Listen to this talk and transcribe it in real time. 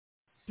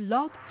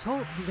Blog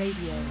Talk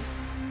Radio.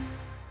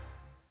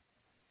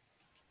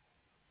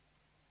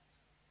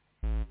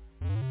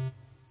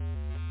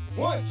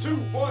 One, two,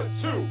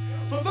 1, 2.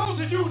 For those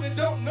of you that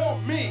don't know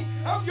me,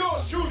 I'm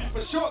yours truly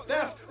for short,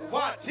 that's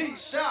YT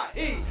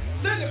Shaheed.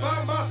 Sitting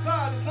by my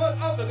side is none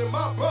other than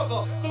my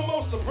brother, the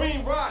most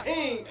supreme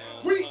Raheem.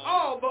 We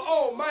are the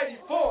almighty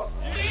force.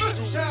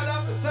 Special shout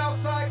out to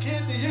Southside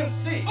Kid, the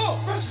MC.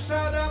 Special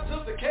shout out to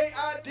the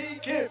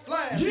KID Kid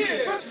Flash.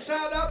 Special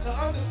shout out to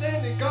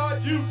Understanding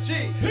God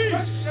UG.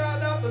 Special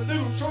shout out to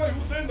Little Troy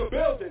who's in the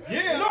building.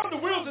 And on the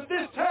wheels at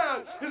this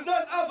time is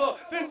none other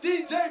than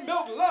DJ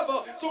Milk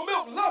Lover. So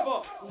Milk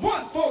Lover,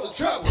 1 for the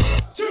trouble,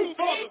 2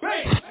 for the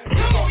bass.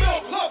 Come on,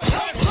 Milk Lover,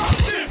 help rock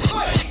this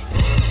place.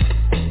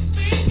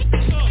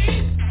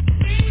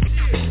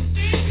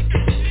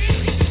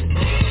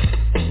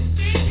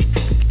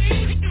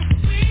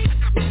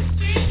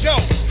 Yo,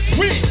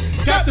 we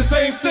got the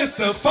same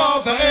sister,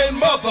 father and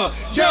mother.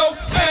 Yo,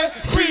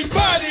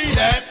 everybody,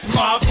 that's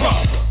my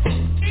brother.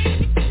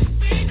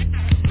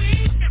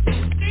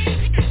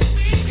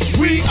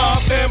 We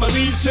are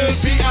family,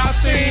 should be our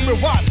theme.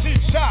 And watch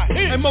it shot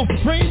and most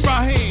supreme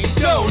Raheem.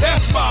 Yo,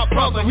 that's my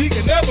brother, he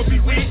can never be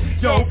weak.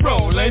 Yo,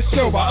 bro, let's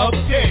show our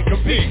others can't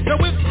compete. Yo,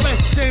 it's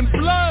flesh and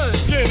blood,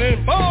 skin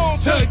and bone.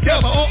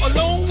 Together or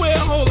alone, we're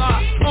a whole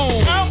lot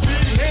on. I'll be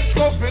here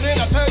spoken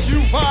and I'll tell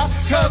you why.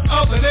 Cause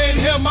other than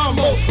him, I'm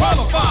most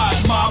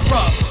qualified, my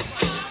brother.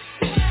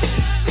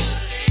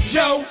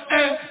 Yo,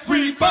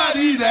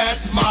 everybody,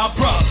 that's my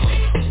brother.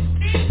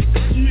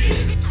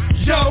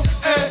 Yo,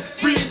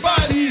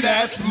 everybody,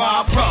 that's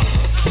my brother.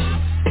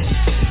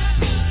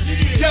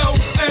 Yo,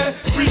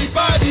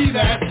 everybody,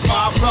 that's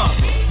my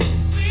brother.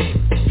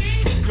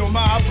 Yo,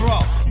 my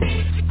brother.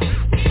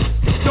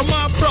 Yo,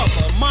 my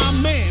brother, my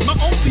man, my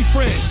only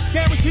friend.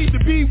 Guaranteed to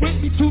be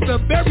with me to the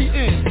very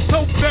end.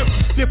 So very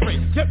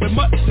different, yet with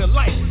much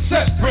alike.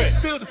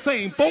 Separate, feel the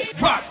same, both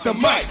rock the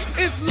mic.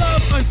 It's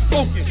love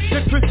unspoken,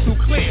 yet crystal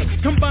clear.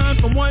 Combined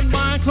from one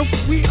mind, close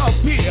as we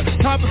appear.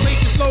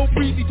 Conversation slow,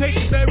 breezy, take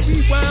it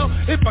very well.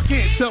 If I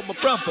can't tell my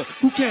brother,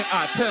 who can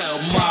I tell?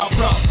 My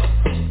brother.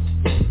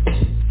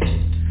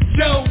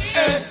 Yo,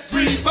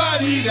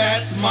 everybody,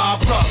 that's my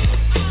brother.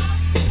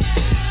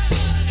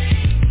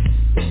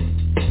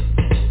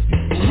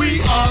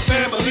 We are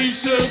family,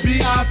 should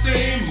be our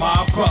thing,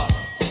 my brother.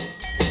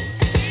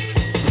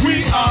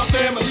 We are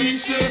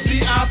family, should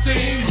be our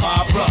thing,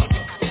 my brother.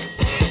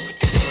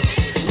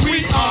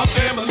 We are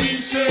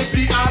family, should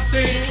be our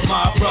thing,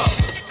 my brother.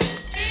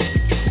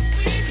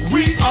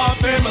 We are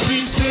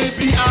family, should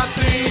be our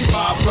thing,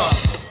 my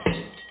brother.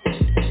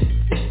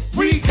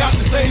 We got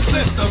the same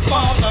sister,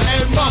 father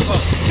and mother.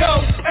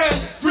 Yo,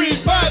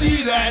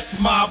 everybody, that's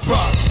my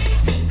brother.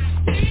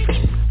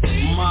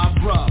 My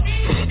brother.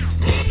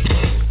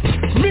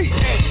 Me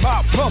and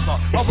my brother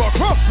are a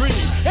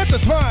crossbreed,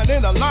 intertwined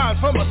in a line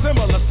from a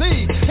similar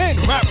seed.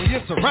 In rap we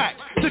interact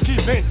to keep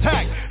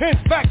intact. In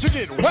fact, you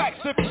get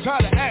waxed if you try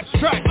to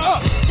abstract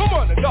us from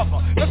one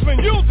another. That's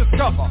when you'll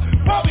discover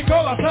why we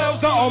call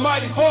ourselves the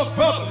almighty force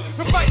brothers.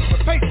 We fight for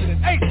facing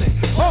and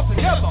acing all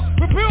together.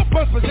 We build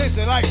punch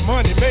position like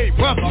money made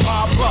brother,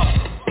 my brother.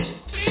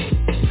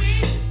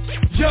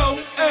 Yo,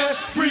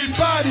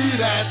 everybody,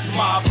 that's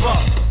my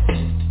brother.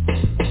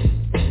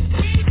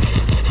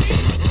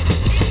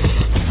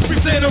 We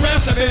sit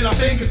around seven, I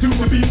think two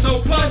would be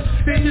so plus.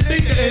 Then you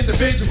think the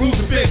individual's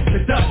a bit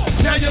is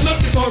done. Now you're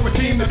looking for a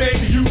team that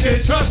maybe you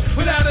can trust.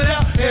 Without a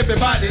doubt,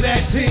 everybody,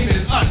 that team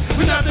is us.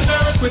 We're not the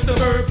nerds with the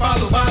verb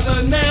followed by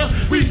the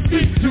noun. We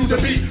speak to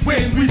the beat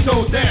when we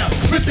go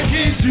down. With the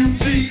kids,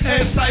 UG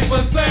and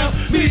Cypher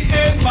sound. Me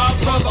and my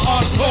brother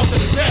are talking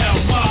the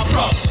town, my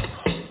brother.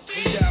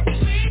 Yeah,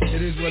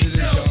 it is what it is,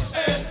 y'all.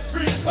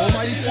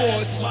 Almighty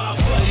force,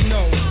 you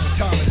know,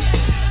 Thomas.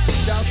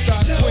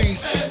 Southside Queens,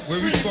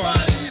 where we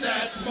from.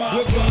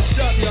 We're from the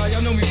shop,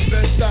 y'all know me from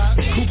best side.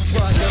 Cooper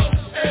Project,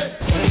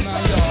 all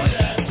 9 yards.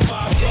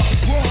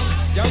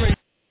 Y'all ready?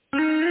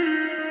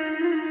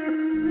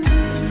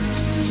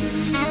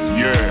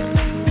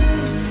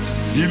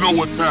 Yeah, you know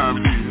what time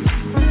it is.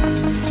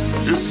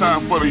 It's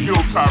time for the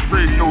Hilltop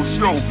Radio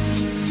Show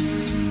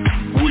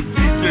with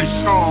DJ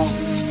Sean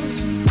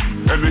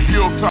and the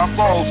Hilltop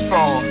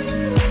All-Stars.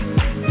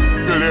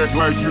 Good act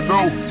like you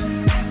know.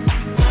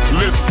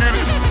 Let's get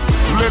it.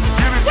 Let's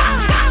get it.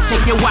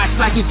 Take your watch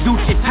like it's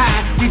Gucci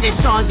time. DJ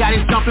Sean got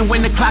his jumping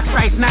when the clock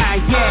strikes 9.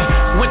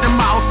 Yeah, with them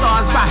all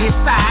stars by his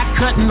side,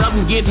 cutting up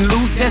and getting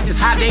loose, that's just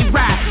how they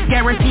ride.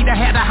 Guaranteed to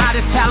have the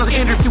hottest talent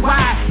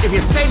industry-wide. If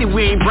you say that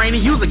we ain't brainy,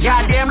 use a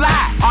goddamn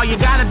lie. All you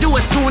gotta do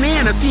is tune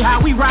in and see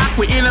how we rock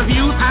with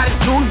interviews,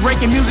 hottest tunes,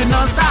 breaking music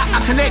non-stop.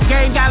 Our Connect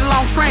gang got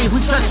long strings, we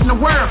touching the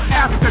world.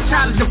 Africa,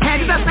 China,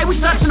 Japan, I say we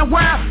touching the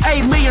world.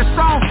 8 million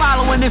strong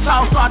following this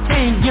all-star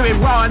team. Give it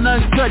raw and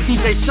uncut,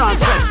 DJ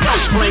Sean, cut so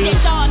clean. DJ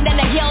Sean, then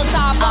the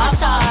Hilltop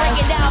All-Stars.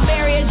 Breaking down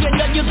barriers, you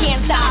know you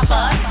can't stop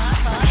us.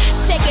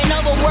 Taking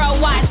over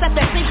worldwide, set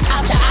the sleep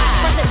out the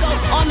eyes. Press it go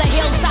on the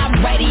Hilltop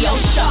Radio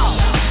Show.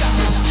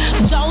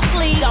 Don't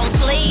sleep,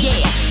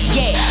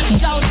 yeah.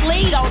 Don't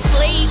sleep. Don't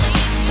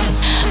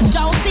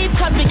sleep,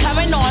 cause we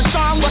coming on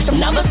strong with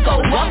numbers go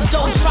up.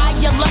 Don't try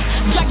your luck,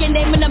 drag your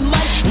name in the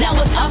mud. Now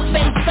it's up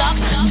and stuck.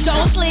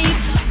 Don't sleep.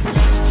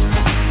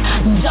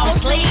 Don't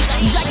sleep,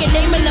 drag your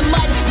name in the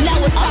mud, now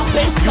it's up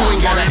and stuck. You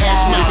ain't gotta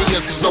ask me the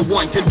answers, no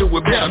one can do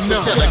it better.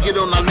 So tell her, get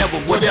on our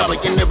level, whatever,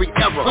 in every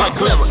era. Like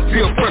clever,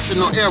 feel pressure,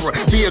 no error.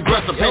 Be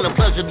aggressive, pain of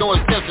pleasure, no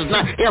expenses,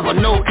 not ever,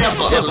 no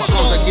ever. Hell, as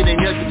long as I get in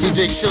there,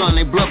 DJ Sean,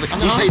 they bluff it.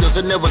 These haters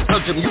will never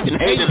touch them, you can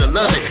hate it or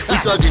love it. We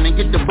thugging and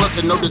get the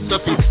bustin', no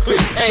discussion,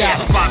 clear ass.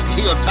 Fox,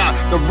 hilltop,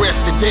 the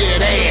rest is dead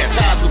ass.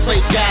 Guys who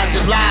fake guys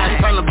and lies,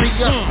 trying to beat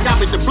us.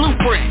 Copy the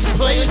blueprint,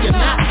 player, you're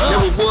not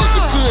up. Never was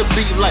or could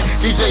be like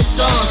DJ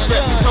Sean.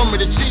 Told me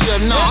to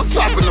chill, no, I'm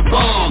dropping the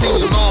bomb.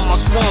 Hanging on my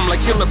swarm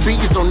like killer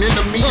bees on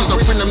enemies. No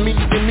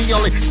frenemies in me,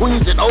 only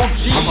queens and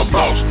OGs. I'm a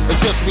boss, it's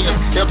just me and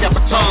El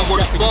Capitan.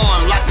 Where it's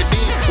born, like it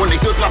is. When they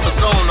hook up the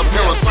zone, the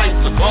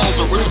parasites, the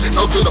bones are real,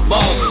 no to the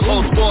bone.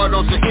 Whole squad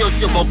on the hill,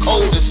 shit more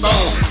cold and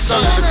stone.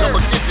 Son of the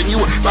competition, you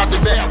about to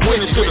bet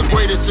winners to the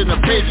greatest in the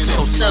business.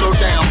 So settle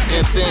down,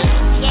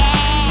 infant.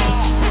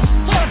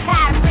 Yeah,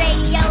 Hilltop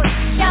Radio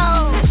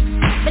Show.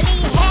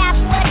 Believe half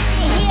what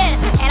you hear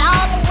and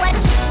all of what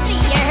you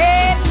see, you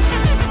heard?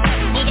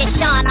 DJ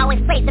Sean always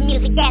plays the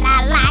music that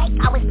I like.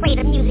 Always play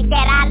the music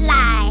that I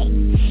like.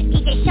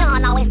 DJ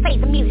Sean always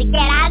plays the music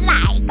that I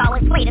like.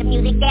 Always play the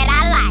music that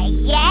I like.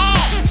 Yeah.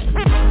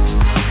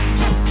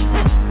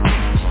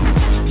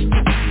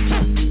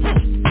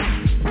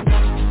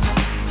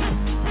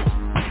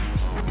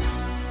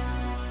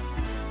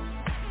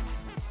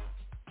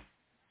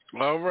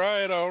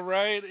 All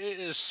right. It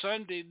is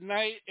Sunday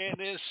night, and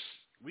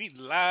we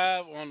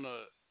live on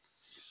the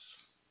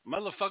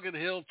motherfucking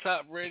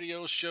Hilltop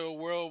Radio Show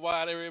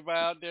worldwide. Everybody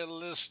out there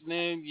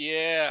listening,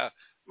 yeah,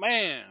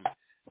 man.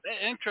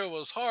 That intro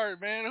was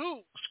hard, man.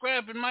 Who?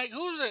 Scrap and Mike.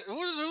 Who's it?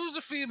 Who's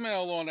the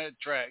female on that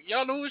track?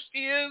 Y'all know who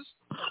she is?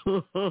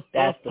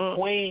 That's the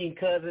queen,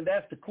 cousin.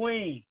 That's the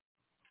queen.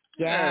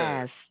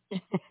 Yes.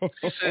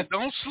 She said,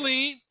 "Don't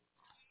sleep.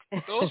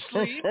 Don't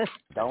sleep.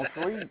 Don't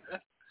sleep."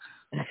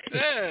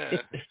 Yeah.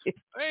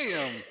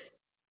 Damn.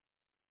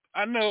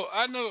 I know,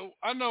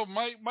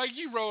 Mike. Mike,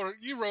 you wrote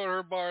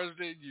her bars,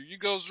 didn't you? You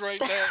ghostwrite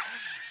that?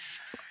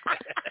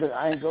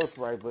 I ain't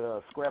ghostwrite,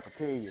 but Scrap will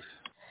tell you.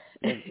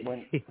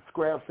 When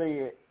Scrap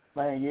said,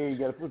 "Man, yeah, you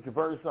gotta put your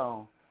verse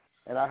on,"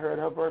 and I heard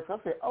her verse, I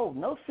said, "Oh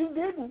no, she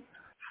didn't."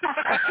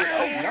 I said,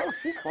 "Oh no,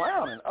 she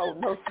clowning." "Oh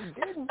no, she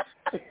didn't."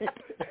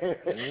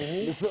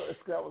 So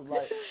Scrap was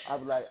like, I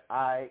was like, "All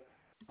right,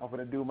 I'm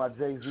gonna do my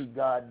Jay-Z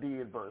God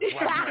Did verse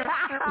right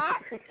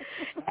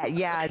now."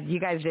 Yeah, you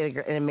guys did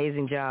an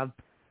amazing job.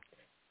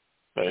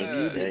 Thank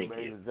you.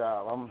 Amazing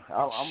job.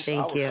 I was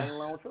hanging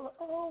along with you. Like,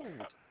 oh.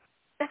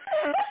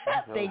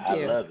 Thank I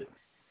you. love it.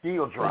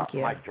 Steel drop,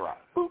 mic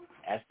drop. Boop.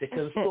 That's the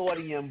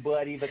consortium,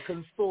 buddy. The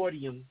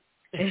consortium.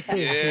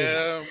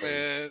 Yeah,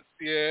 man.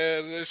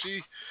 Yeah,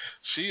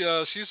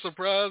 she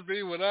surprised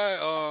me when I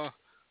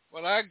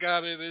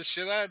got it and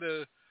shit. I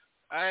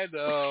had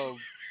to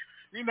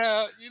you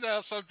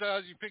know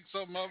sometimes you pick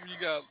something up and you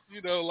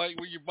got like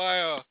when you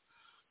buy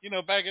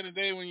back in the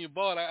day when you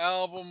bought an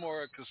album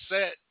or a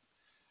cassette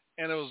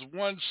and there was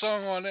one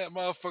song on that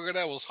motherfucker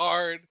that was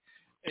hard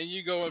and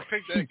you go and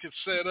pick that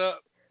cassette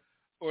up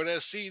or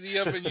that CD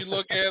up and you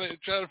look at it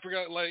and try to figure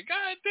out like,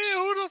 God damn,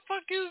 who the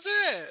fuck is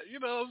that? You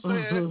know what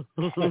I'm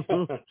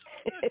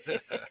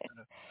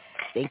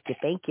saying?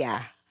 Thank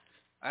ya.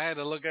 I had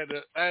to look at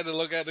the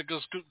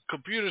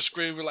computer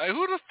screen and be like,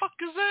 who the fuck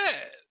is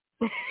that?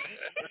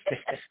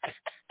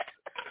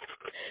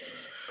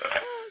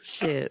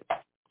 Shit.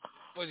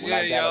 But when yeah,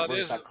 I got y'all, a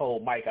verse, I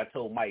told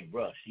Mike,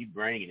 bruh, she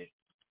bringing it.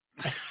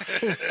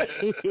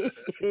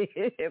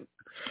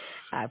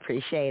 I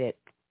appreciate it.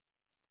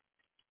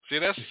 See,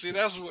 that's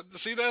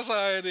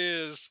how it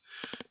is.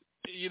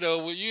 You know,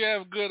 when you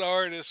have good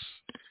artists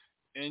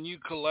and you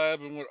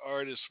collabing with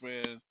artists,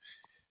 man,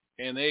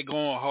 and they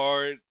going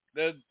hard,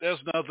 that's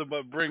nothing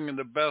but bringing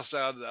the best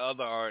out of the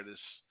other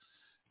artists.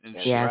 And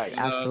yes, shit, right.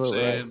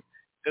 Absolutely.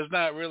 It's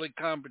not really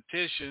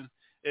competition.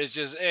 It's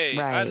just, hey,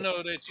 right. I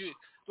know that you.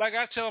 Like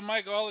I tell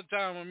Mike all the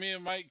time when me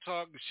and Mike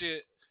talk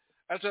shit.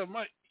 I tell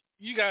Mike,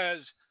 you guys,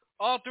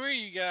 all three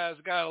of you guys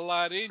got a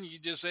lot in you. You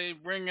just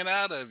ain't bringing it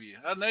out of you.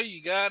 I know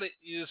you got it.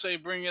 You just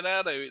ain't bringing it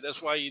out of you.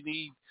 That's why you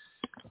need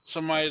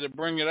somebody to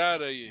bring it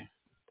out of you.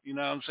 You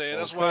know what I'm saying?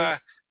 Okay.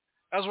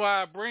 That's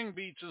why I bring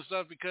beats and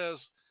stuff because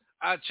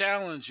I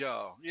challenge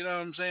y'all. You know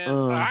what I'm saying?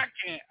 I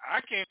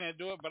can't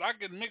do it, but I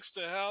can mix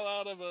the hell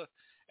out of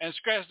and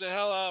scratch the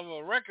hell out of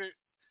a record,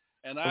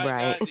 and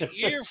I got the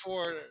ear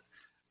for it.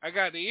 I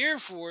got the ear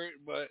for it,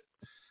 but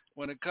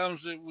when it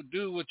comes to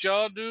do what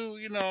y'all do,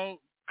 you know,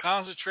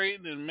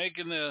 concentrating and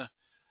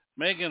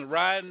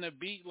riding the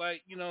beat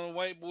like, you know, the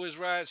white boys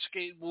ride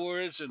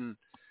skateboards and,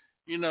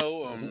 you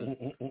know,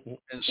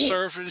 and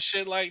surfing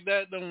shit like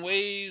that, them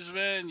waves,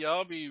 man,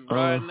 y'all be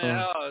riding the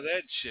hell out of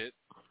that shit.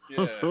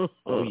 Yeah.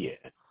 Oh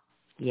yeah.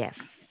 Yes.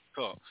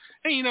 Cool.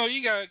 And you know,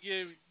 you gotta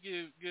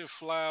give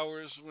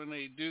flowers when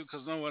they do,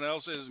 because no one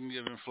else isn't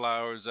giving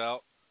flowers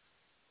out.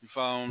 You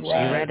follow what I'm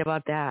saying? You're right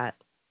about that.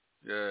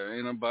 Yeah,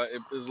 you know, but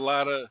there's a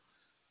lot of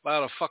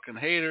lot of fucking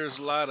haters,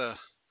 a lot of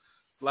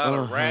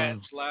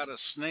rats, a lot of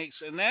snakes,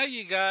 and now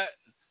you got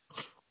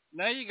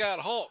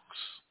hawks.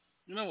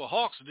 You know what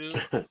hawks do?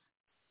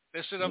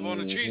 They sit up on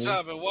the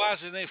treetop and watch,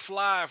 and they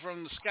fly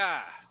from the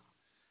sky,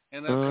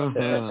 and they'll come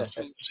down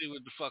and see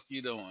what the fuck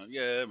you doing.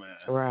 Yeah, man.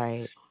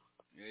 Right.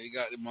 Yeah, you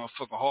got the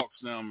motherfucking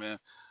hawks now, man.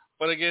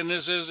 But again,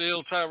 this is the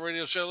HILLTOP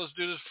Radio Show. Let's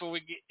do this before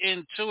we get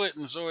into it,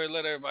 and Zoe,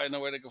 let everybody know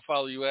where they can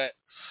follow you at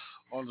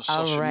on the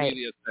social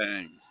media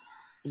thing.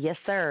 Yes,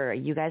 sir.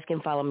 You guys can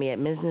follow me at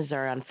Ms.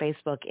 Nazar on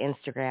Facebook,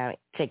 Instagram,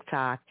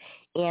 TikTok,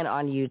 and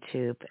on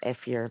YouTube if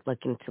you're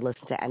looking to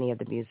listen to any of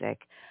the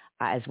music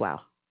as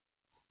well.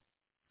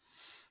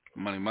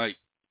 Money Mike.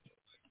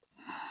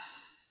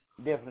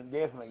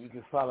 Definitely. You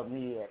can follow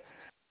me at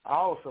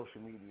all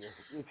social media.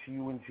 It's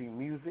UNG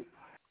Music,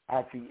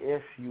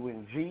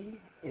 ITSUNG,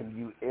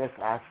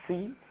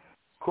 MUSIC.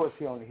 Of course,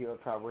 here on the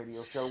HILLTOP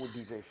Radio Show with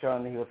DJ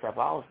Sean, the HILLTOP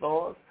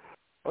All-Stars,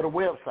 or the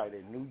website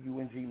at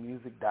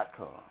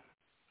newungmusic.com.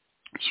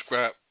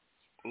 Scrap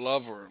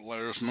lover,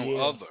 there's no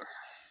other.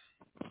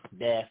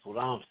 That's what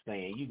I'm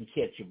saying. You can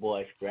catch your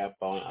boy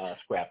Scrap on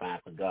Scrap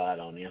After God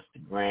on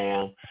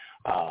Instagram.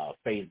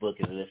 Facebook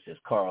is listed as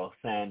Carl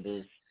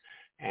Sanders.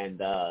 And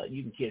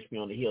you can catch me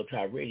on the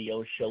HILLTOP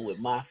Radio Show with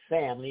my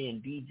family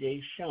and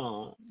DJ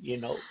Sean,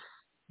 giving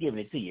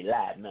it to you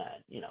live,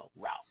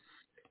 raw.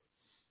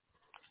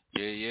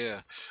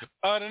 Yeah.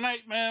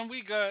 Tonight, man,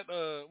 we got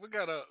a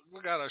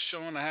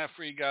show and a half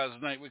for you guys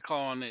tonight. We're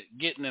calling it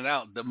Getting It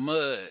Out the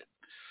Mud.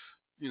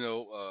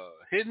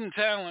 Hidden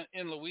talent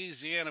in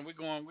Louisiana. We're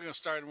gonna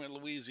start with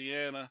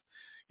Louisiana.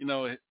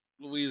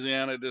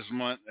 Louisiana this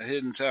month, a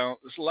hidden talent.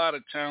 There's a lot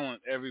of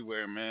talent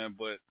everywhere, man.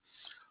 But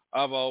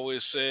I've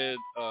always said,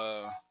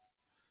 there's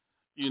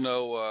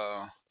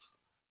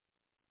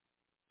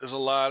a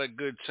lot of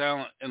good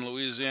talent in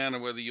Louisiana,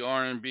 whether you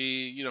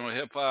R&B,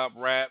 hip hop,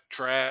 rap,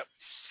 trap,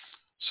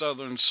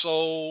 Southern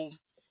soul,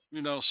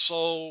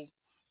 soul.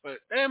 But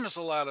damn, there's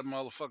a lot of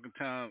motherfucking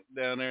talent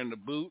down there in the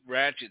boot,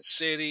 Ratchet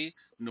City,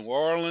 New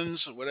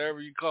Orleans, whatever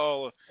you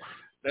call it,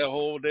 that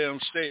whole damn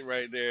state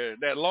right there.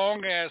 That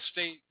long ass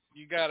state,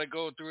 you got to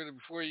go through it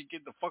before you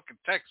get to fucking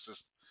Texas.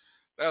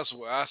 That's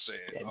what I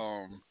said.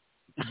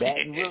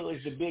 Baton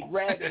Rouge, the big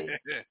rabbit.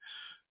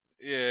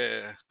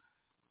 Yeah.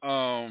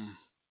 I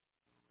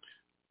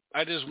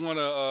just want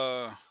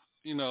to,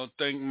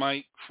 thank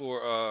Mike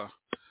for,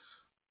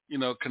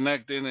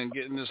 connecting and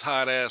getting this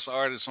hot ass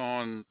artist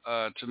on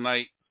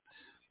tonight.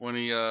 When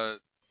he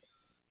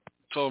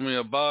told me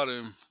about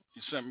him, he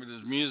sent me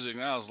this music,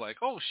 and I was like,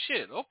 oh,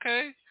 shit,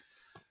 okay.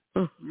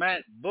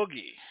 Matt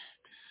Boogie.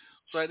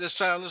 So at this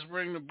time, let's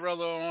bring the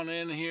brother on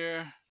in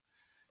here.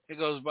 He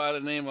goes by the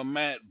name of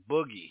Matt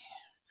Boogie.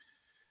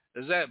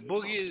 Is that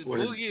Boogie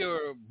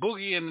or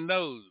Boogie in the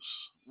Nose?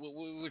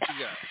 What you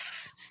got?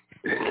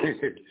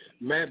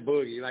 Matt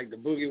Boogie, like the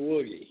Boogie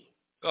Woogie.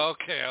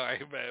 Okay, all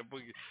right, Matt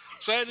Boogie.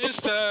 So at this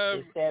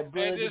time,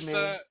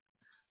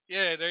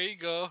 yeah, there you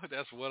go.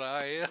 That's what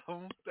I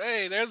am.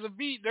 Hey, there's a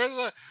beat.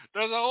 There's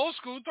an old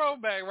school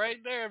throwback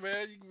right there,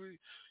 man.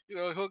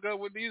 You hook up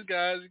with these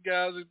guys.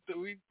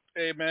 We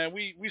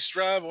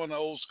strive on the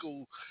old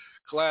school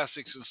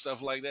classics and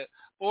stuff like that.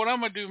 But what I'm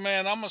gonna do,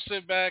 man, I'm gonna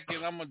sit back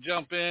and I'm gonna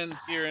jump in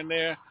here and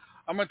there.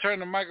 I'm gonna turn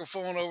the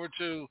microphone over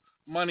to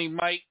Money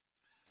Mike.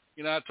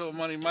 I told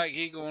Money Mike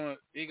he gonna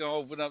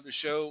open up the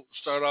show.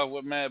 Start off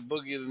with Matt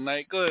Boogie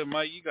tonight. Go ahead,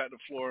 Mike. You got the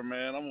floor,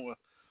 man. I'm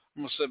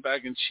gonna sit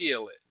back and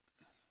chill it.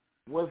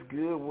 What's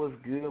good?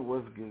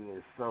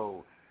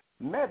 So,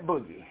 Matt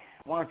Boogie,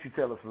 why don't you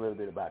tell us a little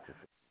bit about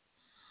yourself?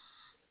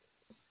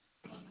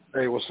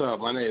 Hey, what's up?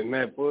 My name is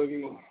Matt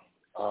Boogie.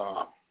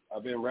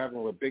 I've been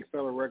rapping with Big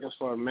Fella Records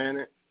for a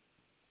minute.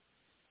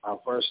 I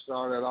first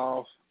started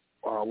off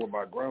with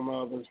my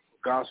grandmother,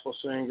 gospel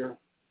singer.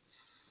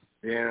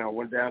 Then I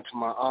went down to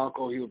my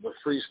uncle. He was a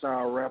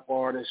freestyle rap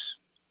artist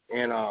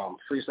and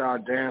freestyle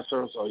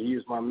dancer, so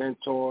he's my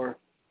mentor.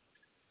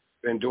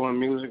 Been doing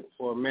music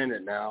for a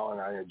minute now,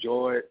 and I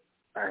enjoy it.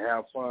 I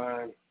have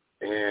fun,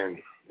 and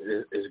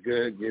it's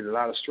good. Get a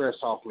lot of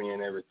stress off me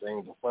and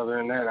everything. But other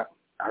than that,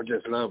 I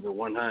just love it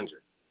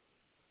 100.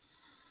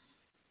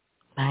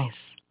 Nice.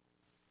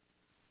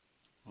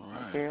 All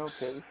right.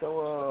 Okay.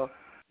 So,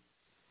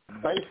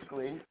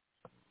 basically,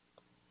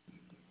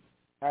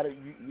 how did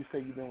you say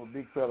you've been with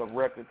Big Fella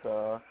Records?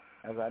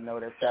 As I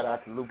know that, shout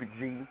out to Lupe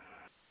G,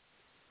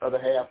 other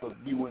half of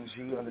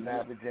UNG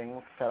under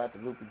Virginia. Shout out to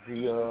Lupe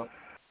G.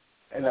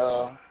 And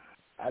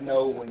I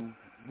know when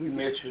we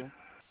met you,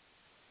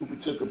 we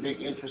took a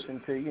big interest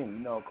into you,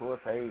 and of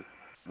course, hey,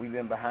 we've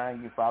been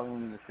behind you,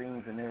 following you the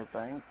scenes and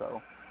everything.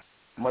 So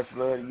much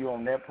love to you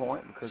on that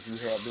point because you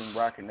have been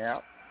rocking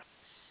out.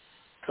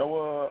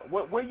 So,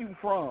 where you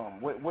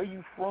from? Where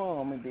you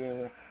from? And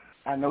then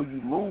I know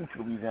you moved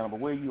to Louisiana, but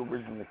where are you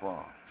originally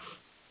from?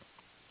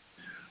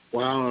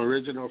 Well, I'm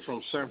original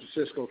from San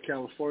Francisco,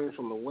 California,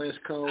 from the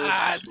West Coast.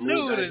 I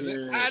knew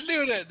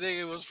that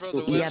nigga was from the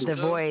West Coast. You have the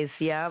voice,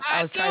 yep.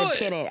 I was trying to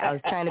pin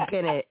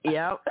it. Yep.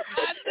 I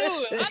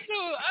knew it.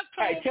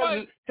 Hey, tell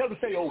him to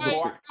say old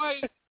boy.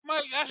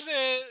 Mike, I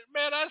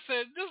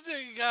said, this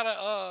nigga got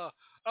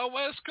a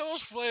West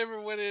Coast flavor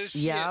with his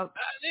shit. Yep. I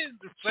need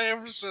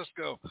San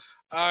Francisco.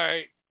 All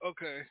right,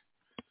 okay.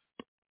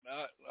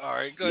 All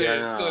right, go ahead.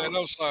 Go ahead.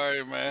 I'm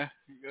sorry, man.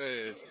 Go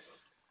ahead.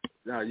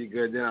 No, you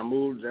good. Then I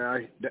moved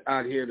out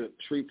here to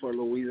Shreveport,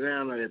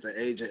 Louisiana at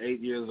the age of 8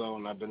 years old,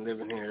 and I've been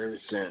living here ever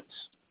since.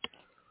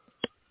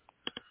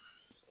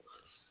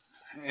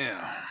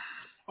 Yeah.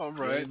 All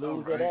right.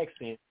 Lose that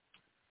accent.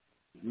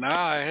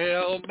 Nah,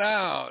 hell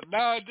no.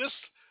 No, just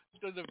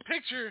the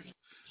pictures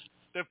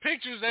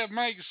that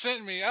Mike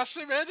sent me. I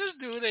said, man, this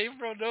dude ain't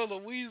from no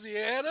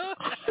Louisiana.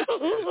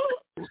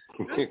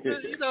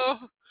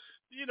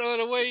 You know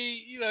the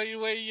way the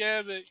way you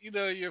have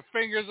your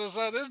fingers or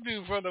something. This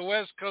dude from the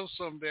West Coast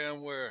some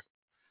damn where.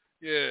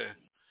 Yeah.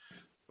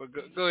 But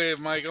go ahead,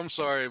 Mike. I'm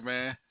sorry,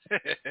 man.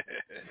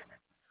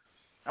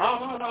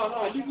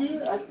 No. You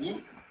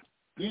good.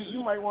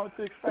 You might want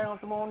to expound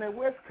some on that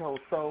West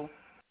Coast. So,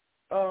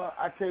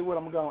 I tell you what,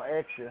 I'm gonna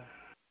ask you.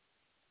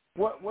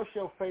 What's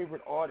your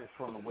favorite artist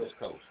from the West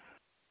Coast?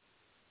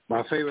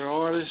 My favorite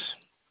artist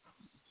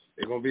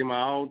is gonna be my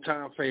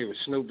all-time favorite,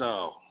 Snoop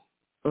Dogg.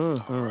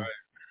 Mm-hmm.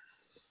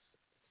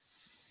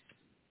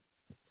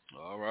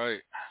 All right.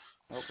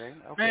 Okay.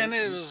 Man,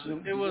 it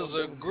was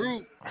a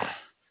group.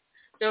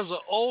 It was an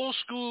old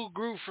school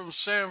group from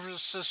San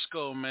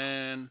Francisco,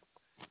 man,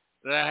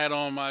 that I had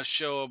on my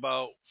show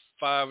about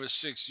 5 or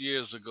 6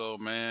 years ago,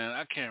 man.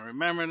 I can't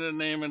remember the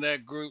name of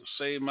that group.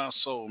 Save my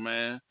soul,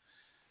 man.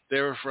 They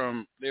were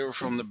from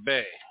the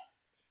Bay.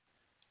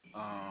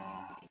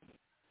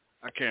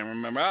 I can't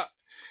remember.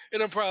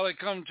 It'll probably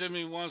come to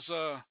me once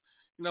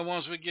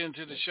once we get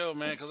into the show,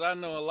 man, because I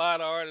know a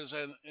lot of artists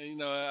out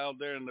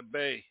there in the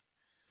Bay.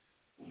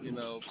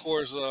 Of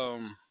course,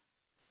 E40,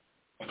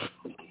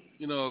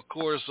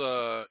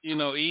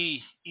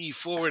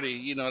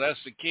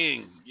 that's the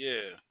king.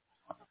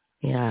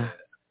 Yeah.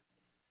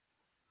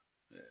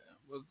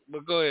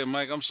 But go ahead,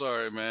 Mike. I'm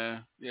sorry,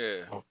 man.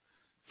 Yeah.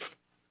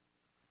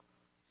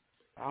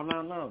 Oh,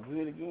 no.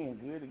 Good again.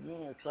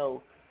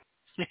 So,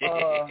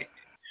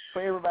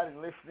 for everybody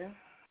listening,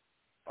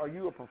 are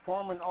you a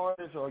performing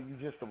artist or are you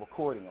just a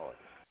recording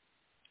artist?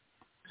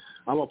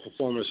 I'm a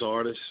performance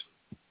artist.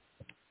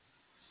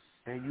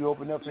 And you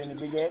open up any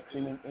big acts,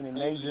 any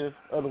major,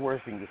 other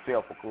words than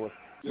yourself, of course.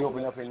 You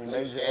open up any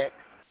major acts?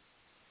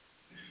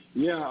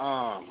 Yeah,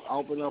 I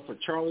opened up for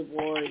Charlie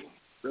Boy,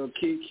 Lil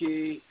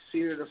Kiki,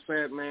 Cedar the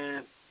Fat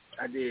Man.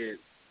 I did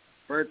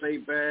Birthday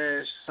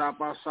Bash, South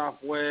by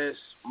Southwest,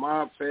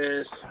 Mob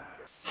Fest,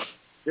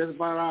 just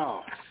about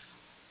all.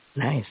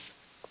 Nice.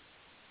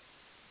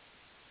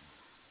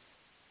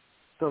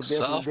 So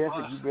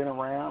definitely you've been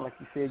around. Like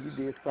you said, you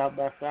did South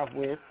by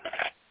Southwest.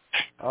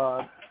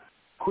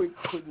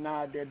 Quick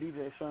nod there,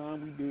 DJ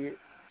Sean.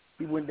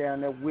 He went down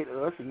there with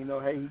us, and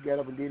hey, he got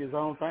up and did his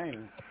own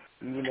thing.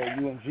 Even though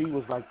UNG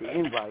was like the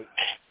invite,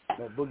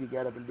 that Boogie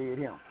got up and did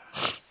him.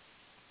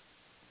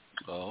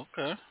 Oh,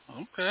 okay.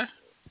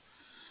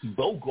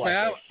 Both go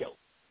out that show.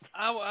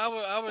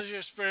 How was your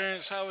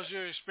experience? How was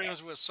your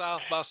experience with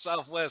South by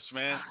Southwest,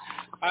 man?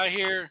 I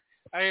hear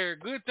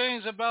good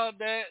things about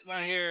that, and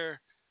I hear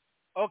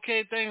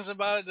okay things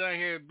about it. And I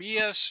hear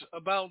BS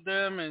about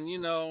them, and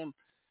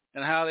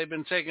and how they've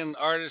been taking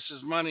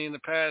artists' money in the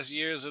past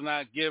years and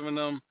not giving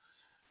them,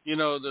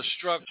 the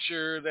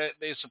structure that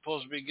they're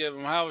supposed to be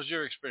given. How was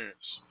your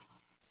experience?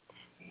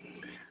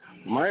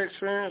 My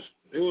experience,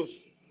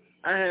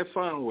 I had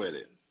fun with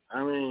it.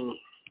 I mean,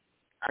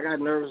 I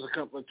got nervous a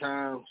couple of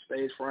times,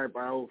 stage fright,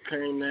 but I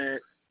overcame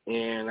that,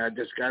 and I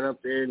just got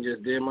up there and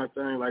just did my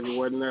thing like it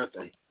wasn't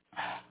nothing.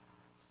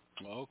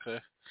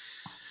 Okay.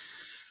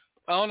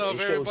 I don't know if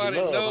everybody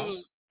knows.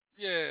 Huh?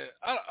 Yeah,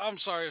 I'm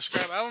sorry,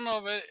 Scrap. I don't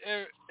know if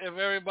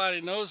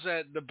everybody knows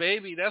that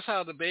that's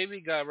how the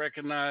baby got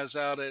recognized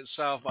out at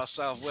South by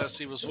Southwest.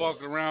 He was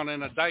walking around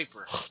in a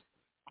diaper.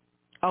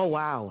 Oh,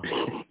 wow.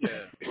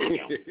 Yeah.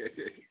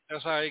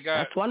 That's how he got.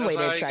 That's one way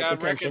to attract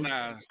attention.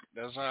 Recognized.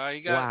 That's how he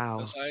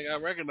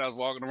got recognized,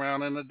 walking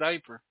around in a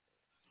diaper.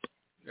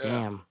 Yeah.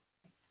 Damn.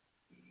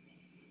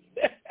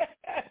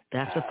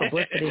 That's a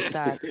publicity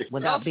stunt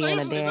without being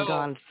a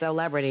dang-gone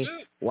celebrity.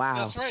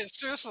 Wow. That's right.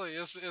 Seriously,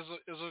 it's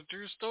a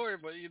true story.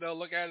 But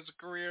look at his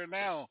career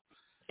now.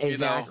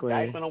 Exactly.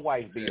 Diaper and a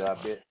white beater, I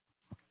bet.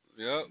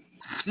 Yep.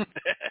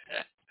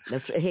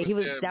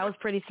 That was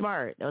pretty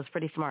smart.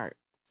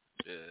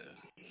 Yeah.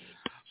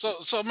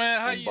 So man,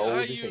 how you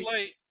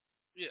like?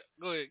 Yeah,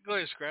 go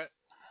ahead, Scrap.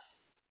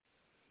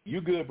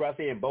 You good, bro? I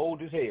said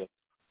bold as hell.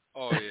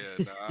 Oh yeah,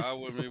 nah, I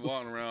wouldn't be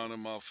walking around in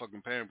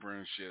motherfucking pamper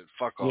and shit.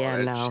 Fuck all that.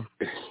 Yeah, no.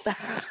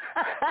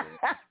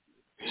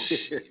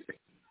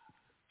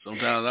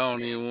 Sometimes I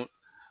don't even want.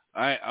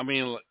 I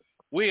mean,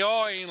 we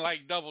all ain't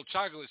like double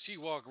chocolate. She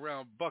walk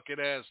around bucket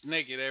ass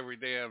naked every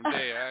damn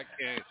day. I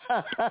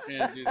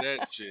can't do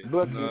that shit. You know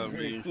what I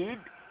mean?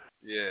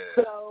 Yeah.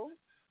 So.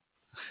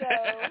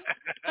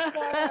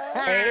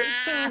 Hey,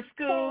 Two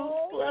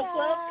School. What's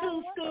up,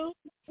 Two School?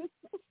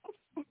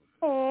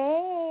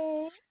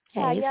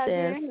 Hey. How y'all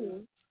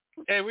doing?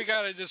 Hey, we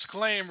got a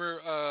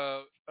disclaimer.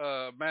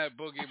 Matt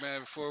Boogie,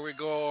 man, before we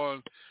go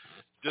on,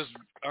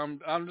 I'm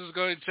just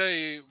going to tell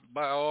you,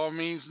 by all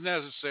means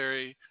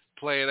necessary,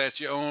 play it at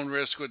your own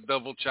risk with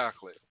double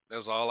chocolate.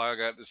 That's all I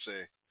got to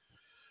say.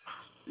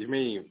 You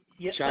mean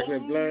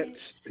chocolate blunts?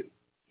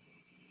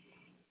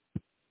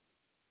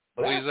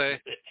 What do you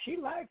say? She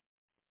likes.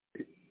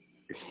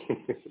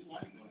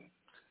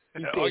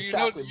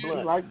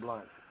 You like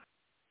blunts.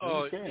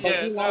 Oh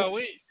yeah, no,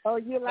 we. Oh,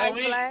 you like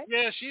black?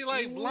 Yeah, she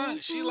like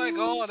blunt. She like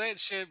all that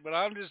shit, but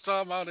I'm just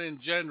talking about in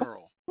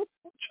general.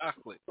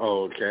 Chocolate.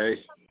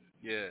 Okay.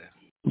 Yeah.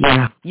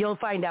 Yeah, you'll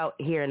find out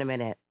here in a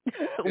minute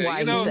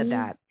why he said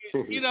that.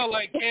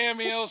 Like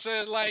Cameo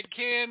says, like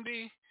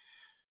candy.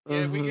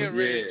 Yeah, we get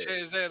ready to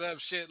change that up.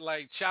 Shit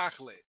like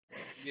chocolate.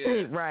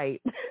 Yeah.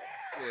 Right.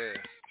 Yeah.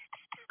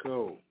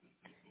 Cool.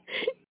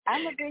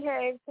 I'm gonna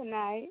behave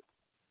tonight.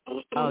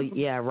 Oh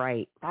yeah,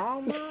 right.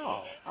 Oh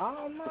no.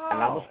 And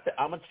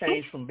I'm gonna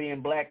change from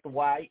being black to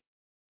white.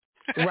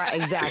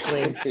 Right,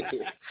 exactly.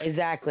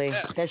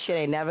 That shit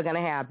ain't never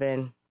gonna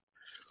happen.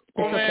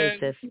 Well,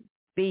 it's okay, sis.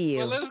 Be you.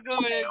 Well, let's go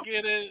ahead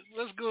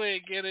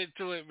and get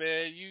into it,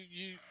 man.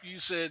 You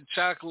said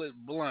chocolate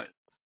blunt.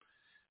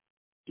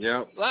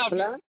 Yep.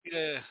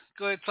 Yeah.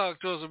 Go ahead and talk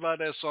to us about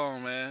that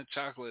song, man.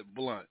 Chocolate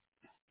blunt.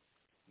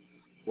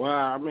 Well,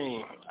 I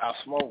mean, I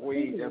smoke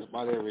weed just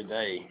about every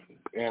day.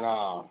 And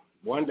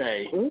one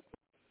day,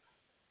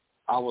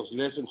 I was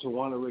listening to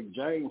one of Rick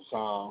James'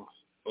 songs,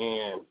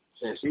 and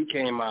since he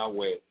came out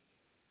with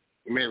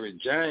Mary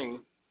Jane,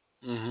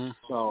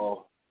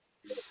 so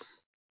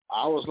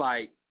I was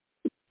like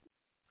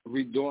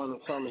redoing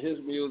some of his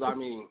music. I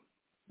mean,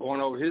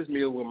 going over his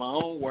music with my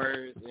own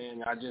words,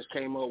 and I just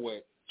came up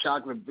with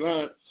chocolate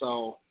blunt.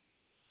 So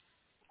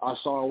I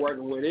started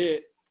working with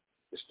it,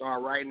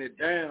 started writing it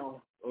down,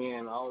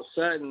 and all of a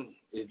sudden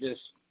it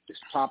just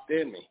popped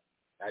in me.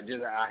 I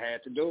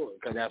had to do it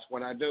because that's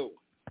what I do.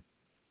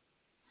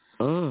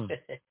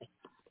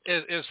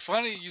 It's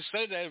funny you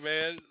said that,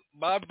 man.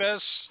 My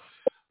best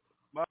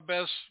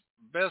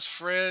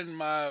friend,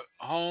 my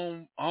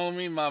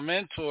homie, my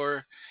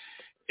mentor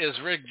is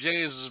Rick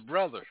James'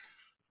 brother.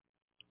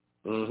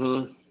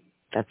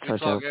 That's so we talk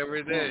dope.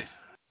 every day.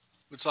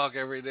 We talk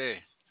every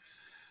day.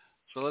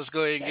 So let's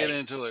go ahead and get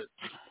into it.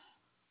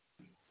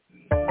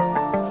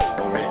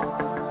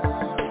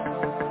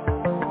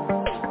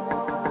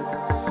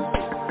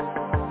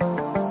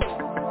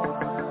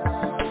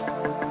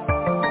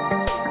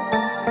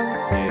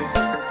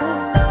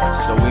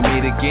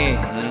 Again,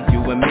 you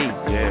and me,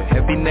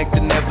 heavy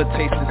nectar never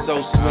tasted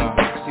so sweet.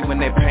 See when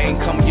that pain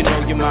come, you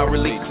know you're my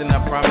release, and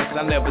I promise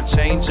I never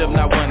change up,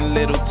 not one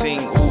little thing.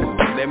 Ooh,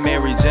 that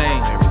Mary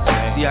Jane.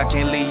 See I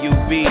can't leave you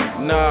be,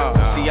 no.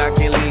 See I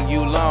can't leave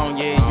you long,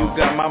 yeah, you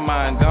got my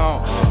mind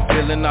gone.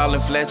 Feeling all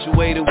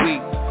infatuated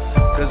weak,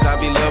 cause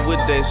I be loved with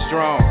that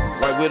strong.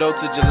 White widow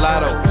to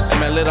gelato,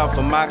 smell it off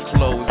of my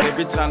clothes.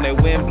 Every time that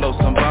wind blows,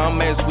 some bomb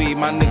ass weed.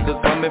 My niggas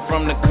coming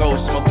from the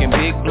coast, smoking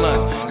big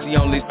blunts. See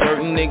only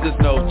certain niggas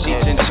know,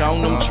 Cheech and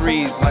Chong them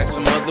trees like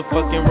some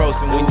motherfucking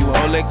roast. And when you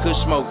hold that kush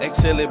smoke,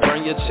 exhale it,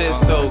 burn your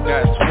chest though.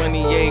 Got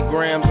 28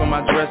 grams on my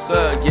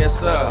dresser, yes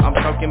sir. I'm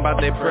talking about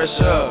that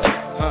pressure,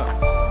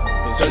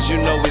 cause you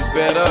know it's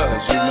better.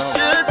 Should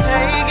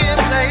take it,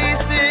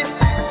 place it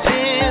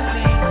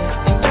gently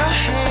in your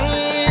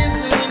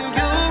hands when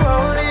you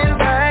roll it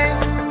right.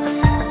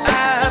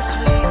 I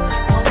sleep,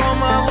 my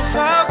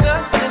motherfucker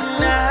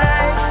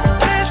tonight.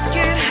 Let's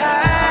get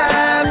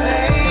high,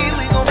 babe.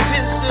 We gon'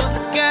 pistol the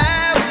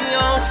sky. We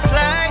on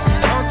flight,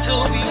 on to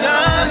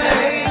beyond.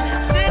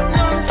 Sitting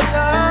on the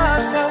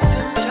stars,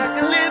 smoking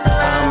chocolate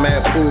blunt. I'm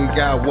at Fooey,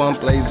 got one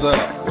blaze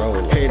up.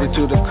 Headed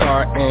to the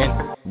car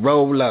and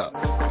roll up.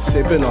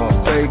 Sipping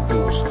on Grey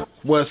Goose,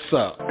 what's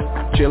up?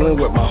 Chillin'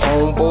 with my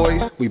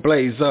homeboys, we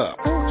blaze up.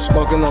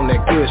 Smoking on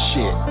that good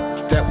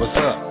shit, that was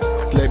up.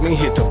 Let me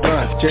hit the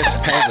blunt, just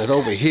pass it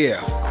over here.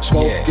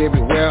 Smoke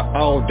everywhere,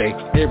 all day,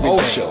 every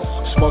day.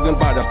 Smoking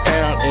by the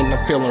pound and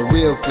I'm feeling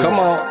real good. Come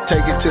on, take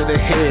it to the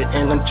head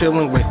and I'm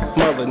chillin' with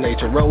Mother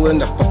Nature.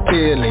 Rolling up a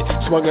Philly,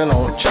 smoking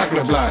on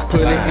chocolate block.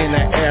 Put it in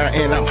the air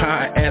and I'm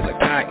high as a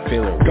kite.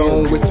 Feeling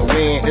going with the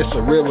wind, it's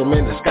a rhythm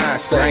in the sky.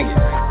 Sing it,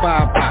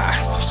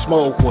 bye-bye,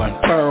 smoke one,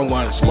 burn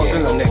one.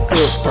 Smoking on that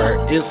good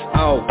part, it's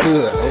all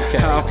good.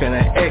 How can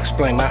I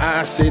explain? My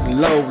eyes sitting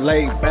low,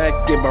 laid back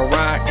in my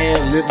ride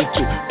and listen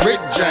to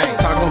Rick James.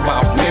 Talking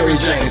about Mary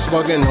Jane,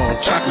 smoking on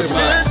chocolate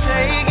block.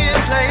 Take it,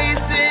 place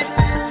it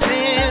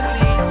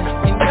gently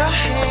in your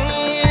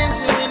hands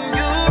when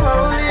you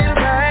roll it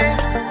right.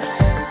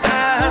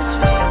 I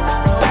sleep,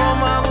 oh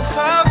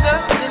motherfucker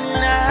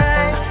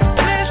tonight.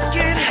 Let's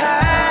get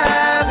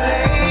high,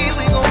 babe.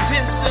 We gon'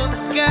 pistol the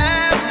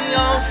sky. We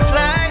on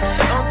flight,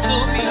 on to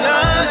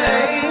beyond.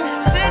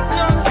 Sitting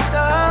on the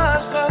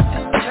stars,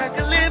 smoking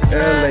chocolate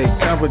blood. LA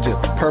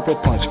Convergence, Purple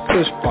Punch,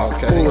 Kush Park,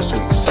 full of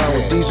sweet,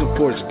 sour diesel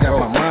porch. Got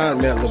my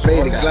mind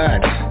elevated,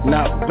 gliding,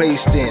 not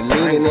wasting,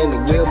 leaning in the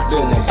wheel,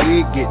 doing the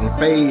gig, getting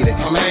faded.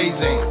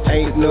 Amazing,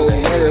 ain't no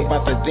worry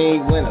about the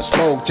thing when I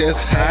smoke, just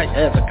high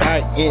as a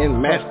kite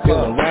in Matt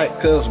feeling right,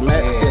 cause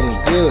Matt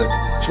feeling good,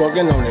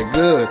 smoking on it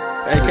good.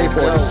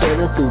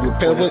 AK-47 through the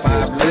pebble is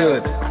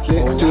good.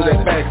 Listen to the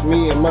facts,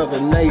 me and Mother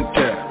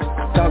Nature.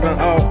 Talking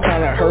all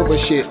kind of herbal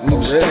shit,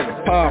 new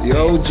shit pop. The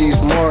OG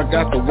smart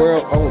got the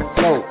world on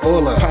float.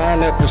 Full of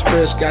pineapple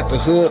fresh, got the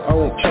hood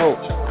on choke.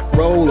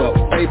 Roll up,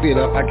 vape it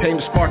up, I came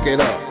to spark it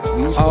up.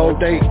 All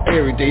day,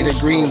 every day, the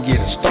green get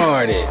it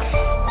started.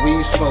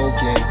 We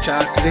smoking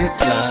chocolate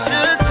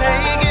lime.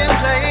 Taking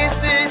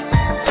places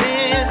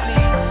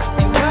gently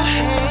in your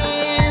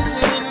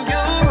hands and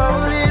you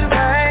roll it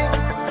right.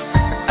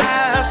 I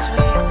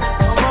swear,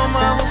 my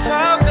mama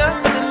fuck up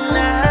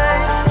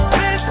tonight.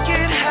 Let's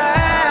get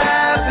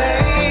high,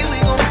 babe. We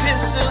gon'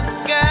 piss to the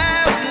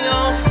sky. We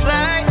on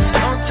flight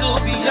until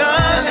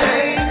beyond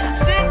day.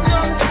 Sitting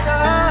on the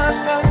stars,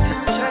 fucking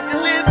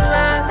chocolate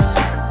lime.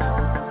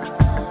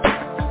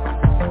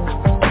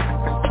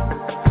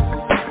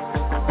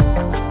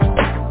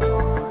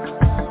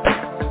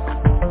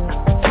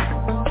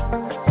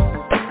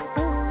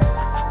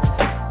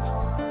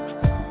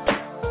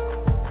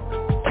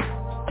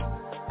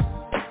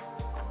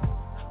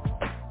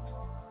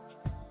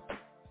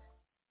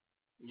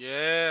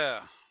 Yeah.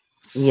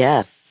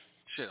 Yes.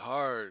 Shit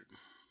hard.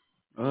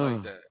 I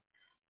like that.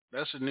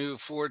 That's a new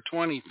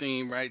 420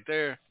 theme right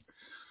there.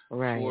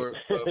 Right.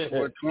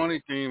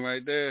 420 theme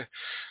right there.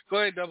 Go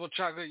ahead, Double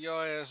Chocolate.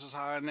 Your ass is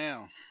high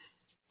now.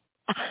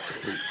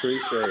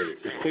 Appreciate it.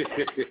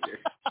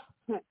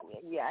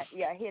 Yeah,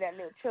 I hear that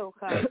little choke,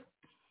 huh?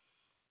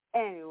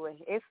 Anyway,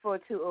 it's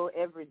 420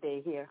 every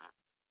day here.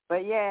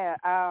 But yeah,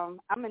 I'm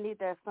going to need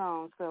that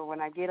song. So when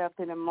I get up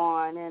in the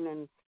morning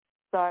and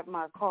start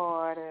my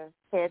car to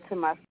head to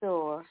my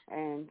store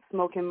and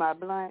smoking my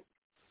blunt,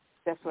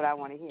 that's what I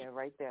want to hear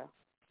right there.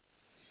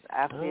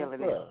 I feel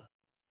it.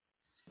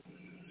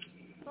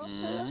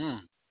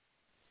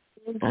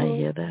 I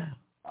hear that.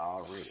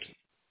 Already.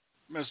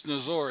 Miss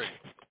Nazori.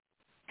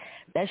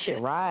 That shit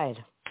ride.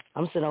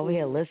 I'm sitting over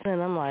here listening.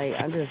 I'm like,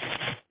 I'm just,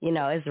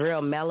 it's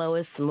real mellow.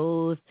 It's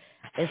smooth.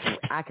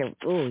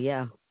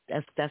 Yeah.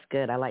 That's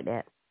good. I like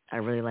that. I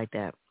really like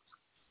that.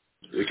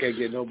 We can't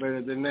get no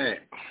better than that.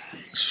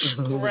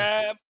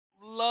 Rap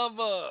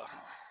lover.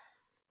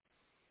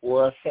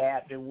 What's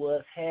happening?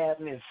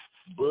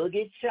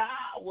 Boogie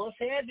Child, what's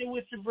happening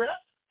with you, bro?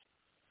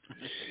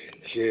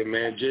 Shit,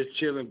 man, just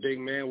chilling, big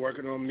man,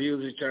 working on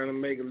music, trying to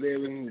make a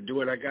living, do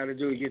what I got to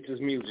do to get this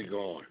music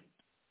going.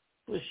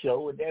 For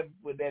sure,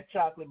 with that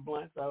chocolate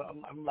blunt,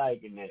 I'm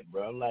liking that,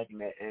 bro. I'm liking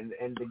that, and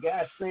the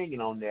guy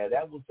singing on there,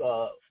 that was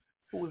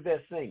who was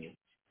that singing?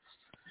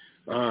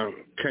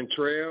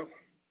 Contrail.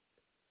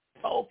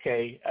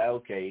 Okay,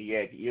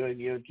 yeah, you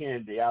and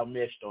Kennedy, y'all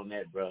meshed on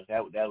that, bro.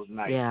 That was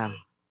nice. Yeah.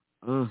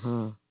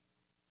 I'm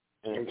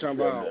talking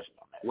about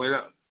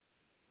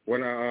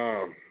when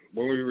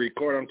we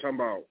record. I'm talking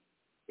about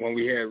when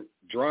we had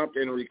dropped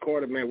and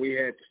recorded. Man, we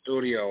had the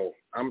studio.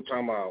 I'm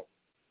talking about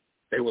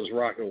they was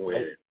rocking with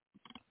it.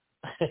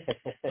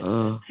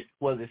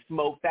 Was it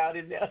smoked out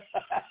in there?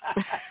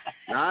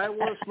 No, I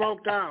wasn't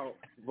smoked out,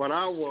 but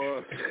I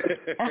was.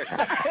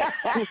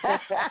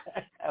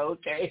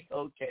 Okay.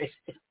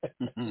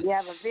 You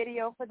have a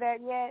video for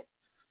that yet?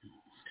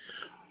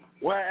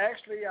 Well,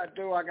 actually, I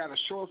do. I got a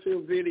short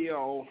film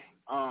video,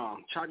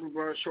 Chocolate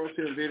Bird short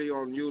film video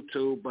on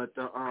YouTube, but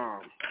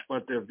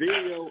the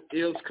video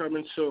is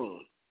coming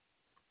soon.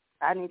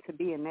 I need to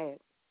be in that.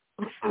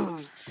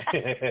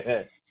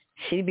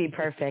 She'd be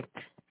perfect.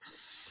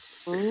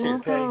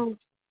 Okay.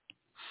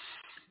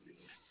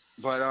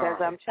 But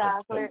because I'm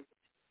chocolate,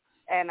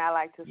 and I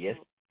like to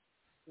smoke.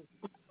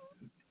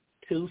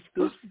 2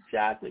 scoops of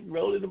chocolate,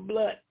 rolling the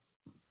blunt.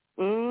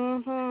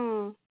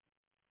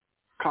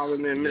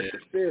 Calling in Mr.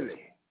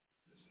 Philly.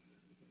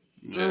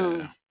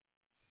 Yeah.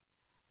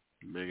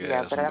 Big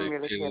ass but and I'm big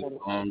really titties.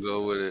 On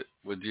go with it.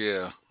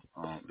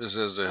 This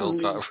is the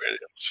Hilltop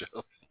Radio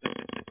Show.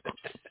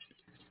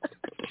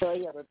 So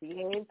you gotta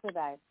behave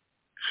tonight.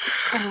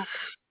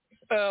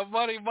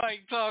 Money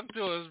Mike, talk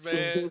to us,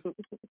 man.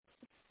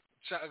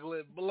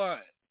 Chocolate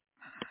blunt.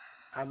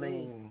 I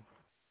mean,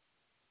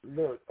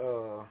 look,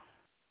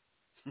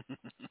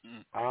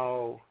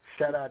 I'll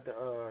shout out to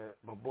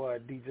my boy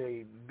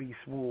DJ B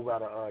Smooth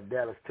out of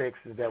Dallas,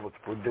 Texas, that was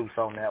produced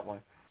on that one.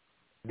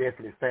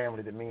 Definitely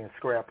family to me and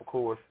Scrap, of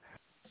course.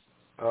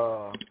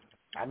 I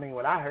mean,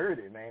 when I heard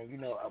it, man,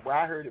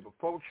 I heard it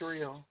before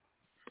Trill,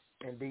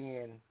 and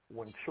then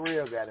when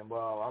Trill got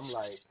involved, I'm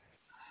like,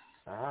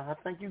 I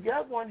think you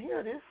got one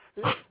here. This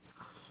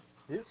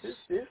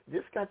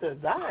got the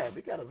vibe.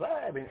 It got a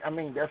vibe. And, I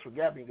mean, that's what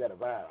got me. Got a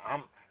vibe.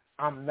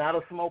 I'm not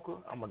a smoker.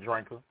 I'm a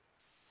drinker.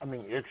 I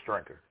mean,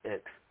 ex-drinker. I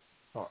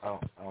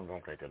don't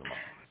drink that anymore.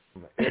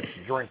 I'm an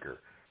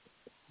ex-drinker.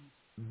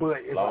 But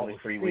if I was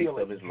still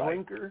a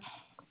drinker,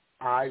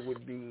 I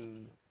would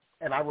be,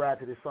 and I ride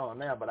to this song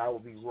now, but I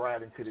would be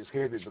riding to this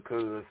heavy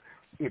because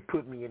it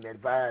put me in that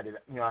vibe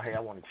that, hey, I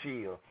want to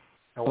chill.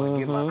 I want to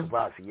get my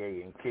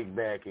Cavassier and kick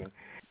back and,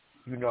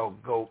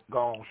 go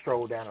on,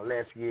 stroll down to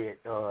Lafayette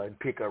and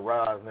pick up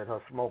Roz and let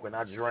her smoke, and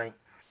I drink,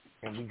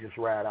 and we just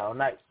ride all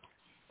night.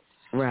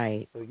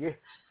 Right. So, yeah.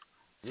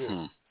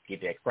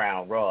 Get that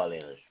Crown Royal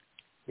in us.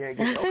 Yeah,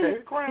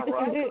 okay, Crown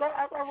Rock.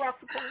 I rock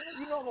the Crown.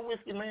 You know I'm a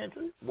whiskey man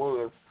too.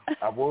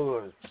 I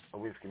was a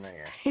whiskey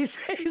man. He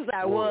says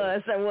I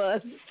was.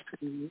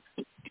 I'm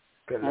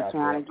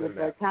trying to get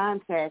that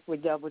contact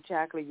with double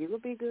chocolate. You will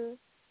be good.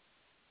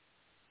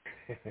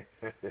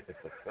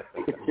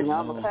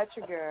 I'm a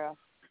country girl.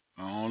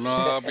 I don't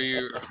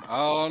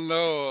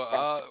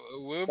know.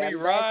 We'll be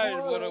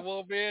riding, but it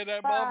won't be in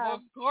that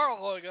motherfucking car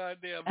all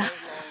goddamn night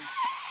long.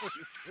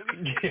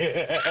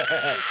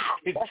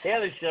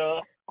 Tell it,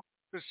 Sean.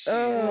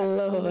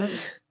 Oh, Lord.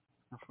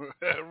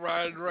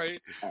 Riding right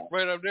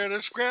up there.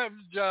 The scrap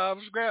job.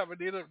 Scrap. I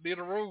need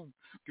a room.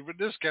 Give a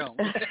discount.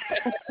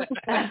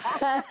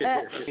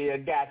 Yeah,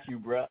 got you,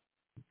 bro.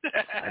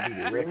 I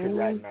need a record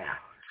right now.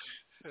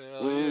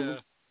 Hell yeah.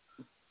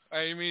 I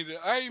ain't mean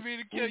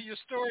to kill your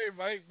story,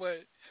 Mike,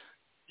 but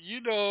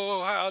you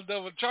know how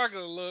double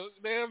chocolate look.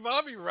 Damn,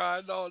 I'll be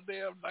riding all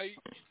damn night.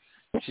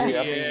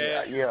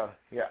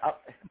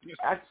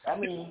 I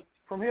mean,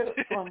 from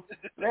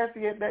last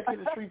year back to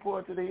the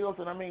Shreveport to the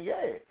Hilton. I mean,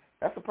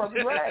 that's a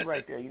perfect ride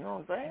right there. You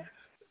know what I'm saying?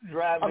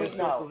 Driving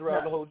circles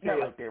around the hotel. Not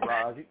like that,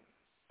 Raj.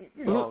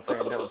 You know what I'm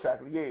saying? Double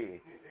chocolate. Yeah.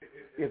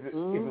 If it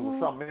was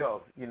something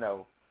else, you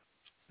know.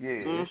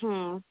 Yeah.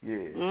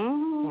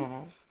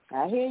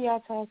 I hear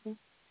y'all talking.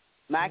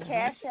 My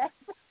cash app.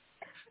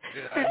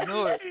 I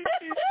know it.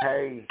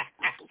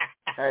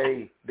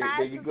 Hey,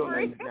 there you go,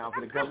 ladies. Now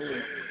for the come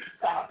in.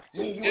 Stop.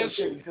 You ain't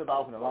said each other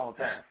off in a long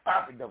time.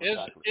 Stop it, double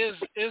chocolate.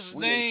 It's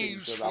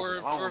names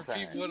for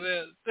people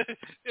that.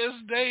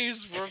 It's names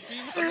for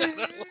people that are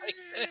like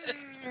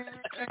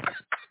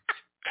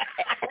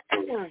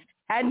that.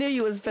 I knew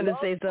you was finna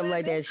say something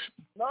like that,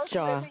 Sean. Most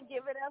women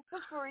give it up for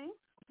free.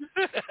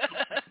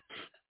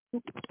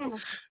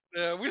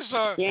 Yeah, we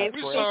sorry,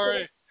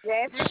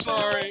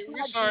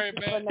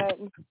 man.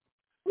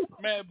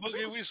 Man,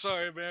 Boogie, we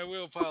sorry, man. We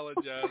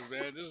apologize,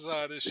 man. This is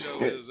how this show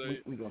is.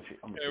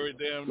 Every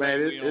damn night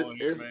we on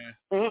here, man.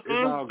 It's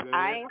all good.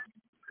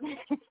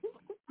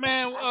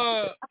 Man,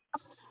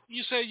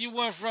 you said you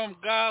went from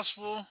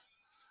gospel,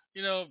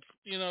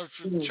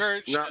 from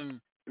church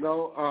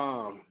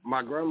No,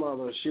 my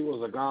grandmother, she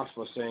was a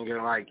gospel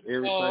singer. Like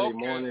every Sunday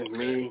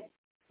morning,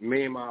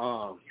 me and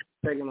my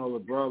second older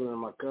brother and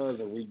my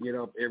cousin, we get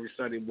up every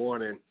Sunday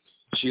morning.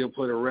 She'll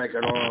put a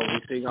record on.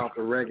 We sing off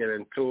the record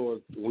and tour.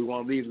 We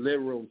won't leave the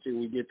living room till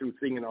we get through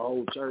singing the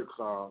whole church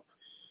song.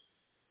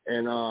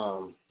 And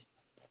I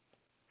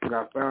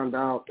found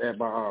out that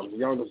my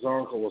youngest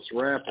uncle was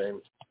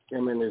rapping,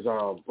 him and his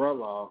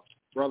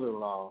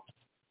brother-in-law.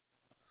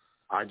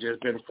 I just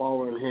been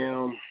following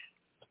him,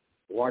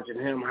 watching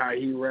him how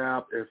he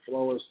rapped and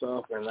flow and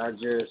stuff, and I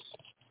just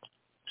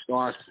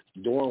started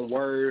doing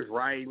words,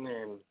 writing,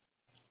 and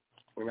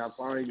when I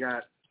finally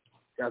got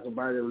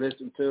somebody to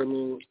listen to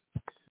me,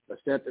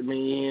 accepted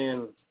me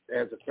in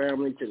as a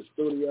family to the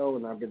studio,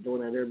 and I've been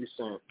doing it ever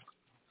since.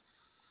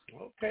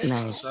 Okay.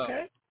 Nice.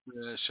 Okay.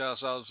 Yeah,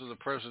 shouts out to the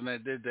person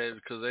that did that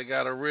because they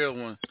got a real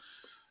one.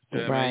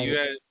 Yeah, right.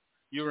 Man,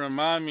 you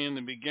remind me in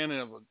the beginning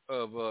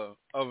of a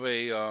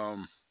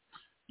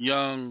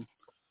young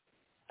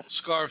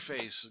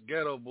Scarface,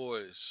 Ghetto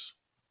Boys.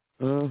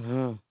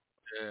 Mhm.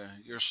 Yeah,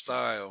 your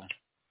style.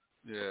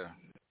 Yeah.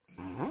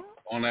 Mm-hmm.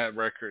 On that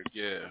record,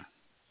 yeah.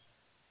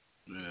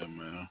 Yeah,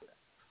 man.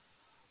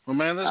 Well,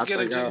 man, let's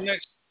get into the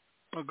next.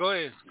 Oh, go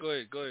ahead.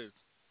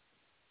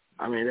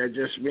 I mean, that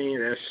just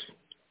means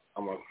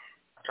I'm a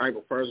type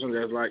of person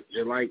that's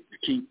just like to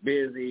keep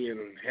busy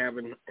and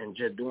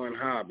just doing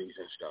hobbies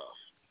and stuff.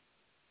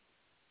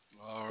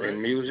 All right. And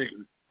music,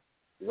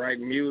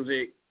 writing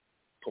music,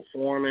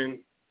 performing,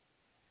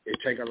 it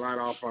take a lot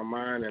off my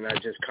mind, and I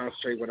just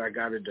concentrate what I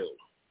got to do.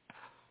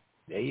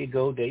 There you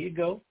go.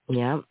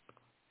 Yep.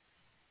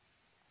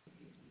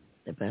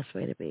 The best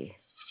way to be.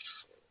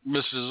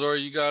 Mrs. Zora,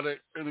 you got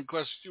any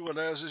questions you want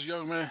to ask this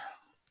young man?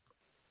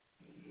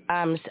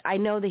 I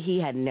know that he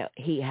had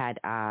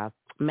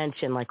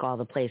mentioned like all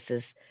the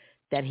places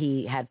that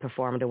he had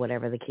performed or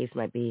whatever the case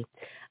might be.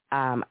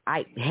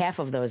 Half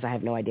of those I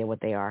have no idea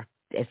what they are.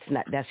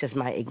 That's just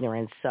my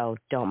ignorance, so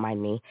don't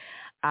mind me.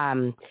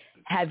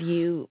 Have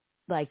you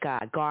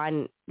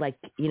gone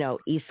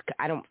east?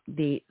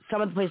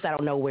 Some of the places I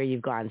don't know where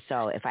you've gone.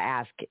 So if I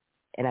ask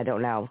and I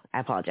don't know,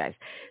 I apologize.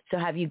 So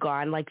have you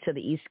gone to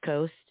the East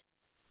Coast?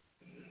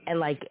 And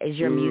is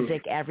your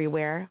music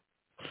everywhere?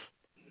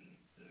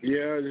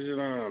 Yeah,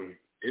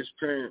 it's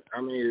playing. I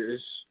mean,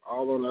 it's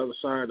all on the other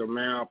side of the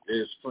map.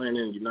 It's playing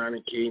in the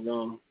United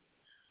Kingdom,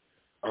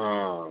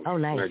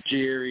 nice.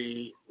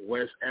 Nigeria,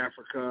 West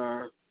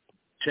Africa,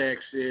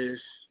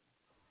 Texas,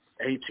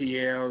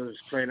 ATL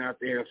is playing out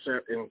there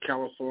in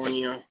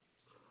California.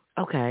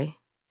 Okay,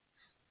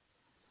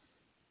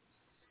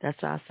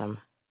 that's awesome.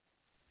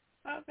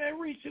 Out there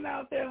reaching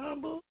out there,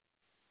 humble.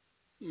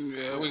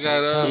 Yeah, we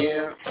got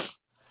yeah.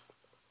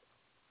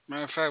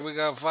 Matter of fact, we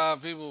got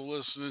 5 people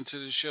listening to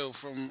the show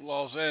from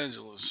Los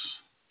Angeles.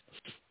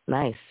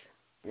 Nice.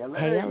 LA.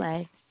 Hey,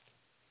 LA.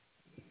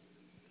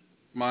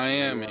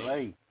 Miami.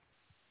 LA.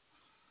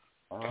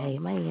 Hey,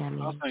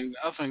 Miami. I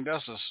think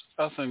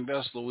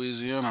that's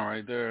Louisiana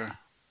right there.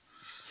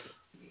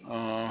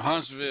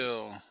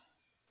 Huntsville.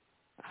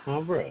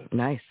 All right.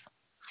 Nice.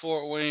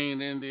 Fort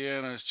Wayne,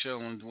 Indiana is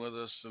chilling with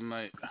us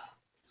tonight.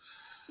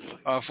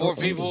 4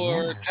 people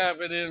are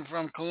tapping in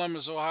from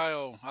Columbus,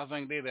 Ohio. I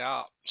think they're the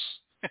ops.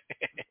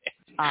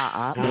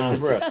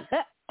 Bro.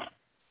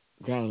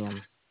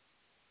 Damn.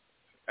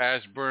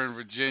 Ashburn,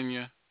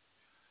 Virginia.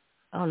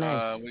 Oh,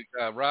 nice. We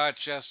got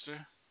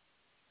Rochester.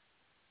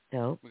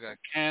 Dope. We got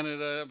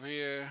Canada up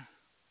here.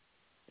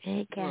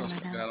 Hey, Canada. What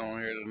else we got on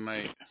here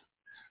tonight?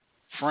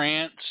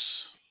 France.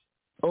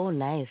 Oh,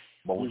 nice.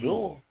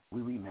 Bonjour.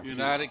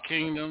 United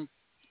Kingdom.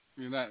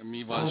 Bonjour. I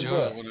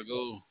want to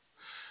go.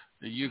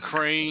 The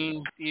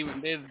Ukraine.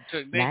 Even they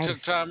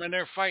took time in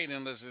their fighting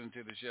and listening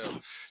to the show.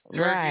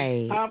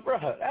 Turkey. Right.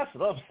 Bro, that's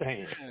what I'm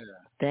saying. Yeah.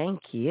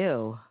 Thank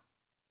you.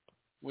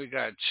 We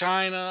got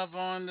China up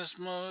on this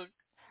mug.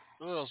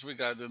 Who else we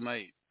got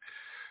tonight?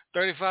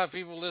 35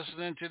 people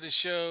listening to the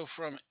show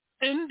from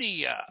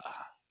India.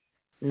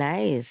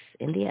 Nice.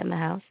 India in the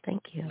house.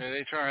 Thank you. Yeah,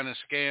 they trying to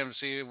scam to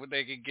see if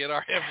they can get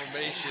our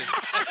information.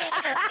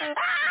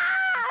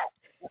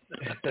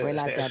 We're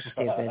not that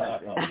stupid.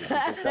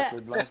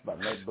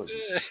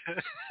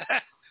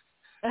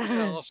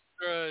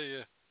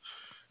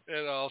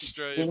 In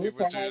Australia,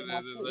 people do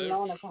this.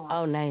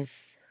 Oh, nice.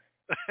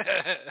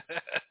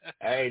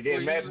 Hey,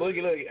 then Matt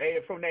Boogie, look, hey,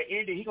 from that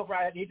India, he gonna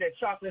probably need that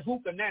chocolate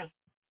hookah now.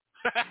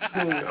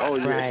 Oh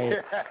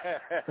yeah.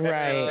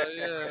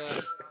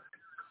 Right.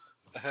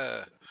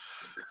 Yeah.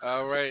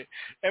 All right.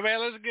 Hey man,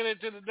 let's get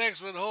into the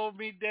next one. Hold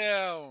Me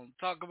Down.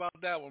 Talk about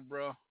that one,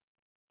 bro.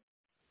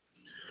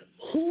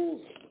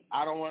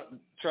 I don't want.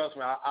 Trust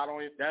me, I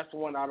don't. That's the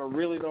one I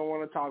really don't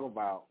want to talk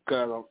about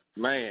because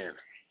man,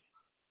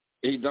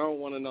 he don't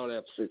want to know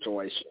that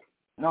situation.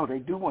 No, they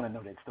do want to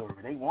know that story.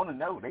 They want to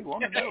know.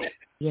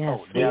 Yes,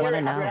 oh, they want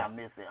to know. I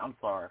miss it. I'm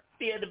sorry.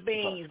 Yeah, the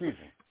beans. Excuse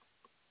me.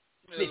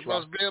 It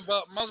must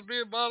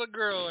be about a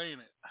girl,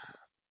 ain't it?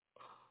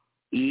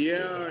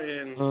 Yeah,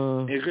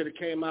 and it could have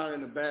came out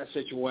in a bad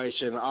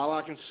situation. All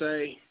I can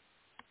say,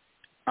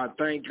 I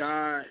thank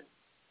God,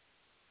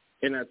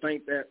 and I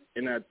thank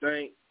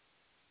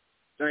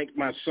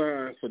my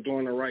son for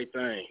doing the right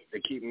thing to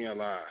keep me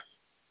alive.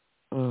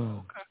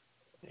 Okay.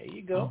 There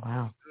you go. Oh,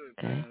 wow. Good,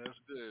 okay. Man. That's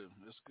good.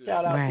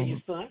 Shout out to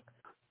your son.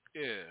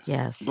 Yeah.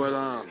 Yes. But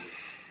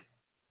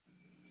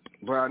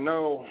I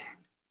know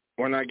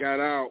when I got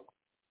out,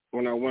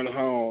 when I went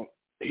home,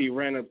 he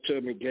ran up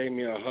to me, gave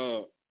me a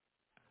hug,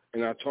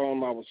 and I told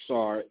him I was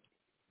sorry.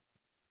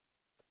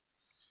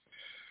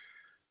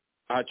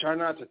 I try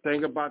not to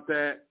think about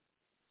that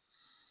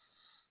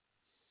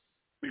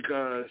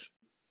because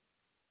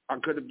I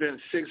could have been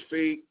 6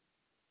 feet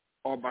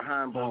or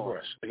behind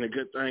bars, and a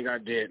good thing I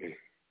didn't.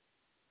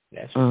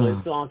 That's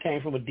the song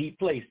came from a deep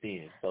place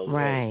then. So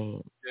right.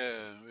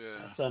 Yeah.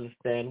 That's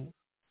understandable.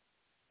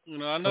 You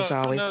know, I know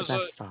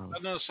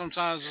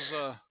sometimes it's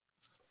a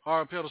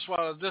hard pill to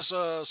swallow. Is this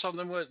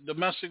something with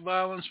domestic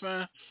violence,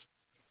 man?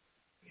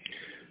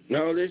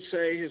 No, they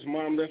say his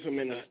mom left him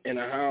in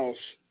a house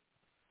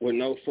with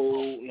no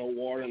food, no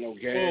water, no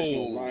gas,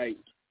 no light.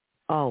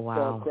 Oh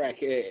wow. So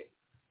crackhead.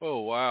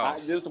 Oh wow.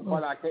 This is the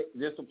part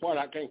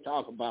I can't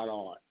talk about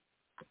on.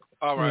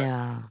 All right.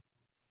 Yeah.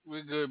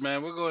 We're good,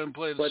 man. We'll go ahead and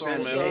play the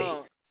song,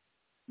 man.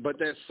 But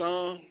that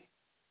song,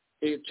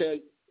 it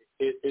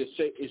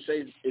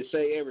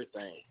say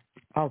everything.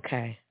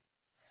 Okay.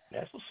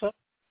 That's what's up.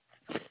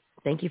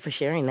 Thank you for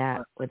sharing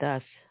that with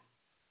us.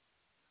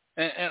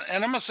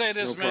 And I'm gonna say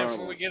this, no man, problem.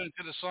 before we get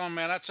into the song,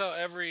 man. I tell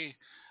every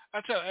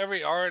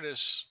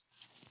artist,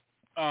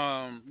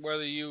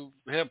 whether you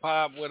hip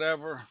hop,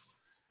 whatever,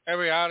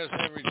 every artist,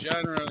 every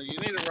genre, you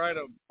need to write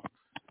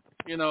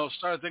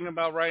start thinking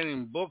about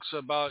writing books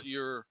about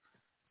your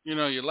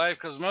life,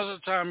 because most of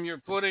the time you're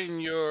putting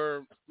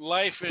your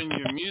life in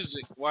your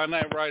music. Why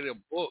not write a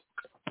book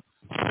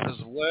as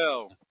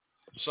well?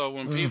 So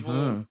when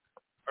people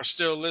are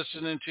still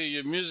listening to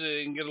your music,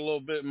 they can get a little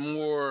bit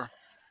more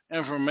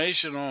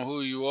information on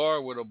who you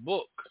are with a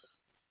book.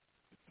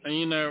 And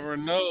you never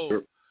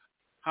know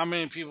how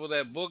many people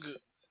that book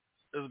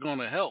is going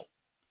to help.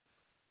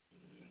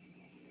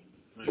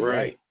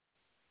 Right.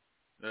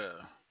 Yeah.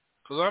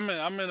 Because I'm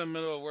in the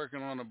middle of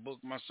working on a book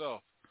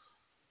myself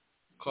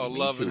called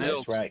Love and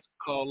Hilltop. Right.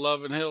 Called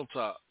Love and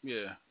Hilltop.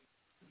 Yeah.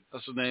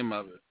 That's the name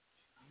of it.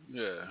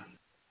 Yeah.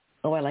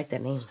 Oh, I like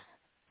that name.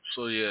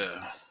 So,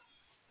 yeah.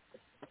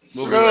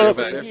 We'll be right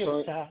back. That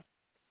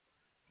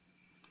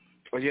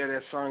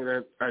song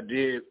that I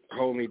did,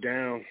 Hold Me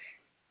Down,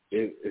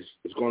 it's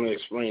going to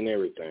explain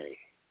everything.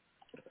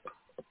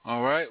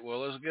 All right.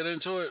 Well, let's get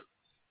into it.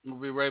 We'll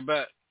be right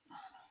back.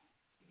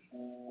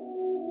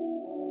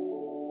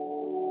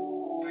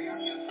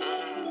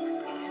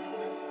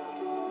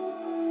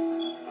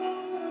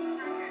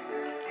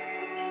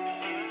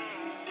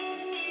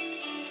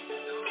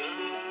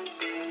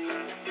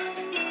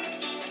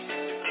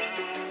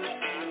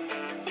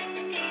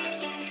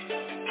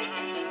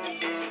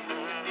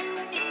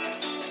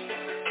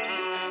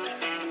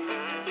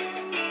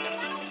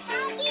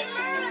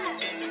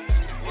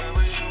 Where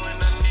were you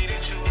when I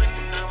needed you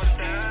and I was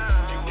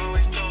down? You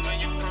always told me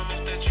you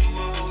promised that you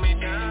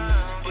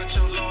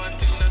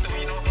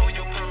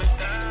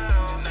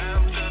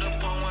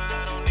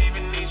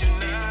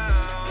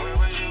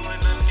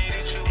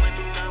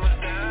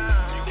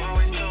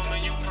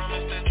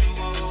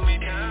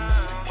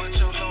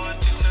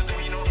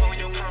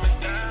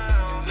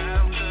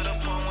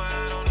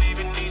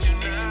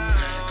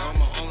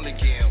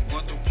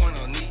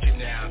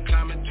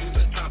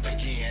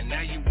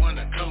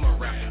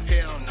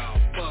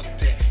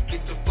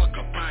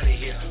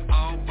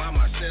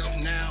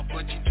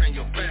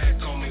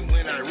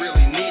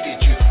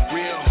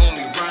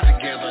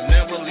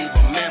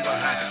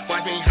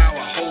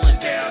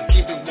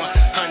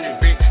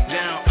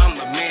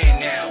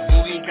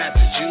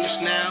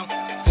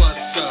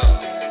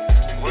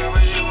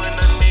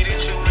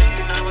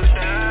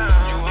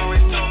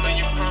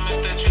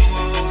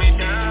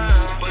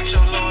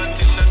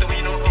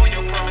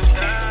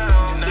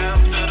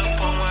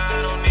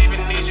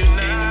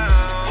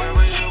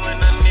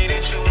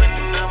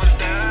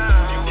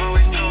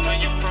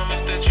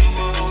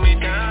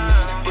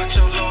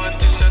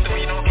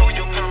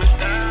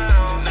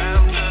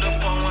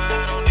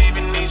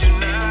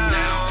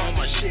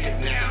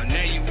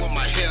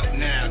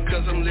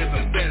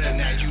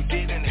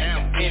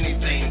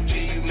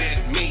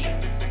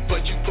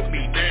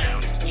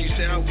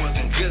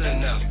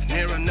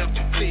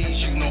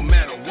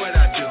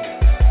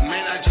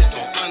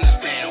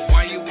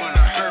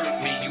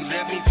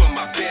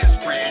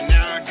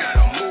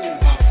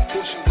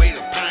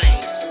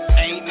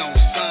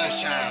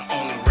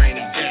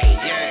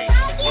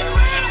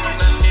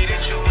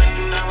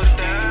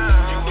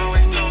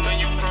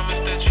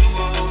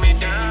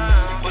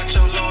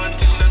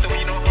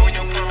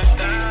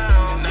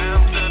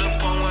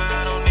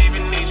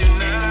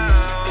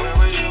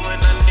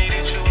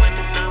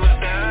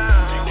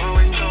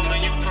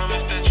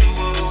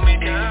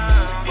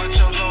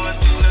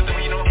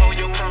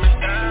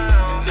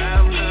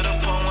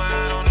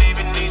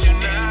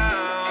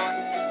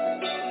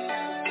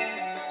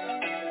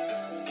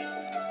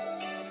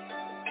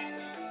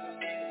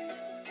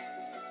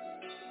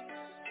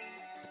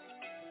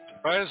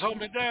Let's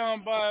hold it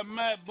down by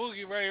Matt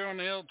Boogie right here on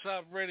the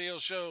Hilltop Radio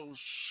Show.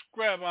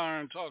 Scrap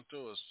Iron, talk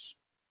to us.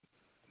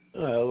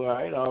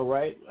 All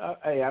right.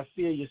 Hey, I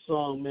feel your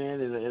song, man,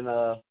 and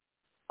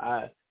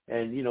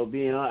you know,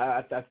 being on,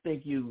 I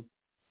think you,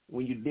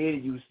 when you did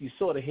it, you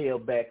sort of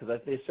held back because I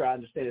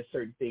understand there's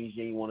certain things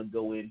you ain't want to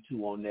go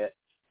into on that,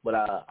 but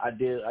I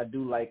do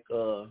like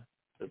the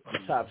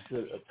topic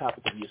of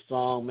your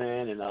song,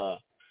 man, and I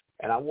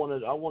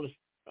want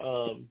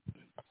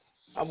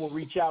to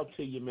reach out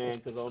to you,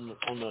 man, because on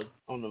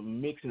the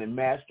mixing and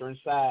mastering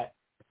side,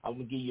 I'm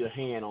gonna give you a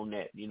hand on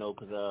that, you know,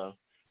 because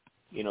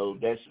you know,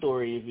 that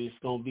story, if it's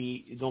gonna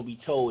be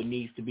told, it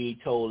needs to be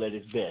told at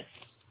its best.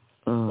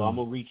 So I'm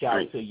gonna reach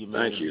out to you,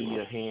 man, and give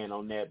you a hand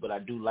on that. But I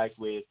do like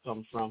where it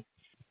comes from,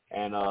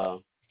 and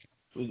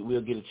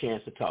we'll get a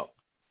chance to talk.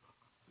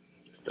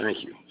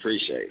 Thank you,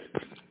 appreciate it.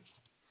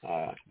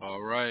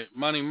 All right,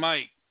 Money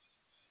Mike.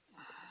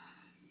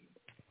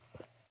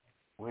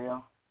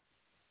 Well,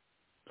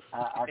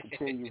 I can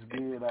tell you it's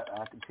good.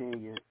 I can tell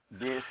you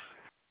this.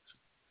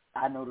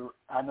 I know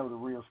the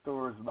real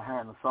stories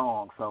behind the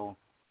song. So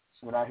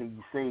when I hear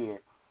you say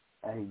it,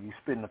 I hear you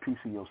spitting a piece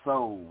of your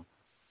soul.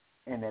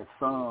 And that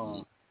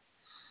song,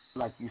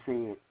 like you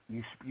said,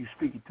 you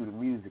speak it through the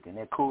music, and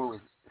that chorus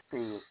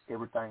said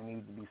everything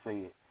needs to be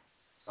said.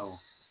 So,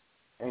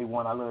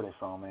 A1, I love that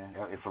song, man.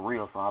 It's a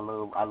real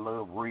song. I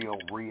love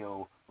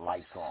real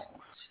life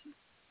songs.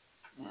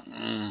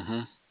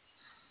 Mm-hmm.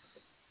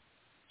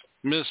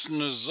 Miss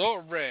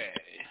Nazore.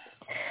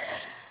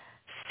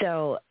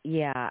 So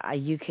yeah,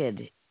 you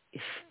could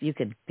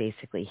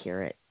basically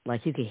hear it.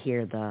 Like you could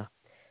hear the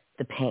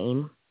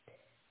pain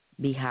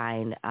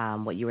behind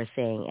what you were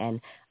saying, and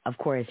of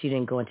course you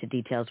didn't go into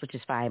details, which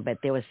is fine, but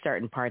there was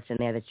certain parts in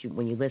there that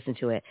when you listen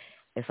to it,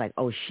 it's like,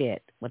 oh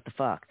shit, what the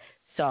fuck.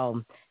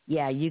 So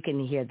yeah, you can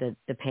hear the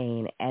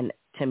pain, and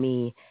to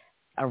me,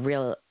 a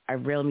real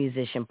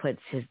musician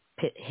puts his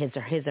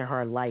or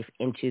her life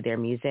into their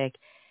music,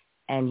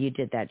 and you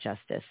did that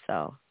justice.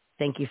 So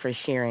thank you for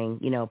sharing,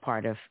 you know,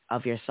 part of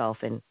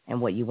yourself and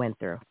what you went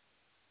through.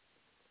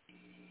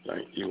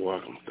 You're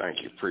welcome.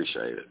 Thank you.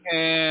 Appreciate it.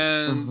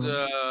 And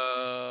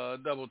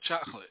Double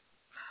Chocolate.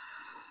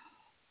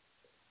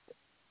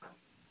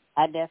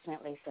 I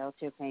definitely felt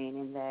your pain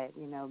in that,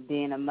 you know,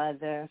 being a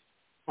mother,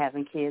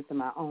 having kids of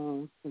my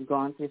own, and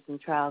going through some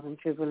trials and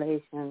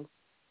tribulations.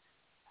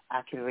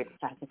 I could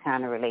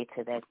kind of relate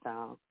to that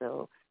song.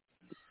 So,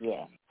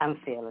 yeah, I'm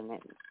feeling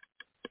it.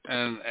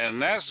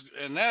 And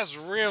that's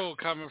real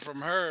coming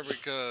from her,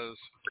 because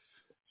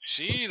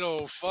she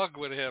don't fuck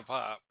with hip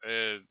hop,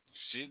 and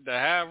to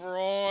have her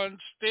on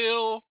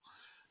still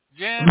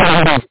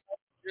jamming,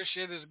 your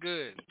shit is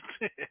good.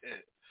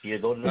 Yeah,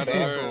 go to the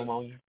bathroom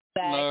on you.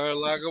 Know her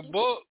like a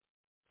book.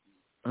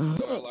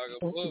 Know her like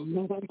a book.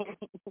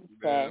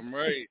 Damn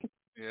right.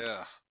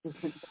 Yeah.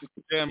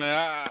 Yeah,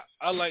 man.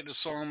 I like the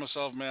song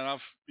myself, man.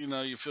 You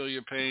know, you feel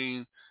your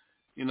pain.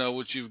 You know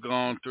what you've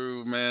gone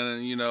through, man,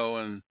 and you know,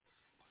 and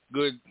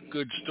good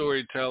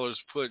storytellers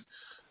put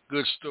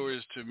good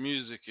stories to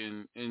music,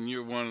 and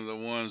you're one of the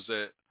ones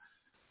that,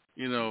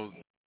 you know,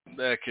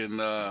 that can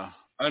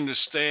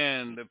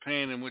understand the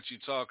pain in which you're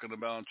talking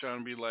about, and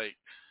trying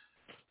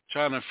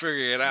to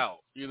figure it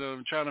out. You know,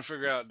 trying to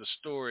figure out the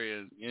story,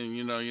 and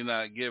you know, you're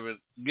not giving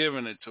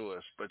it to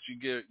us, but you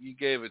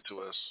gave it to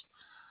us.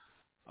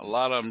 A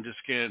lot of them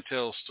just can't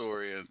tell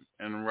story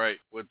and write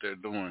what they're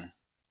doing.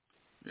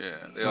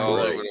 Yeah, they're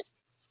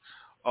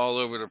all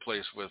over the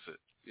place with it.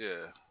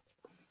 Yeah.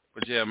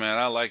 But yeah, man,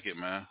 I like it,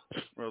 man.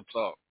 Real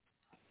talk.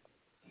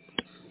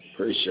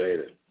 Appreciate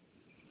it.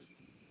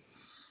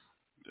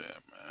 Yeah,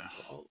 man.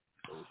 Oh,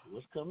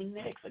 what's coming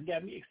next? That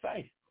got me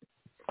excited.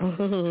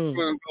 We're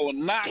gonna go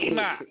knock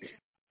knock.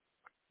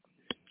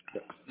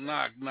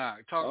 Knock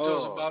knock. Talk to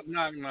us about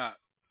knock knock.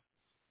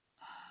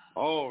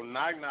 Oh,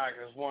 knock knock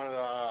is one of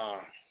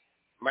the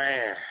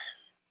man.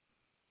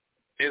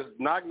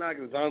 Knock knock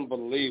is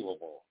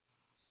unbelievable.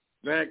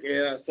 Back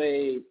in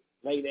say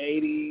late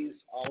 '80s,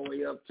 all the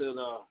way up to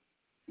the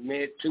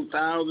mid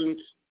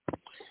 2000s.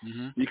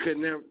 Mm-hmm. You could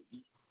never.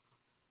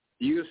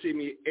 You can see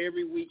me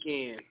every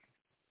weekend,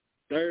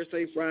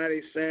 Thursday,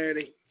 Friday,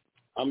 Saturday.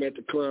 I'm at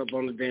the club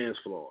on the dance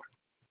floor.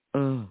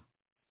 Mm.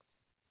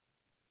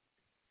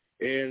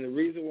 And the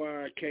reason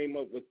why I came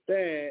up with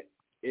that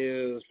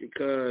is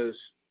because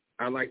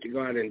I like to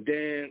go out and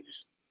dance,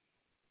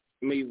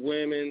 meet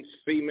women,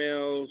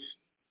 females,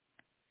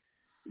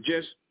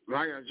 just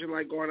like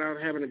going out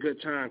and having a good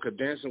time, because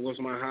dancing was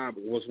my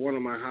hobby, was one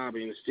of my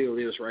hobbies, and it still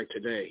is right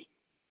today.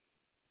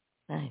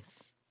 Nice.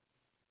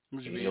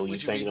 You know, you're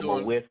thinking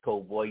about West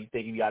Coast, boy. You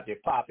think you out there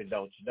popping,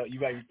 don't you? You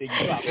might be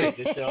thinking you popping at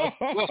this show.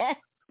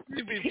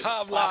 You be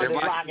pop locking.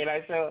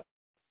 I show.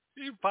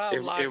 You pop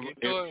locking.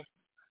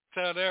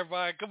 Tell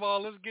everybody, come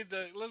on, let's get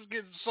the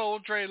Soul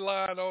Train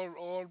line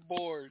on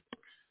board.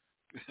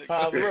 Bro,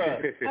 I'm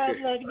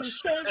like the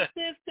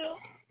system.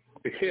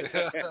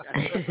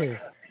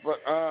 But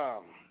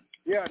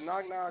yeah,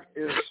 knock knock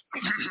is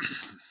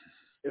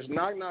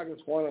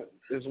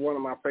one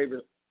of my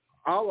favorite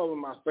all of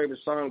them my favorite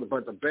songs,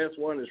 but the best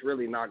one is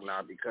really Knock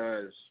Knock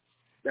because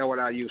that's what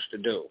I used to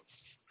do.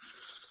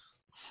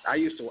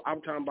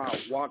 I'm talking about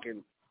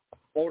walking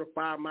 4 to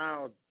 5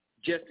 miles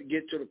just to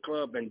get to the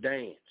club and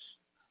dance.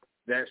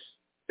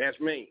 That's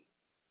me.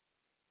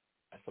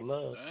 That's a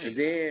love. And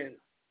then,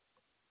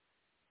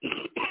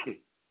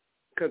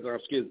 because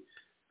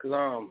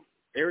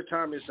every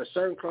time it's a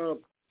certain club,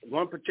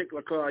 one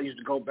particular club I used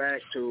to go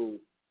back to,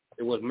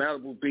 it was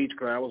Malibu Beach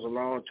Club. That was a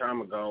long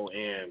time ago,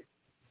 and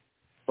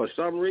for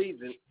some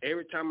reason,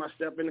 every time I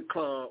step in the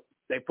club,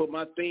 they put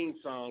my theme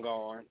song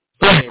on,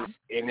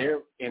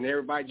 and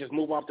everybody just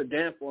move off the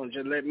dance floor and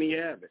just let me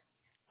have it.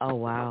 Oh,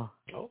 wow.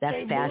 Okay,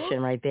 that's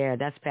passion right there.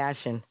 That's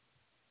passion.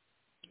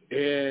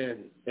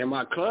 And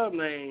my club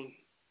name,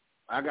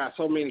 I got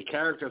so many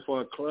characters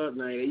for a club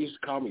name. They used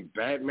to call me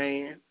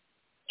Batman,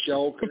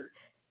 Joker,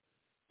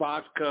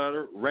 Fox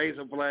Cutter,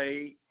 Razor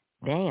Blade.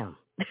 Damn.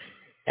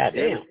 God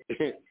damn.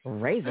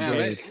 Razor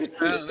Blade.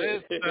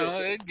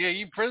 They gave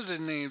you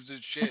prison names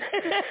and shit.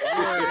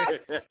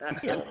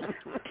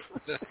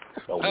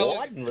 So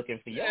Warden looking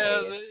for you.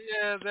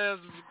 Yeah, that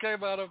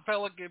came out of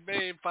Pelican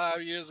Bay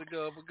 5 years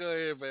ago. But go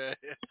ahead, man.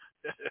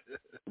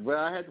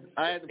 Well,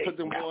 I had to put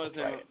them boys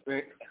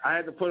in. I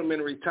had to put them in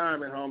a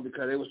retirement home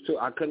because it was too.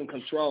 I couldn't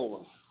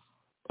control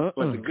them.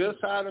 But the good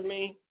side of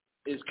me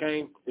is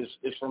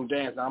from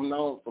dancing. I'm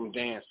known from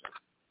dancing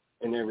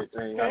and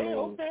everything.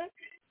 Okay.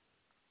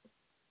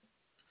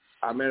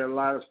 I met a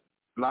lot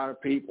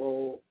of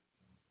people.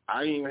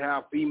 I even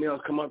have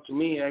females come up to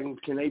me asking,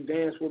 can they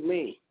dance with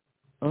me?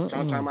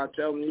 Sometimes I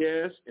tell them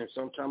yes, and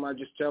sometimes I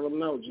just tell them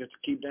no, just to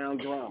keep down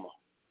drama.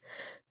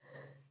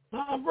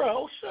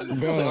 Bro, shut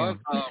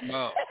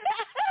up.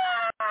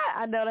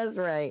 I know that's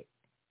right.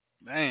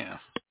 Damn.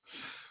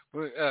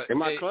 And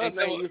my club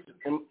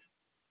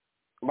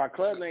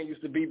name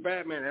used to be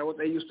Batman. That's what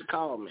they used to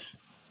call me.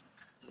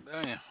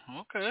 Damn.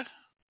 Okay.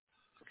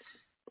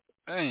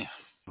 Damn.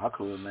 My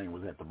club name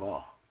was At the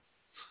Bar.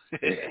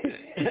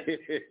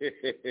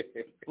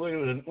 What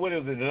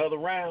is it, another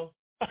round?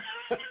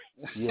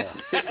 Yeah.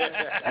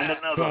 And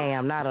another.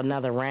 Damn, not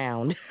another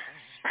round.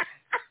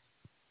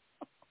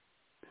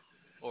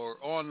 Or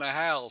on the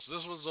house.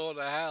 This was on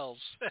the house.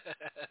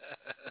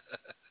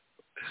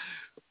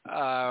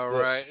 All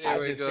right. Here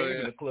we go. I just stayed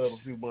in the club a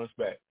few months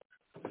back.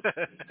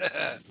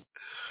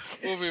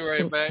 We'll be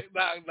right back.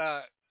 Knock,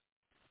 knock.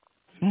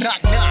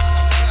 Knock, knock.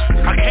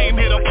 I came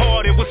here to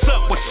party. What's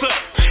up?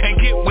 And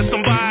get with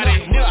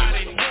somebody.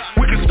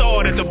 We can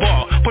start at the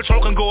bar.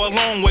 Patrol can go a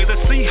long way.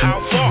 Let's see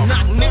how far.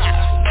 Knock,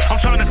 knock. I'm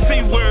trying to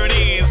see where it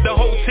ends. The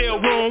hotel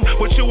room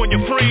with you and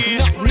your friends.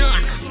 Knock,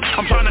 knock.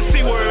 I'm trying to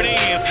see where it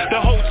ends.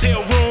 The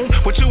hotel room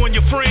with you and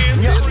your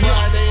friends. It's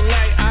Friday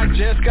night, I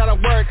just gotta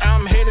work.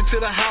 I'm headed to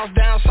the house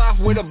down south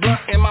with a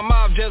blunt in my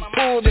mouth. Just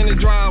pulled in the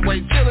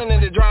driveway, chilling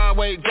in the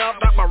driveway.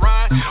 Jumped out my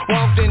ride,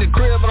 walked in the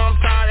crib, but I'm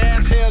tired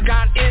as hell.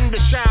 Got in the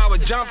shower,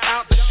 jumped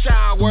out the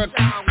shower.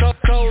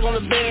 Clothes on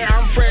the bed,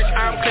 I'm fresh,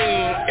 I'm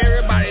clean.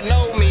 Everybody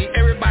know me,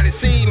 everybody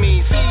see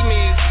me.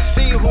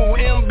 See who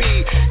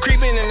MB.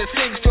 Creeping in the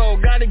 6th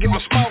floor, gotta get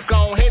my smoke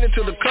on. Headed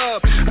to the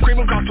club,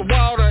 creeping across the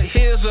water.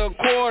 Here's a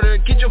quarter,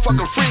 get your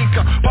fucking freak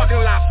up.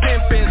 Parking lot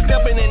pimping,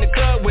 stepping in the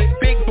club with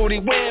big booty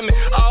women.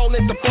 All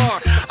at the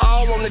bar,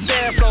 all on the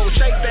dance floor.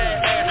 Shake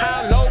that ass,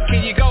 how low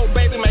can you go,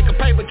 baby? Make a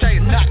paper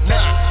chase, knock,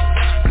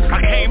 knock.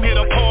 I came here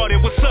to party.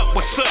 What's up?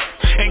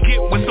 And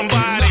get with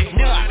somebody.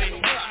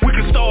 We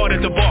can start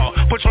at the bar.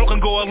 Patrol can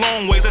go a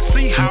long way. Let's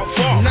see how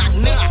far. Knock,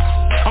 knock.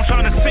 I'm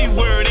trying to see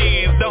where it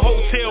ends. The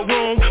hotel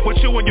room with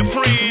you and your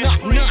friends.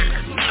 Knock, knock.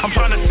 I'm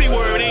trying to see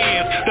where it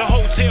ends. The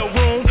hotel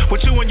room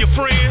with you and your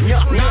friends.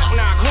 Knock,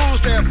 knock.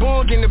 Who's there?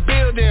 Boog in the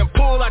building.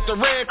 Pull out the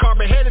red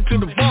carpet, headed to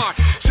the bar.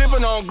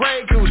 Sipping on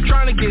Grey Goose,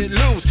 trying to get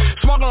loose.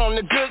 Smoking on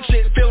the good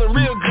shit, feeling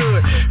real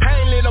good.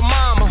 Hey, little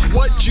mama,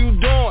 what you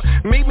doing?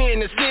 Meet me in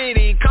the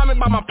city, call me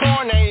by my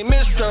porn name,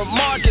 Mr.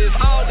 Marcus,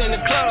 all in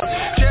the club.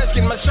 Just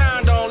get my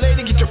shine on,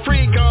 lady, get your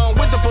freak on.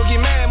 With the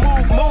boogeyman,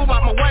 move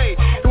out my way.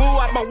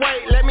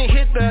 Let me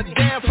hit the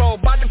dance floor,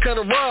 bout to cut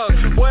a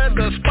rug. Where's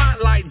the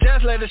spotlight?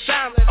 Just let it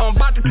shine. I'm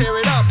about to tear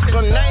it up. Put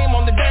a name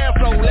on the dance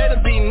floor, let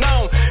it be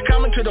known.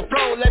 Coming to the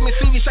floor, let me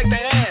see you shake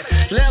that ass.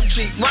 Left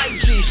cheek, right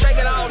cheek, shake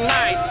it all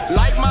night.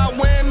 Like my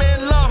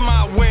women, love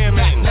my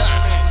women.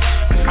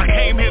 I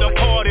came here to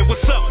party.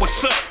 What's up?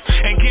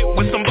 And get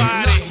with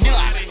somebody.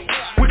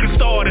 We can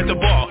start at the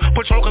bar.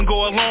 Patrol can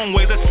go a long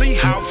way. Let's see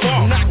how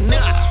far.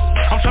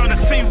 I'm trying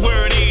to see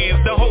where it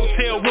ends. The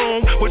hotel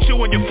room with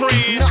you and your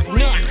friends.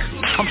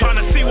 I'm trying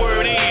to see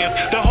where it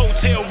ends. The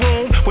hotel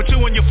room with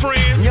you and your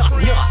friends.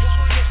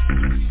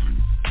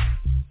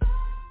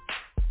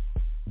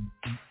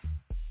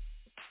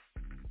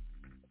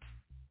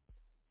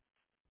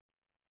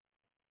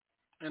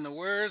 In the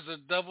words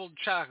of Double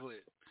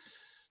Chocolate,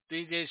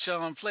 DJ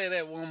Sean, play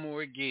that one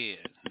more again.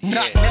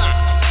 Knock, knock.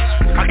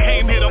 I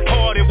came here to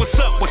party. What's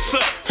up?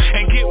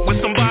 And get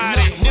with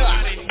somebody.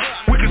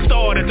 We can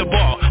start at the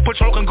bar.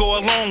 Patrol can go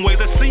a long way.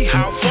 Let's see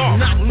how far.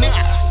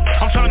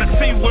 I'm trying to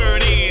see where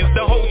it ends.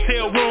 The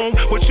hotel room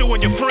with you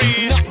and your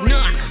friends.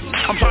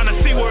 I'm trying to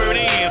see where it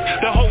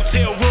ends. The hotel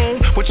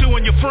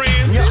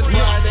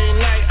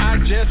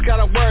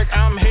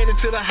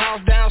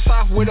house down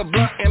south with a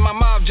blunt in my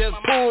mouth. Just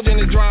pulled in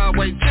the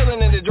driveway,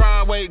 chilling in the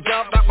driveway.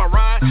 Jumped out my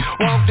ride,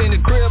 walked in the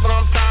crib, but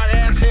I'm tired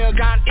as hell.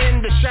 Got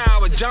in the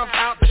shower, jumped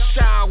out the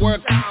shower.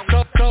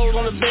 Clothes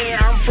on the bed,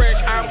 I'm fresh,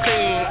 I'm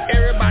clean.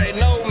 Everybody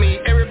know me,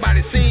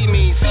 everybody see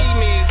me.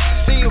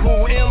 See who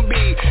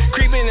MB.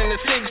 Creeping in the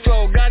 6th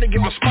floor, gotta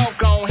get my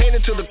smoke on.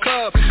 Headed to the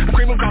club, I'm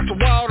creeping across the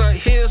water.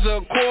 Here's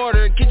a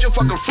quarter, get your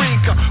fucking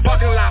freak up.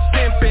 Parking lot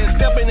pimping,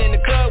 stepping in the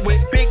club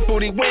with big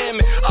booty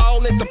women.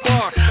 All at the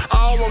bar,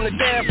 all on the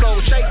dance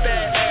floor. Shake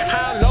that ass,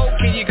 how low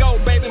can you go,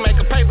 baby? Make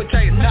a paper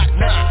chase, knock,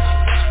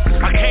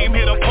 knock. I came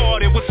here to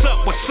party, what's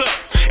up,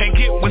 and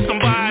get with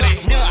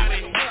somebody.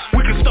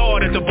 We can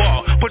start at the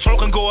bar, Patrol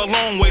can go a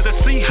long way to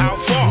see how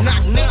far.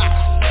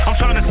 I'm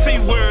trying to see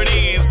where it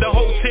ends, the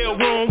hotel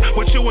room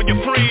with you and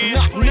your friends.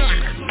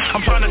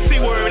 I'm trying to see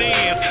where it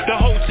ends, the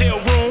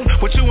hotel room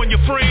with you and your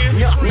friends.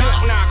 Knock,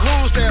 knock,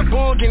 who's that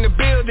boog in the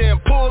building?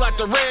 Pull out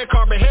the red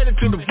carpet, headed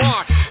to the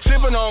bar.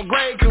 Sipping on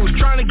Grey Goose,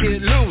 trying to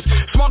get loose.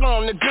 Smoking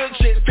on the good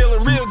shit,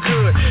 feeling real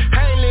good.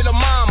 Hey little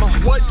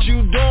mama, what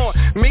you doing?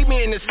 Meet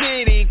me in the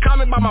city, call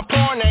me by my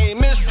porn name,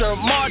 Mr.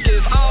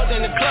 Marcus, all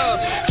in the club.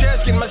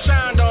 Just get my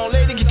shine on,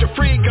 lady, get your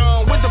freak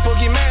on. With the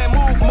boogeyman,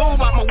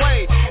 move out my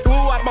way.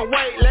 Move out my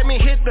way, let me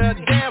hit the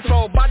dance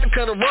floor. About to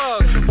cut a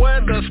rug,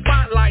 where the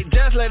spotlight,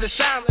 just let it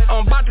shine.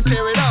 I'm about to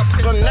tear it up,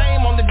 your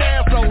name on the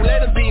dance floor,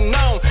 let it be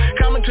known.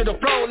 Coming to the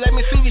floor, let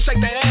me see you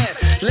shake that ass.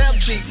 Left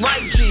cheek,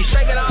 right cheek,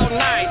 shake it all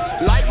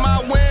night. Like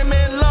my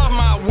women, love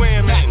my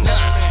women.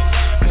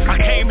 I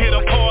came here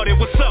to party,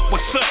 what's up,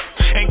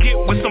 and get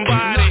with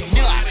somebody.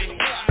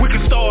 We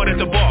can start at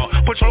the bar,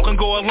 Patrol can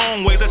go a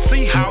long way to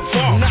see how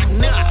far.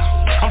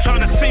 I'm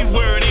trying to see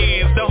where it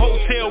ends, the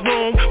hotel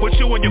room with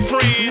you and your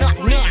friends.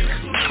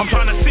 I'm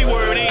trying to see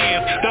where it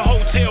ends, the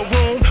hotel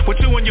room with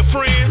you and your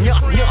friends.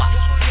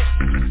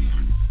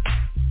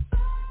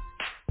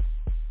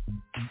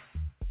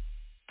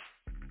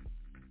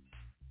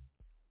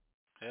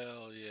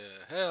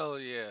 Hell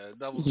yeah,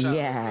 double chocolate.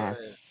 Yeah.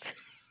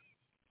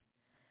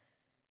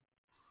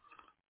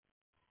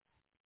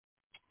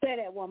 Say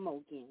that one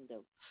more again,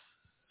 though.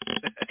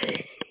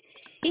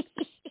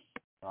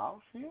 Oh,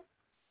 shit.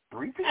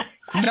 3 people.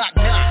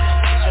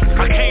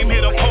 I came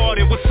here to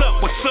party, what's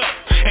up,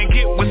 and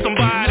get with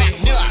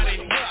somebody.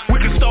 We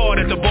can start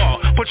at the bar,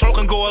 Patrol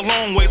can go a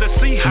long way to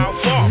see how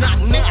far.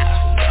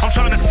 I'm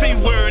trying to see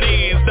where it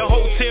ends, the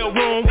hotel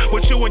room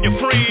with you and your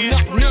friends.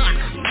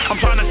 I'm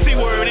trying to see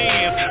where it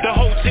ends, the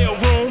hotel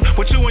room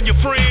with you and your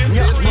friends.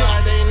 It's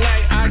Friday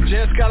night, I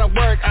just gotta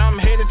work. I'm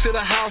headed to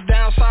the house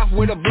down south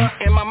with a blunt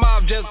in my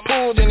mouth. Just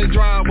pulled in the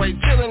driveway,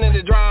 chilling in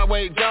the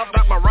driveway. Jumped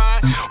out my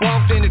ride,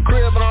 walked in the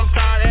crib, but I'm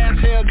tired as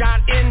hell.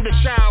 Got in the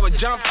shower,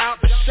 jumped out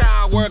the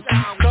shower.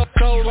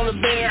 Clothes on the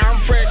bed,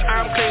 I'm fresh,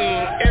 I'm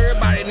clean.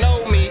 Everybody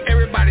know me,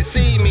 everybody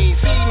see me.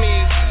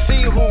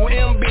 See who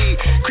MB.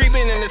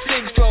 Creeping in the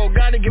 6th floor,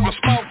 gotta get my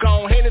smoke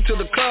on. Headed to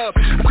the club,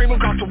 I'm creeping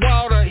across the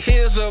water.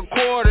 Here's a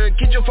quarter,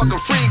 get your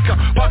fucking freak up.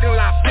 Parking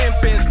lot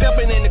pimping,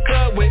 stepping in the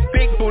club with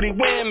big booty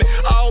women.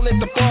 All at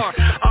the bar,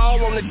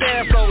 all on the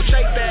dance floor.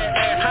 Shake that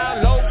ass, how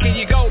low can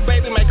you go,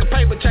 baby? Make a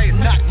paper chase,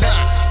 knock,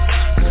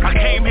 knock. I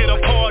came here to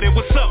party,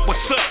 what's up,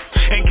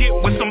 and get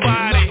with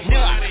somebody.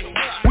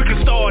 We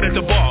can start at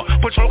the bar,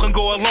 Patrol can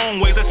go a long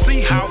way to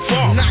see how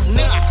far.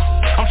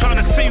 I'm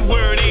trying to see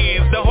where it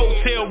ends, the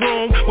hotel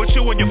room with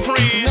you and your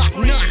friends.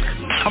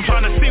 I'm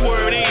trying to see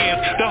where it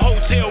ends, the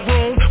hotel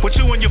room with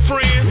you and your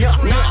friends.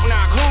 Knock,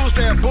 knock, who's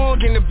that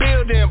boog in the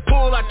building?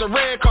 Pull out the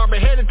red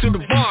carpet, headed to the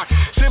bar.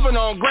 Sipping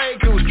on Grey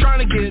Goose, trying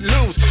to get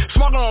loose.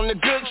 Smoking on the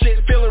good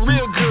shit, feeling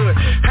real good.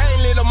 Hey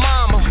little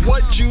mama,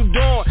 what you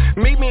doing?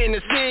 Meet me in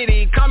the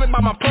city, call me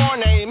by my porn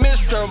name,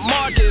 Mr.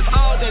 Marcus,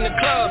 all in the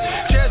club.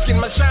 Just get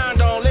my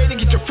shine on, lady,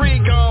 get your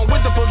freak on.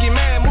 With the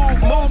boogeyman,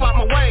 move out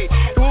my way.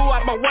 Move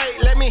out my way,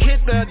 let me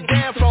hit the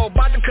dance floor.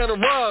 About to cut a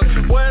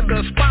rug, where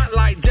the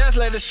spotlight, just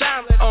let it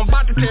shine. I'm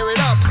about to tear it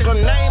up, your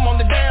name on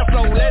the dance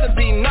floor, let it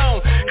be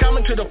known.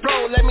 Coming to the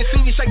floor, let me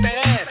see you shake that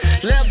ass.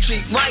 Left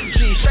cheek, right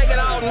cheek, shake it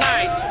all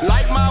night.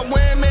 Like my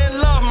women,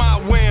 love my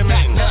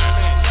women.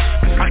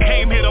 I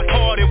came here to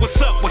party, what's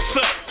up,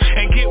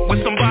 and get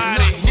with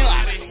somebody.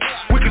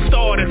 We can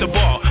start at the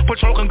bar,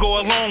 Patrol can go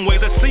a long way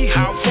to see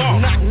how far.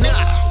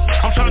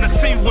 I'm trying to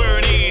see where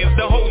it ends,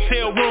 the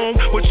hotel room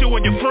with you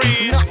and your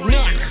friends.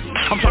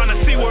 I'm trying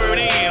to see where it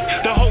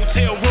ends, the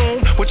hotel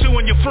room with you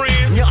and your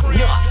friends.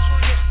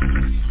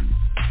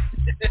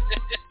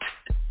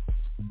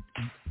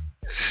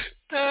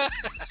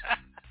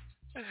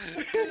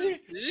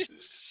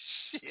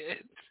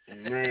 Shit.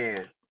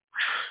 Man.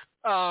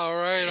 All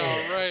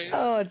right.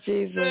 Oh,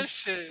 Jesus.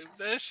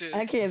 That shit.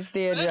 I can't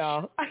stand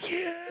y'all. I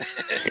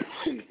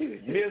can't.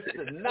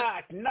 Mr.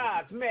 Knock,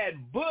 Mad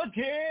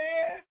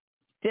Boogie.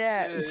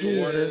 Yeah,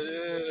 Jesus.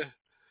 Yeah.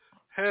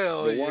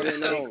 Hell The yeah. one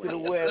and only. To the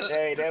west,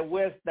 hey, that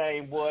West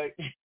thing, boy.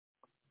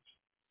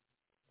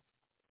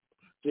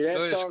 See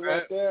that song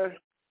right there?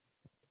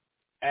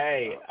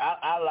 Hey,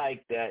 I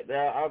like that.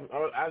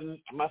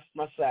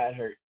 My side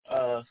hurt.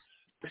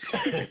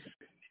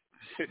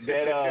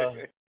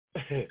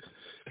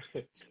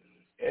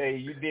 Hey,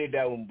 you did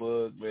that one,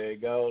 Bug, man.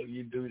 Go,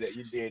 you do that.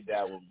 You did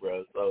that one,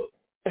 bro. So.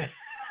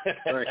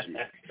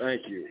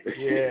 Thank you.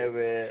 Yeah,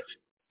 man.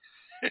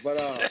 But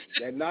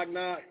that knock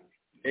knock,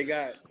 it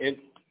got it.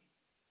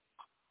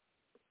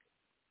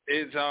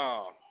 It's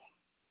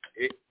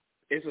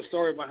a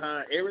story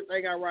behind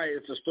everything I write.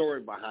 It's a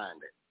story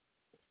behind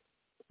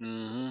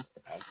it.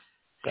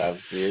 That's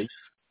it.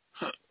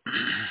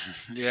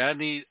 Yeah, I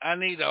need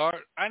the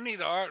art. I need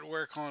the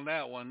artwork on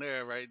that one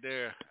there, right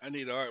there. I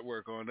need the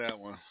artwork on that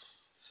one.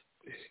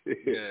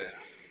 Yeah.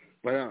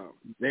 But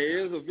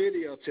there is a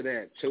video to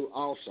that too,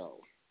 also.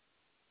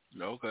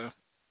 Okay.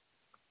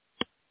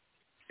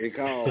 It's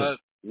called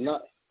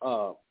Knock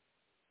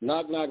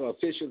Knock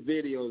official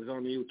videos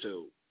on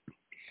YouTube.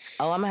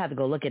 Oh, I'm gonna have to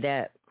go look at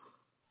that.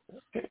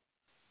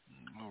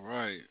 All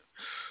right.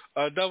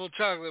 Double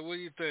Chocolate, what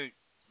do you think?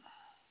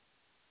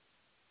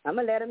 I'm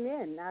gonna let him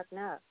in. Knock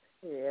knock.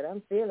 Yeah,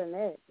 I'm feeling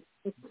that.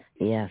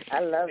 Yes. I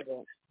love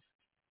it.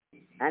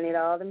 I need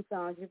all them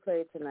songs you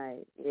played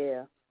tonight.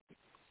 Yeah.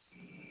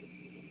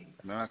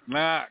 Knock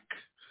knock.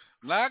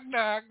 Knock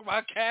knock.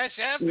 My cash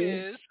app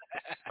is.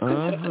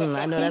 Mm-hmm.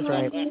 I know that's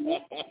right.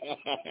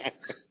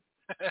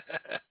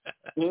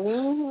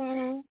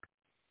 Mm-hmm.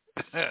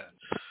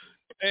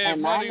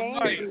 And my Money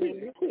Mike.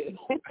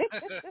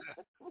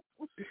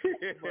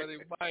 Money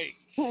Mike.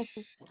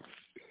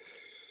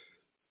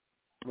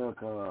 Look,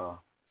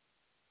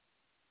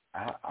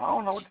 I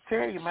don't know what to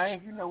tell you,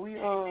 man. You know,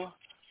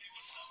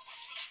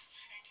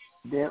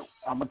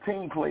 I'm a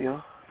team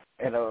player,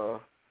 and the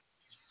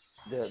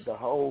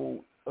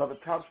whole other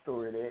top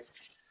story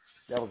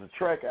that was a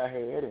track I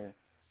had, and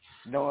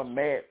knowing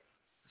Matt,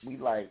 we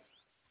like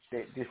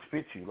that just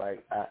fits you.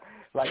 Like I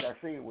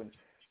said, when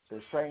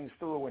the same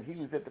story when he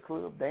was at the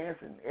club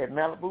dancing at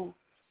Malibu,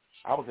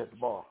 I was at the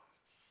bar.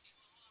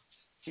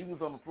 He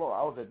was on the floor,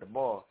 I was at the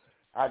bar.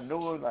 I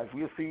knew him, like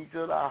we'll see each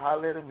other, I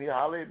holler at him, he'll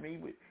holler at me,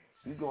 but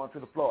he's going to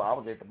the floor. I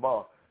was at the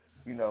bar,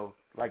 you know,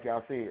 like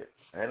y'all said.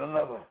 And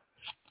another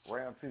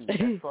round two,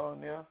 that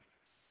song there,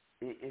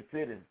 it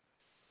fit him.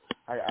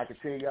 I can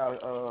tell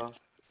y'all,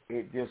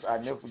 I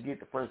never forget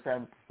the first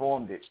time he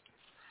performed it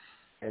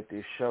at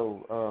this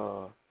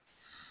show.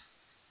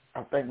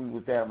 I think we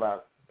was there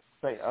about,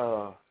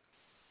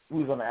 we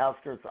was on the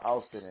outskirts of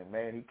Austin, and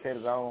man, he kept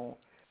it on.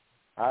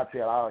 I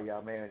tell all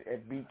y'all, man,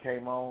 that beat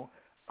came on,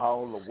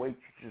 all the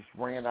waitresses just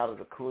ran out of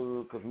the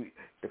club because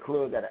the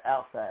club got an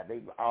outside. They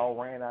all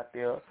ran out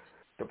there.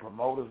 The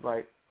promoters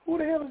like, who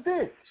the hell is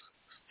this?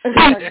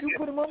 Like, you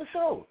put him on the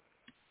show.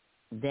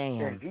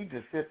 Damn. And he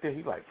just sit there.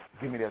 He like,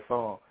 give me that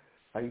song.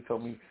 Like he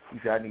told me, he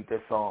said, I need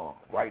that song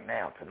right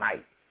now,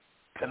 tonight.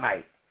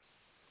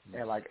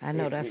 And like, I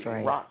know that's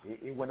right. It rocked.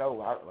 It went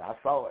over. I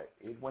saw it.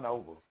 It went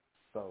over.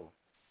 So,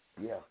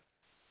 yeah,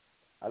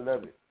 I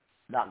love it.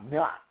 Knock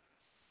knock.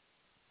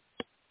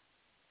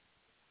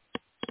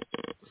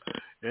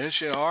 That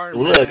shit hard.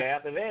 Look,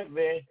 after that,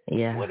 man.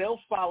 Yeah. What else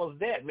follows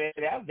that, man?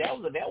 That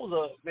was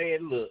a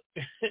man. Look.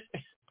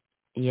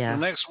 Yeah.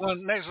 The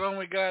next one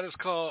we got is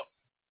called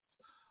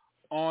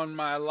 "On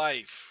My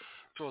Life."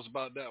 Tell us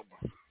about that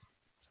one.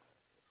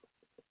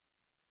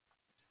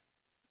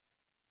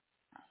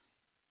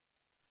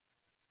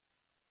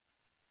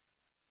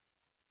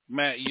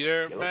 Matt, you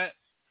there, Matt?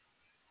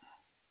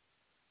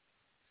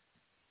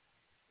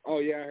 Oh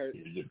yeah, I heard.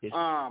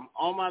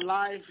 On My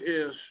Life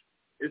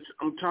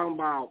I'm talking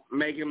about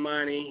making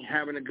money,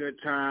 having a good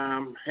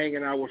time,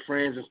 hanging out with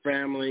friends and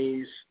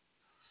families,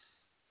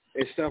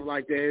 and stuff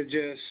like that.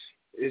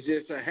 It's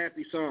just a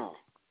happy song.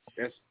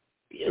 That's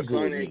the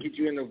song that gets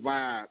you in the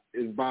vibe.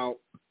 It's about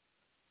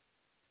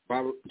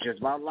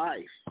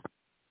life.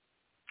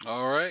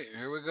 All right,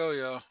 here we go,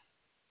 y'all.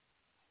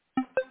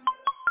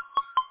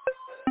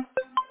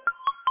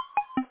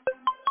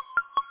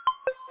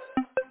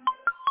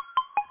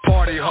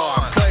 Party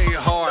hard, play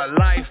hard,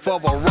 life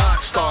of a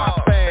rock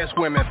star. Fast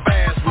women,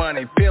 fast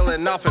money,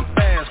 peeling off in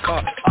fast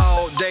car.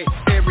 All day,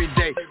 every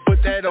day,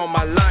 put that on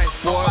my life,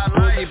 boy.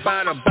 Boogie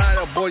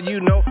bada, boy, you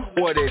know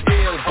what it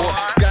is, boy.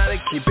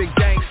 Gotta keep it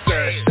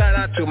gangster. Shout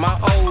out to my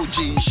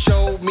OG,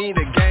 showed me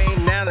the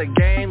game, now the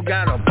game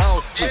got a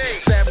boss.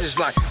 Savage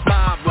like,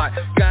 mob like,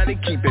 gotta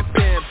keep it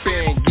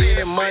pimpin'.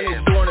 Getting money,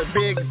 doing it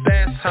big,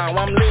 that's how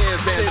I'm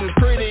living. Sitting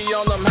pretty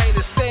on them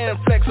haters, stand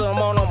flex them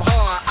on them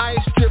hard.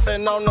 Ice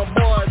dripping on them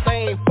boys,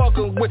 they ain't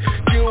fucking with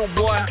you,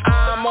 boy.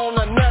 I'm on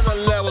another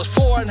level,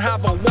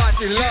 4.5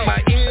 watching love.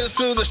 My ears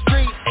to the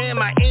street and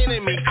my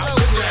enemy. I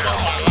put that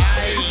on my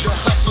life. The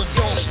hustle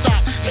don't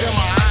stop till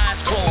my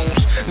eyes close.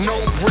 No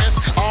breath,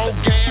 all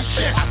gas.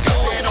 I put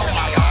that on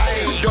my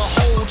life. The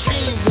whole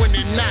team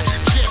winning, not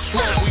just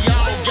one. We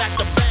all got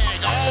the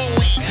bag, all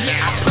we.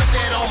 I put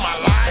that on my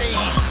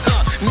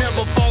life.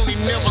 Never phony,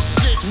 never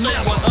snitch, no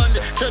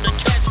 100.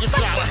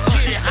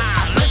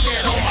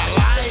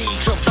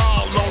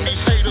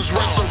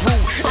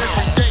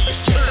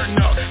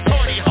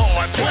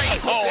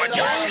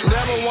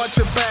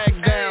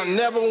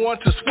 never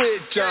want to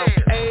switch up.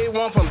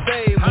 A1 from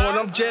day one,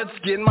 I'm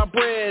just getting my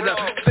bread up.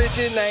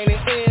 Stitching ain't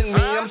in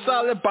me, I'm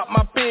solid about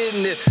my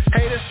business.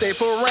 Haters stay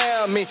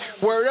around me,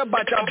 worry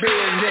about your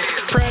business.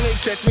 Trying to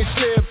catch me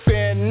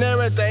slipping,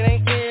 everything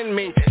ain't in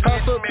me.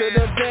 Hustle to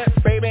the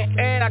death, baby,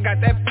 and I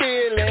got that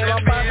feeling.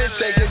 I'm about to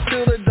take it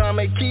to the dumb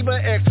and keep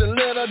an extra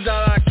little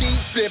dollar. I keep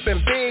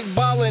flipping, big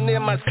ballin'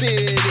 in my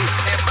city.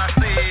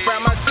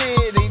 From my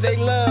city, they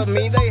love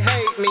me, they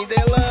hate me,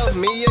 they love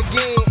me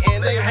again,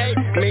 and they hate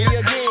me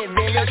again.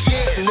 Then the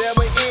shit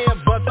never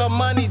end, but the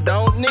money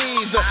don't need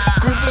it.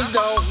 Groupies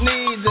don't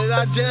need it,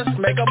 I just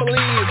make a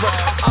believer.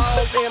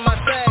 All in my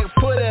bag,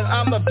 put it,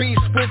 I'm a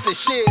beast with the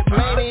shit.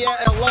 Maniac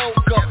and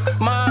local,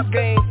 mob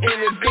game in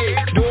the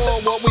bitch.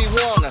 Doing what we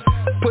wanna,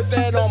 put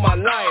that on my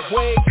life.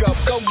 Wake up,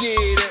 go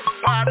get it.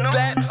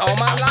 That on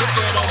my life.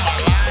 Put that on my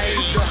life.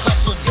 The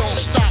hustle don't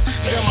stop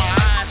till my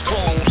eyes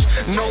close.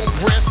 No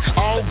breath,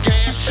 all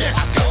gas, shit.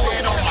 I put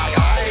that on my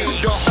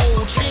life. The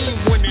whole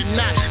team when it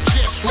not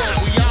just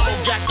one. We all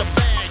got the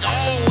bag,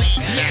 all we.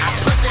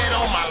 I put that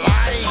on my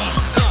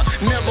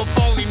life. Never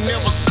phony,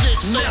 never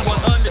snitch. No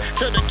 100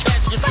 to the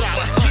catch you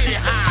fly. Get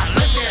it high,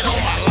 put that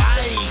on my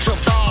life. To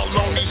fall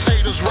on these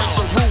haters, raise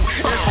the roof.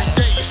 Every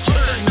day is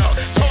turn up,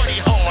 party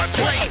hard,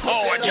 play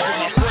hard. Is it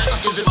my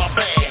breath? Is it my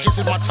bag? Is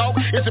it my talk?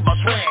 Is it my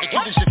swag?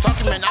 Keep this shit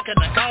talking, man, I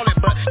cannot call it,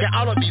 but get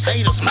all of these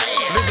haters mad.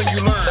 Living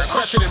you learn,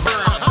 crush it and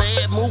burn. A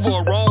bad move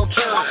or a wrong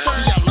turn.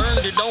 See, I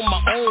learned it on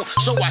my own,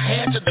 so I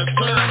had to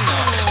discern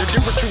the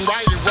difference between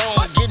right and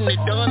wrong. Getting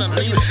it done and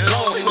leave it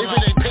alone. If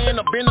it ain't paying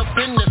up in the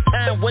business,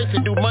 time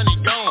wasted, do money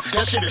gone.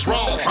 That shit is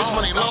wrong. It's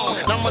money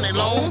long, not money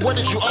long. What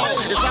did you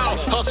own? It's all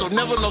hustle,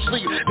 never no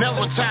sleep,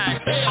 never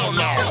tired. Hell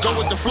no. Go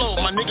with the flow,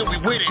 my nigga,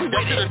 we with it.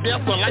 That shit is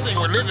death, but life ain't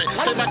we're living.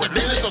 Say about the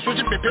business, so switch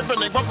it, be pimpin'.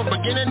 They run from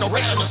beginning, no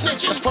rest on the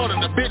snitch. It's part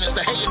of the business,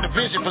 the hate and the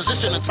vision,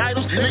 position and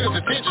titles, niggas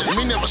attention.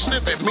 Me never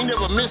sniffing, me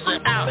never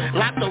missing out.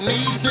 Locked on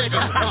these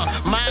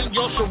niggas. Mind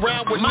your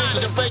surround with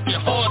niggas that fake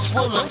it, hearts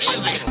full of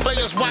envy.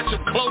 Players watch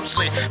it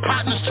closely,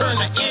 partners turn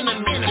to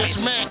enemy. Just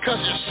mad cause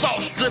you're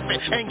soft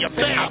stripping and your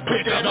back.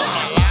 Put that on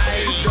my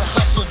life. The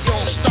hustle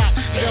don't stop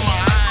till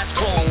my eyes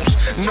close.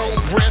 No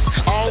breath,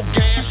 all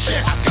gas,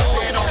 shit. I put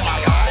that on my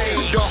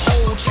life. The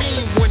whole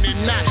team when it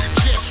not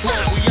just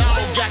one. We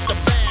all got the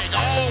bag,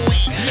 all we.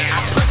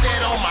 I put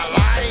that on my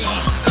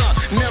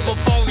life. Never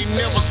phony,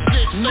 never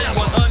snitch. No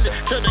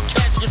 100 to the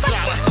catch you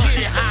fly.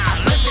 Get it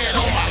high, put that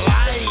on my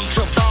life.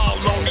 To fall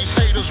on these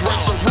haters,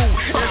 raise the roof.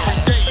 Every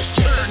day is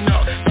turn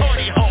up,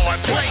 party hard,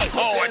 play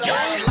hard, y'all.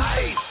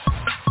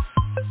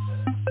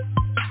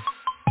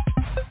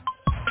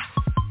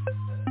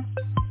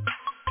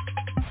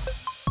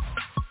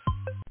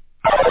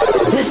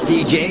 This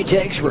DJ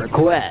takes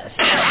requests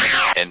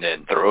and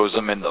then throws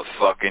them in the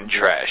fucking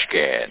trash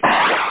can.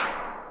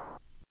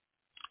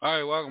 All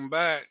right, welcome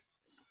back.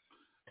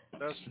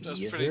 That's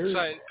pretty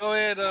exciting. Go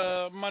ahead,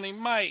 Money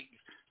Mike.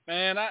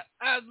 Man, I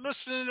listened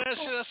to that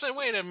shit. I said,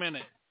 wait a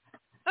minute.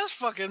 That's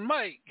fucking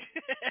Mike.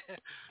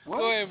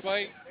 Go ahead,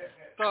 Mike.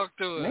 Talk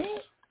to us.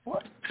 Me?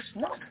 What?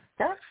 No,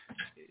 that's...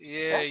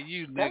 Yeah,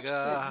 you nigga.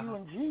 That's the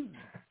UNG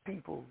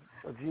people,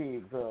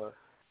 jigs.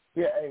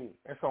 Yeah, hey,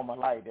 that's on my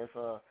life. That's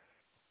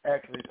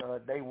actually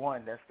day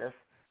one. That's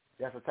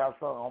the top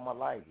song on my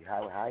life.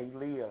 How he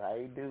live, how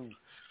he do.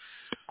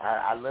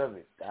 I love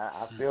it.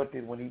 I felt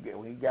it when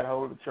he got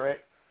hold of the track.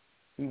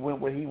 He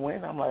went where he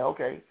went. I'm like,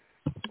 okay,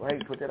 well, hey,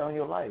 put that on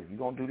your life. You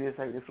gonna do this?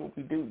 Hey, this is what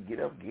we do. Get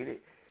up, get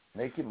it,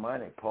 make your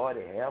money,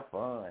 party, have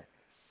fun.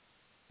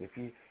 If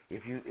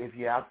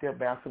you're out there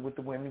bouncing with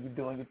the women, you're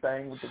doing your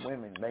thing with the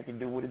women, make it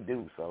do what it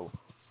do. So,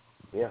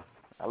 yeah,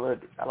 I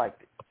loved it. I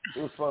liked it.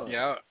 It was fun.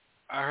 Yeah,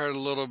 I heard a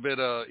little bit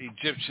of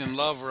Egyptian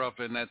Lover up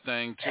in that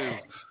thing too.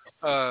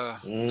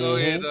 Go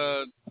ahead,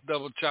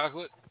 Double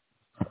Chocolate.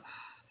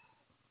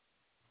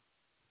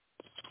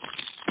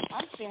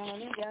 I'm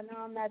feeling it. Y'all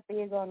know I'm not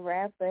big on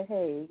rap, but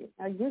hey,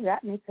 you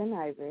got me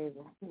tonight, baby.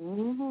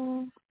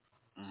 I'm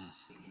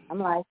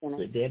liking it.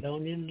 Put that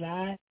on your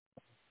life.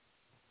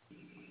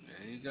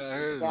 Yeah, you got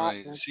her.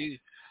 Like,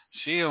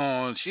 she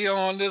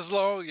on this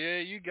long. Yeah,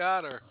 you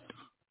got her.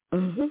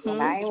 And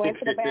I ain't went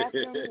to the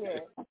bathroom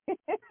yet.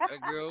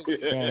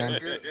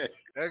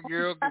 That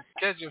girl can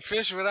catch a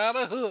fish without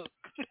a hook.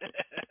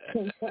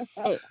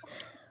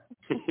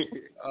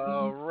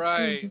 All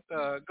right.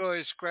 Go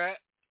ahead, Scrap.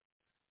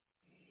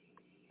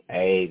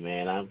 Hey,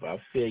 man, I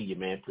feel you,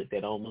 man. Put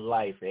that on my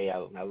life. Hey,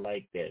 I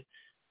like that.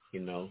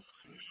 You know,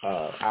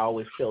 I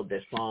always felt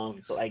that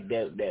songs like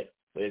that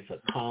it's a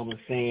common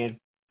saying.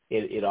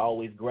 It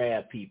always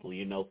grab people,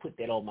 you know. Put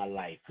that on my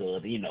life,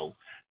 cause you know.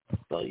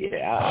 So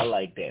yeah, I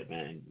like that,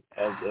 man.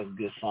 That's a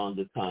good song,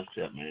 good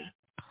concept, man.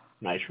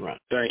 Nice run.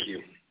 Thank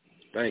you.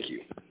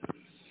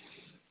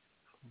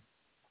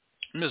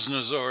 Ms.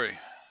 Nazori.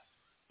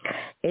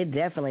 It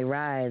definitely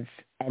rides,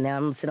 and now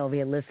I'm sitting over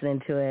here listening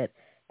to it,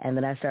 and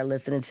then I start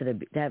listening to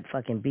that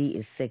fucking beat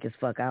is sick as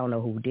fuck. I don't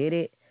know who did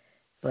it,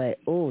 but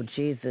oh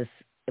Jesus!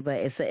 But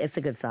it's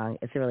a good song.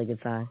 It's a really good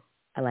song.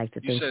 I liked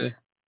it. Thank you.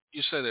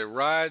 You said it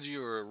rides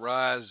you or it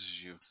rises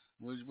you?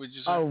 Would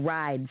you say? Oh,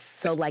 ride.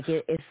 So like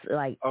it's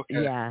like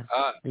okay. Yeah.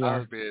 I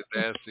was being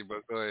nasty,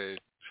 but go ahead.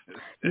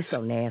 You're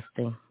so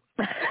nasty.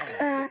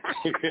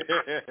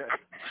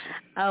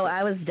 Oh,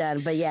 I was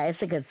done, but yeah,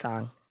 it's a good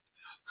song.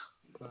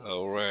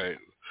 All right.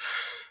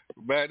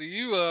 Back to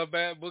you,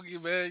 Bad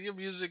Boogie, man. Your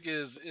music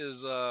is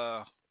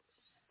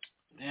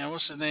man,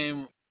 what's the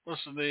name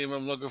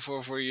I'm looking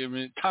for you? I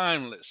mean,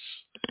 timeless.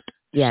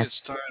 Yes.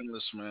 It's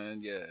timeless,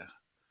 man. Yeah.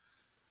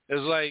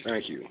 It's like,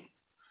 thank you.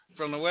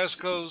 From the West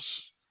Coast,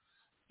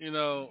 you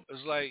know,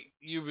 it's like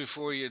you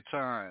before your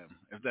time,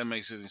 if that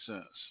makes any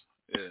sense.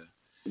 Yeah.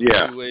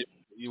 Yeah.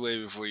 You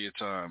way before your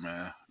time,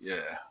 man.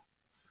 Yeah.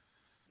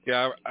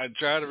 Yeah, I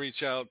try to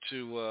reach out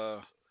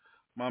to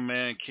my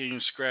man King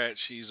Scratch.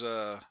 He's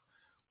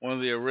one of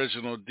the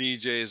original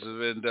DJs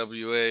of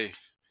NWA.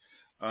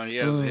 He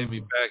hasn't hit me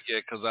back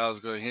yet because I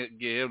was going to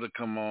get him to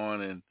come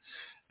on and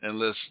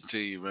listen to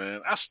you,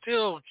 man. I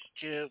still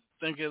can't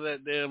think of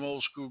that damn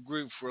old school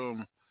group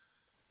from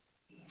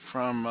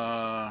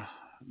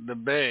the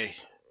Bay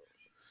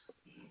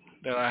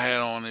that I had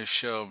on this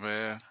show,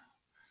 man.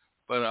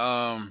 But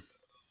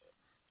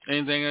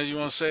anything else you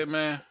want to say,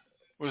 man?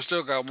 We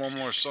still got one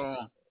more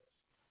song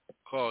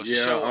called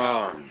Show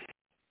Out.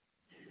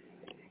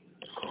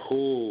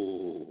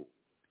 Cool.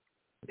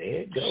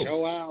 There you go.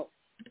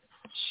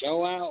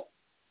 Show out.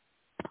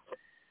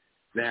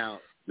 Now,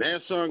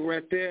 that song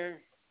right there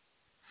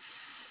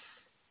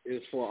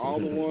is for all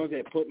the ones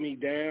that put me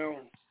down,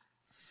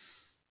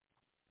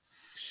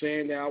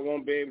 saying that I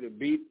won't be able to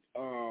beat,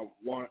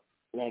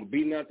 won't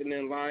be nothing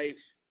in life,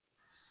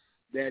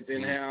 that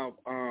didn't have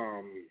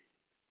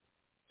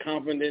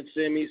confidence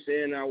in me,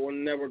 saying I will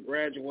never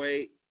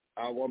graduate,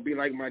 I won't be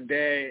like my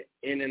dad,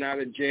 in and out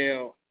of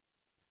jail.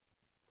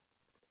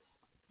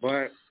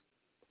 But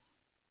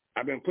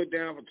I've been put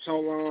down for so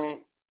long,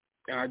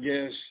 and I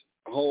just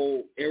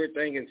hold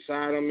everything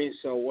inside of me.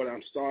 So what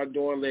I'm starting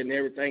doing, letting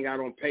everything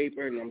out on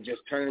paper, and I'm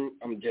just turning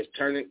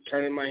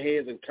my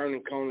heads and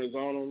turning corners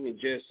on them, and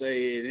just say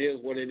it is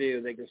what it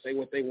is. They can say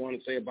what they want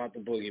to say about the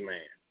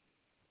boogeyman.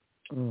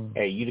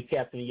 Hey, you the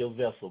captain of your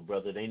vessel,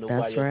 brother. There ain't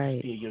nobody else to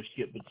steer your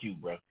ship but you,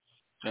 bro.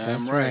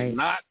 Damn right.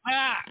 Not.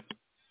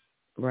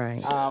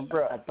 Right.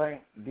 Bro, I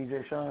think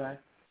DJ Sean,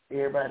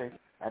 everybody,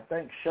 I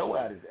think Show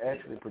Out is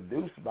actually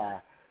produced by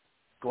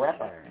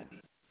Scrap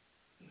Iron.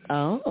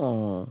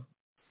 Oh.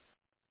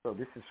 So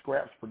this is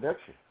Scrap's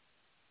production.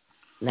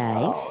 Nice.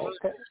 Oh,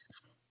 okay.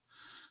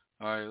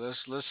 All right,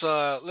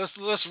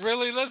 let's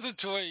really listen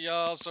to it,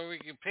 y'all, so we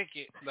can pick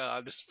it. No,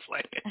 I'm just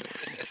playing.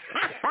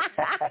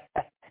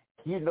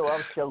 You know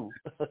I'm sure.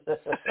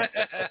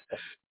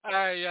 All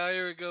right, y'all,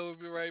 here we go. We'll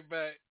be right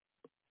back.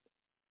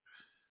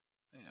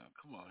 Damn,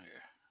 come on here.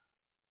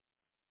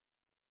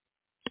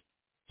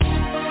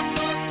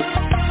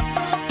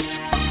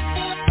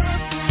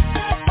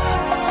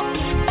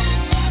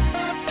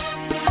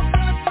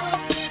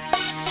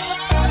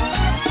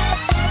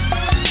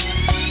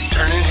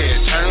 Turning head,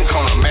 turning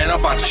corner, man, I'm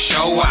about to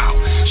show out,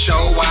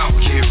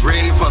 get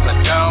ready for the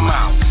dumb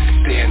out,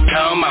 then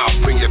dumb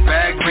out, bring it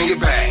back,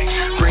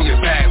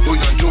 we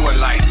gon' do it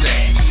like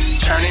that.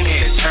 Turning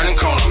head, turning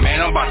corner,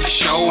 man, I'm about to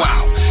show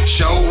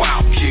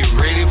out, get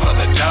ready for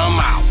the dumb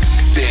out,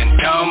 then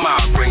dumb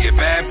out, bring it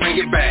back,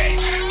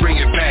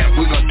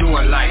 we gon' do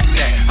it like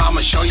that.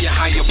 I'ma show you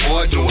how your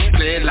boy do it,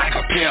 play it like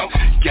a pimp.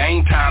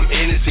 Game time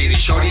in the city,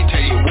 shorty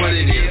tell you what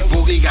it is.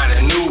 Boogie got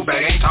a new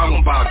bag, ain't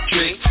talking about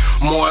tricks.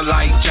 More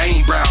like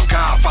James Brown,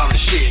 Godfather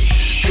shit.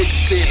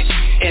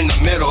 56 in the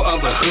middle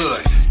of the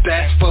hood.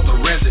 That's for the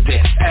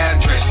residents.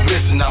 Address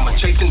missing, I'm a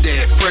chasing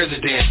dead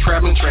president.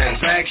 Traveling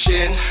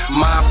transaction,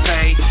 my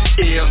pay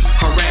is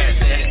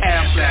harassing.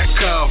 Abstract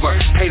cover,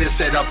 hater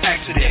set up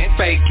accident.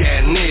 Fake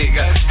ass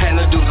nigga,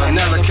 handle dudes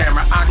another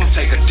camera. I can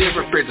take a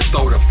different picture,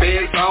 throw the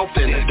feds off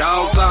and the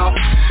dogs off.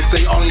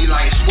 They only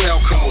like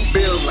swell code,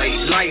 bill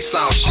late, lights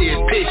off, shit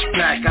pitch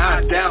black.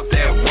 I doubt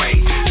that way.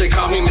 They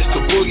call me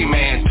Mr.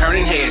 Boogeyman,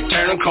 turning head,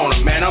 turning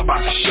corner, man. I'm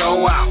about to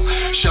show out,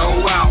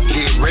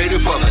 get ready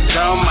for the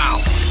dumb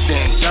out.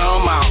 Then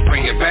dumb out,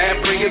 bring it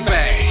back, we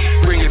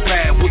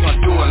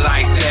gon' do it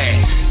like that.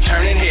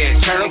 Turning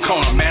head, turning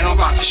corner, man, I'm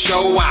about to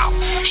show out,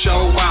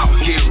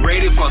 get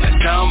ready for the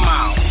dumb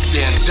out.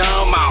 Then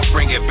dumb out,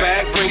 bring it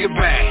back, we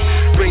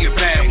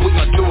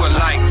gon' do it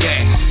like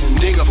that.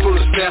 Nigga full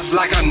of steps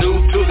like I'm new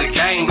to the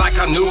game, like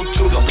I'm new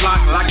to the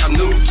block, like I'm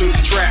new to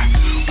the trap.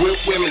 Whip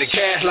women to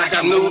cash like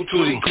I'm new to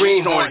the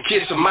greenhorn,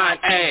 kissing my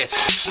ass.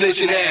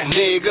 Snitching ass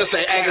niggas,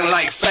 they acting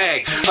like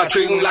fags. I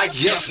treat them like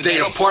yesterday,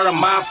 a part of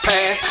my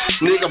past.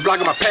 Nigga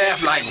blocking my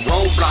path like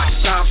roadblocks,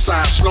 stop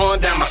signs,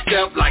 slowing down my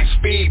step like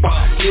speed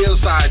bump.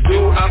 Hillside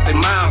dude out their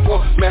mind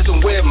for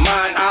messing with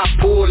mine. I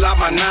pull out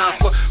my knife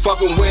for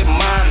fucking with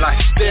mine like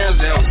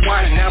Denzel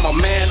White. Now I'm a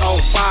man on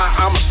fire,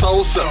 I'm a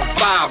soul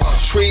survivor,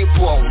 street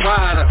for a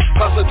rider,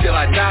 hustle till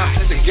I die.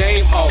 Set the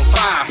game on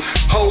fire.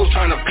 Hoes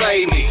trying to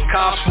play me,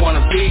 cops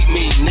wanna beat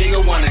me, nigga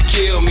wanna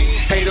kill me,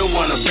 hater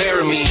wanna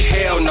bury me.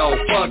 Hell no,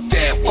 fuck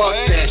that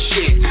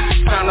shit.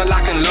 Kinda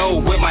lock and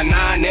load with my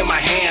 9 in my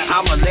hand.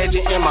 I'm a legend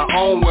legend in my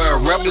own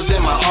world,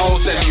 represent my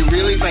own self. You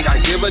really think I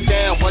give a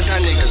damn what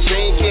y'all niggas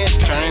thinking?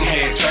 Turn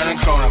head, turn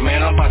corner,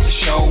 man, I'm about to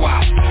show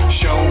out.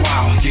 Show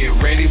out, get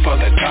ready for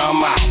the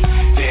dumb out.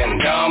 Then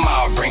dumb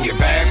out, bring it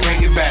back,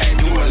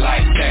 do it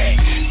like that.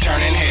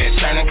 Turning head,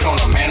 turning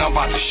corner, man, I'm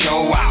about to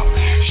show out.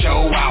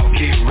 Show out,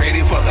 get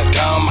ready for the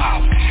dumb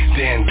out.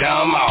 Then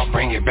dumb out,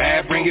 bring it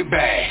back,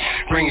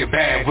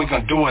 we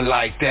gon' do it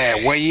like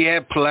that. Where you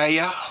at,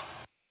 player?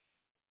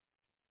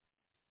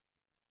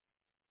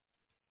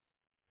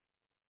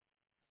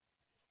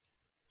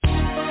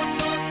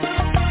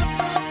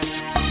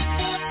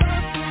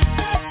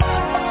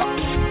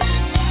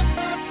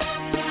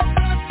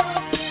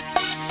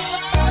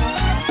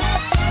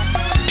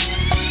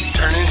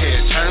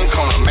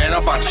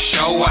 I'm about to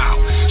show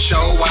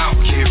out,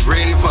 get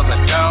ready for the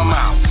dumb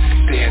out,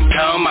 then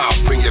dumb out,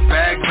 bring it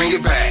back, we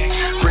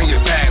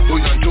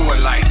gon' do it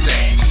like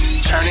that.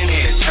 Turning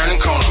head,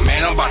 turning corner,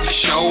 man, I'm about to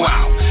show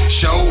out,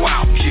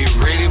 get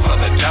ready for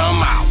the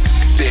dumb out,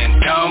 then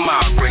dumb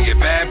out, bring it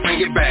back,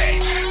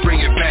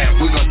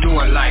 we gon' do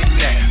it like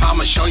that.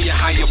 I'ma show you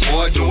how your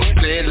boy do it,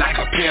 play it like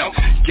a pimp.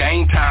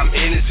 Game time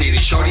in the city,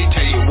 shorty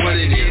tell you what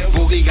it is.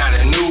 Boogie got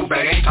a new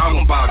bag, ain't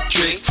talking about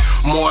tricks.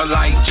 More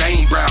like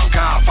James Brown,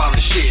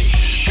 Godfather shit.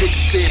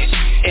 56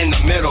 in the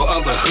middle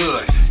of the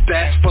hood.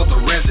 That's for the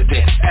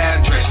resident.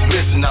 Address,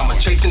 listen, I'm a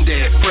chasing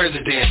dead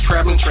president.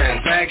 Traveling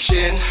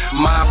transaction,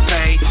 my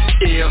pay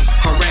is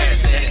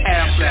harassing.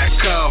 Aflac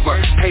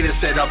cover, hater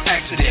set up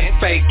accident.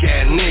 Fake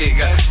ass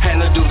nigga,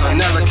 handle dudes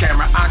another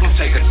camera. I can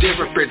take a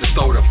different picture,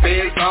 throw the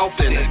feds off,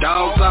 then the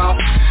dogs off.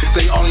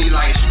 They only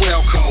like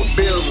swell code,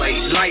 bill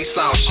late, lights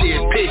off, shit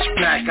pitch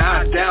black.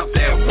 I doubt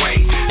that way.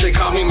 They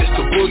call me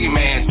Mr.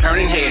 Boogeyman,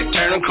 turning head,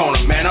 turning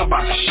corner, man, I'm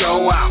about to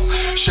show out,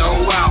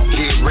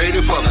 get ready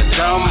for the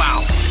dumb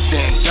out.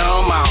 Then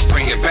dumb out,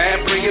 bring it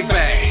back, we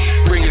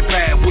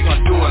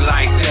gon' do it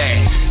like that.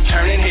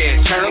 Turning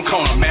head, turning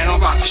corner, man, I'm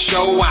about to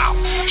show out,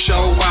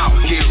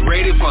 get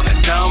ready for the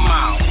dumb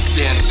out.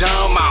 Then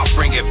dumb out,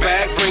 bring it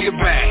back, we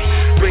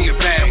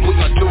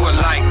gon' do it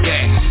like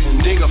that.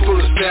 Nigga full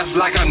of steps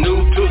like I'm new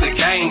to the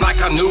game, like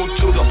I'm new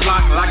to the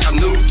block, like I'm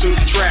new to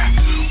the trap.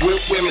 Whip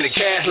women to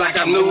cash like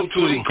I'm new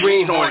to the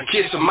greenhorn,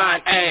 kissing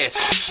my ass.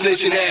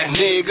 Snitching ass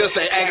niggas,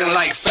 they acting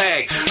like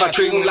fag. I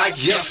treat them like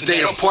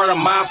yesterday, a part of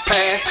my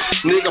past.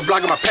 Nigga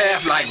blocking my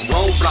path like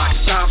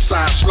roadblocks, stop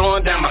signs,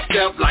 slowing down my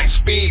step like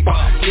speed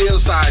bump.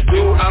 Hillside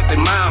dude out they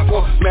mind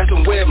for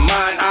messing with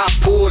mine. I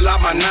pull out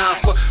my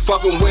 9 for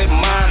fucking with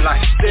mine like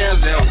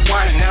Denzel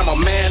White. Now I'm a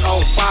man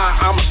on fire,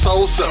 I'm a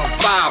soul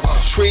survivor,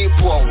 street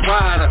for a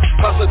rider,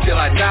 hustle till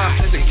I die,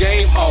 set the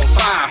game on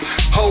fire.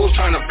 Hoes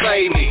tryna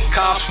play me,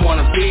 cops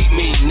wanna beat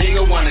me,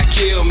 nigga wanna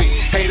kill me,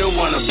 hater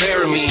wanna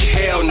bury me.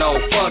 Hell no,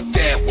 fuck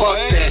that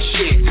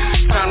shit.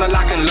 Kinda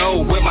lock and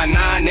load with my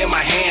 9 in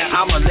my hand.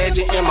 I'm a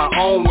legend in my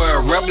own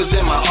world,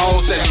 represent my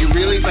own self. You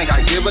really think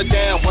I give a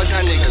damn what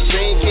y'all niggas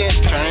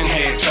thinking? Turn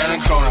head,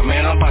 turn corner,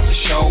 man, I'm about to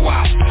show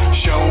out,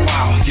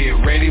 get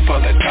ready for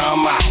the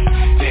dumb out.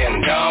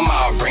 Then dumb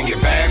out, bring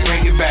it back, do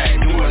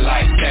it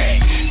like that.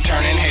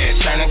 Turning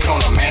head, turning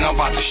corner, man, I'm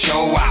about to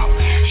show out,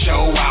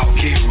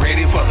 get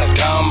ready for the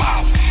dumb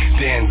out.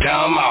 Then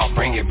dumb out,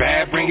 bring it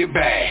back,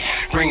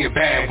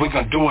 we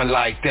gon' do it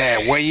like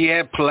that. Where you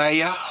at,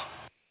 player?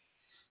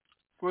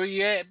 Where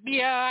you at,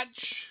 biatch?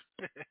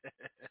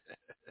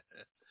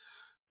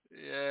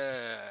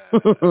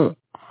 Yeah.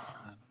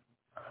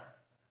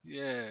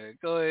 Yeah,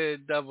 go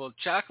ahead, double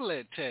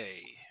chocolate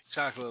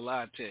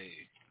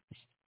latte.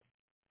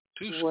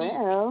 Too sweet.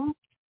 Well,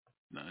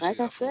 No, like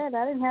I said,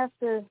 I didn't have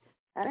to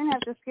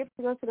skip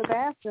to go to the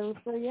bathroom.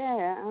 So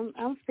yeah,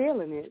 I'm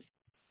feeling it.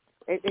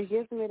 It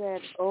gives me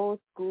that old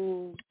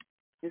school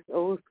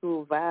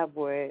vibe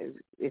where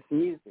it's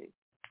music.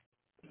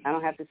 I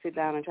don't have to sit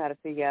down and try to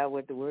figure out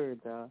what the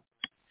words are.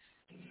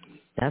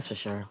 That's for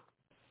sure.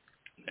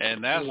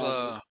 And that's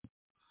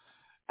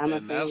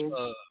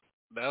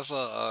that's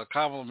a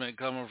compliment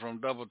coming from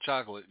Double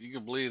Chocolate. You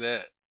can believe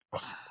that.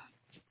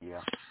 Yeah.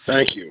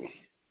 Thank you.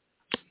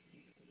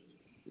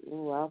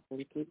 You're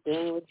welcome. Keep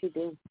doing what you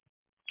do.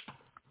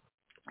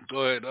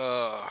 Go ahead,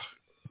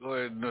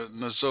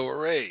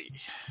 Nazore.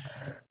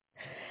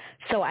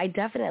 So I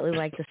definitely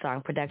like the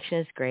song. Production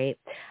is great.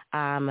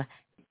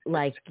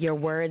 Like your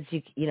words,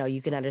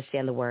 you can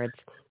understand the words.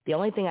 The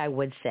only thing I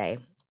would say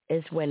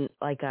is when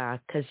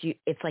because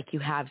it's like you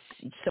have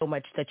so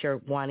much that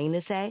you're wanting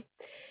to say.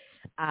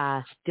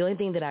 The only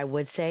thing that I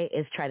would say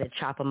is try to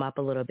chop them up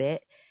a little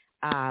bit,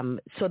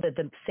 so that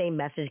the same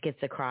message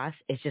gets across.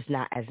 It's just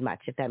not as much,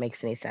 if that makes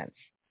any sense.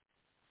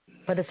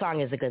 But the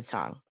song is a good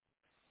song.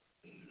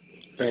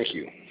 Thank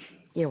you.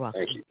 You're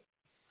welcome. Thank you.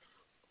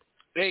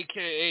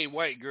 AKA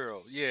White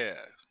Girl, yeah.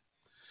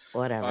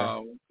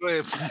 Whatever. Go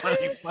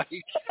ahead,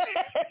 Mike.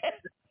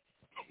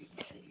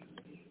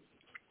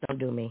 Don't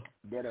do me.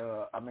 That's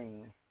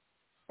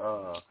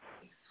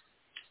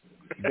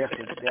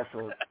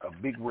a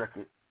big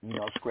record.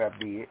 Scrap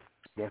did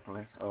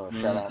definitely.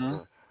 Shout out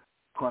to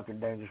Crunk and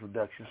Dangerous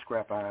Production,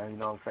 Scrap Iron. You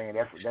know what I'm saying?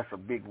 That's a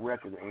big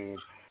record, and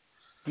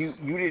you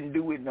didn't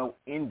do it no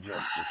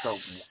injustice. So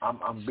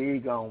I'm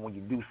big on when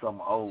you do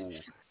something old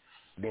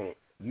that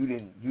you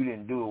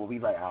didn't do it. We'll be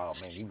like, oh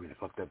man, you really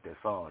fucked up that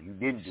song. You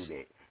didn't do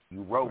that.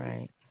 You wrote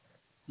it.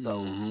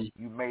 So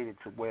you made it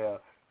to where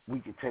we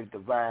could take the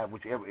vibe,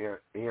 whichever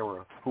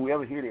era,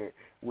 whoever hear it,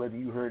 whether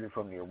you heard it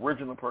from the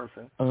original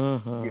person,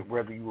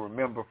 whether you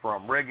remember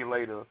from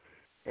Regulator,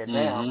 and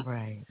now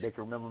they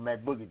can remember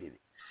Matt Boogie did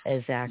it.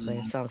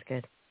 Exactly. Sounds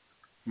good.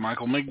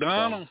 Michael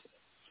McDonald.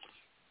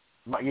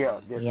 There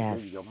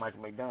you go,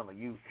 Michael McDonald.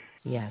 You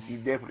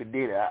definitely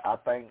did it. I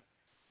think,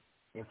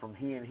 and from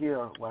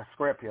here, well,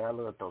 Scrap here, I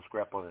love to throw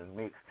Scrap on the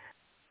mix.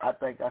 I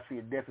think I see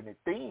a definite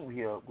theme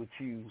here with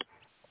you,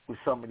 with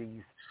some of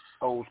these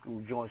old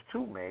school joints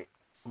too, Matt.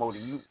 More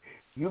than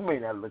you may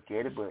not look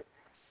at it, but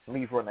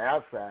me from the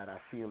outside, I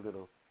see a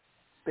little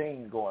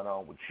thing going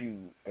on with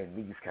you and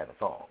these kind of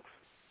songs.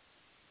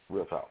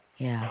 Real talk.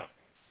 Yeah.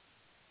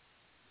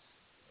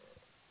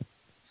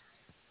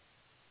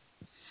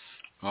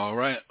 All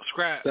right,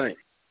 Scrap. Thanks.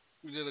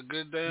 You did a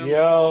good damn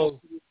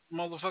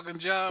motherfucking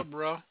job,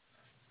 bro.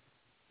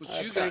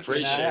 What you got?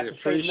 Appreciate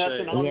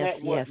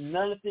it.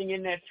 Nothing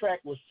in that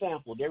track was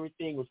sampled.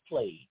 Everything was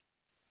played.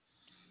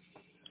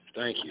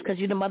 Thank you. Because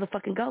you're the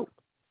motherfucking GOAT.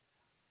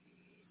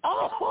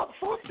 Oh,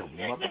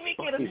 let me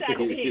get a shot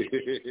of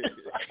it.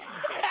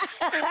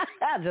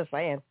 I'm just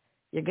saying.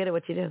 You're good at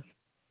what you do.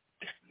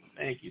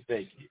 Thank you.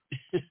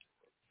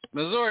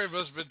 Missouri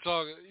must be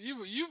talking.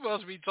 You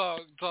must be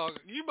talking.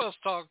 You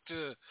must talk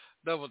to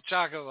Double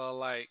Chocolate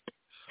like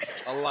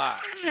a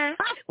lot.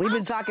 We've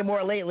been talking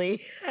more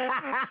lately.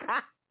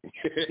 What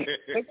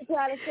you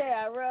trying to say?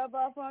 I rub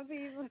off on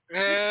people?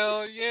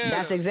 Hell yeah.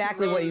 That's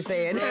exactly what he's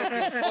saying.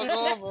 Fuck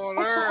off on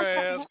her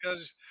ass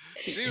because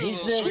she was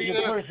a sweet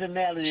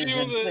personality.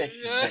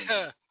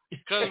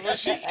 Because when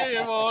she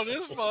came on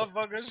this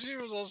motherfucker, she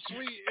was a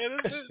sweet,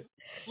 innocent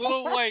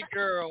little white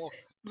girl.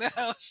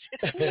 Now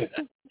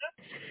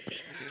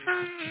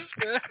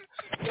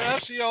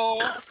she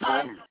on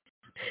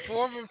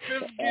fourth and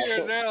fifth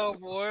gear now,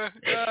 boy.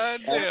 God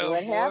damn,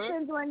 what boy.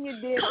 happens when you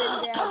dip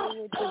and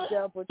dabble with the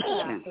double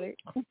chocolate?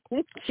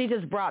 She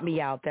just brought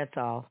me out, that's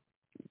all.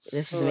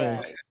 This is me.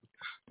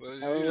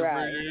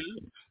 Well,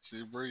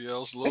 she bring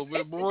else a little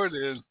bit more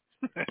then.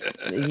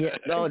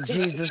 Oh,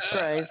 Jesus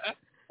Christ.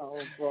 Oh,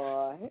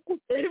 boy.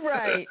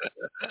 Right.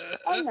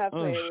 I'm not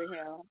playing with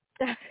him.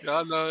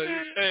 Y'all know,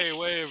 hey,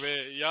 wait a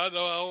minute. Y'all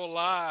know I don't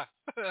lie.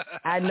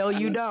 I know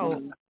you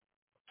don't.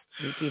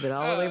 You keep it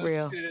all the way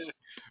real. Yeah.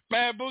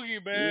 Mad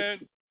Boogie,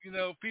 man. You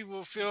know,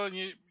 people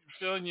feeling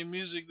your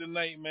music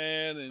tonight,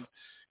 man. And,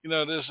 you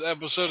know, this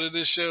episode of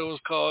this show was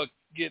called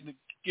Getting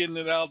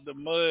It Out the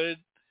Mud.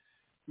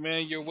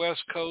 Man, your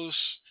West Coast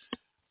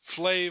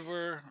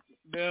flavor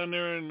down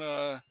there in,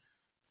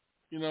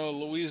 you know,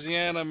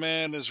 Louisiana,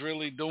 man, is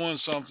really doing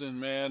something,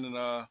 man.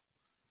 And,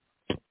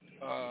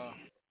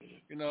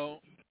 you know,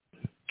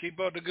 keep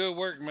up the good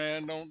work,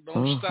 man. Don't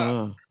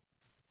stop.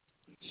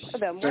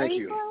 Thank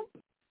you.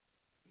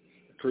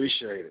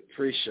 Appreciate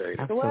it.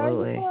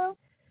 Absolutely.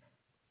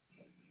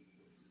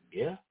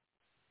 Yeah.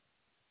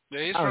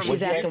 She's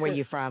asking where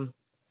you from.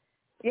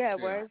 Yeah,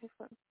 where is you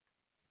from?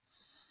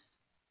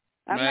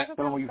 I'm Matt, not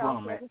tell them where you from,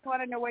 I Matt. just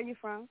want to know where you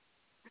from.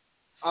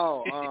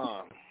 Oh,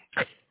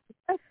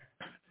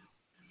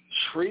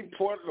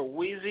 Shreveport,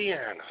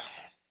 Louisiana.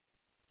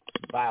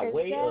 By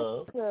way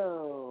of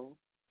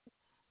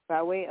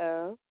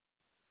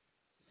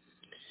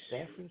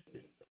San Francisco.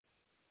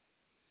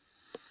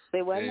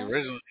 Say what?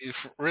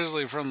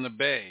 Originally from the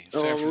Bay.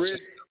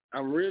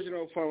 I'm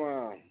original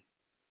from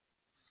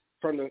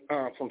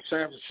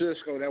San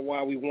Francisco. That's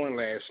why we won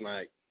last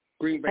night.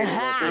 Green Bay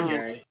was on the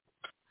game.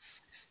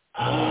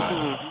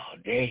 Oh,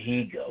 there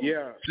he goes.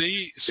 Yeah.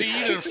 See,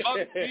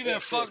 you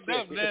done fucked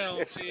up now.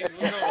 See,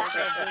 we're gonna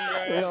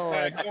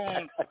bring back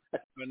on.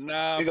 But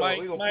nah,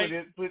 Mike.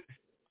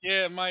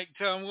 Yeah, Mike,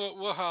 tell him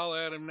we'll holler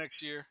at him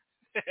next year.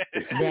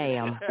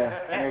 Damn.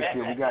 Next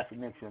year, we got you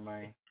next year,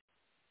 man.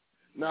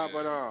 No,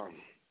 but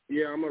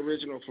yeah, I'm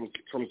original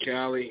from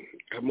Cali.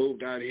 I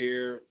moved out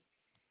here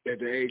at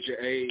the age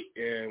of 8,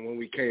 and when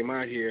we came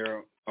out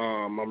here,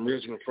 I'm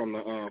original from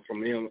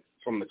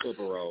the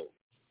Cooper Road.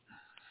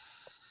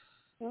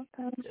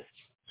 Okay.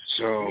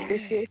 So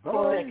the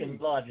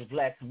second largest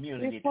black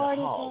community to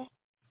Hall.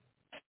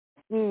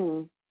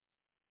 So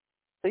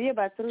you're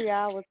about 3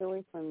 hours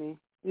away from me.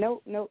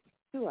 Nope,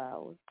 2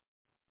 hours.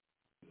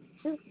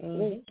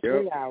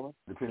 3 hours.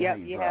 Yep,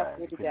 you have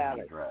to drive.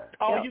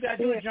 All you got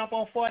to do is jump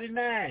on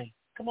 49.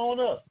 Come on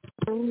up.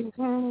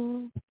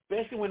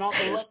 Especially when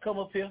Uncle Luck come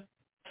up here.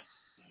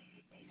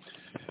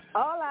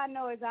 All I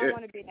know is I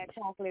want to be in that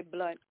chocolate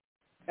blunt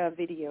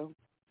video.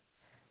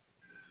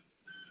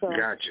 So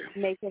gotcha.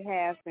 Make it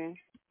happen.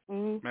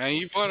 Mm-hmm. Man,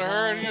 you put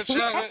her in your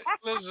chocolate.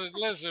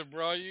 Listen,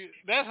 bro.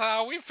 That's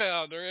how we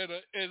found her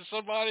in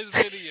somebody's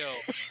video.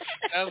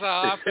 That's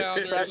how I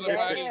found her in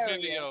somebody's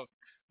video.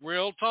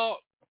 Real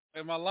talk.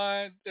 Am I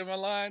lying,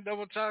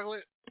 Double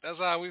Chocolate? That's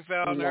how we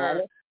found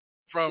her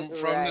from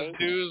this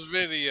dude's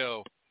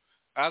video.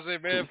 I say,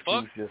 man,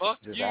 fuck just you. out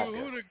there.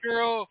 Who the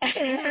girl in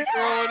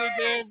the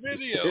damn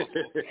video?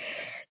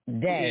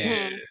 Dang.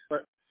 Yeah.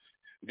 But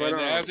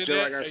And after just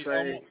that, like I say,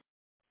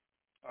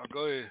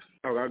 go ahead.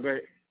 Oh, go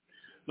ahead.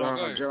 No,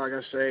 go ahead. Just like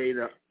I say,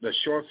 the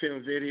short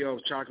film video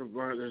of Chocolate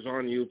Blunt is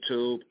on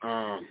YouTube.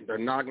 The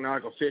Knock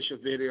Knock official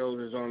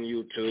videos is on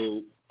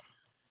YouTube.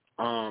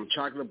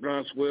 Chocolate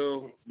Blunts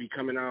will be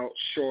coming out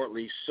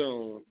shortly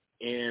soon,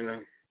 and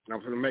I'm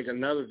going to make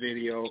another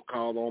video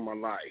called On My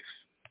Life.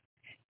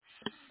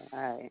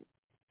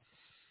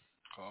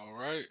 All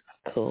right.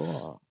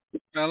 Cool.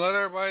 Now let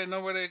everybody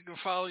know where they can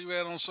follow you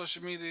at on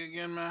social media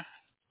again, man.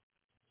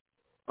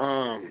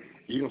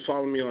 You can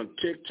follow me on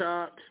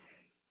TikTok,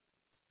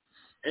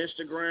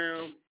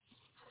 Instagram,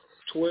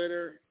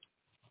 Twitter,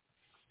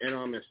 and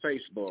I'm at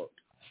Facebook.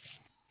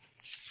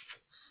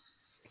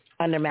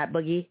 Under Matt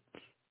Boogie?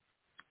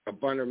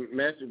 Under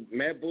Matt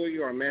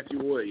Boogie or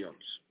Matthew Williams.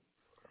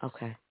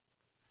 Okay.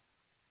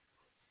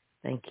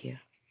 Thank you.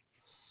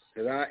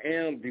 Because I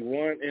am the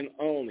one and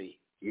only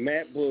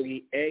Matt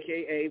Boogie,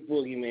 a.k.a.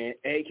 Boogeyman,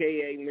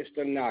 a.k.a.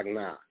 Mr. Knock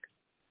Knock.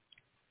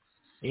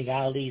 You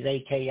got all these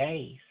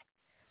AKAs.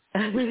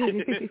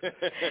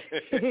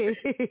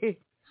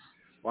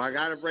 Well, I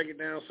got to break it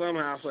down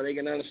somehow so they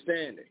can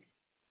understand it.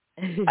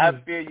 I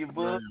feel you,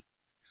 bud.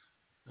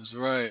 That's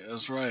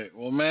right.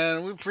 Well,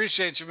 man, we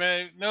appreciate you,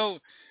 man. No,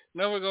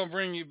 we're going to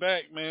bring you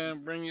back,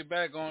 man. Bring you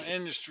back on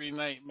Industry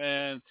Night,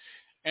 man.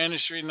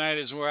 Industry Night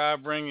is where I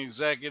bring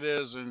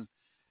executives and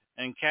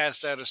cats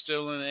that are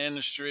still in the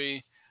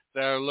industry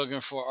that are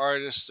looking for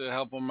artists to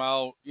help them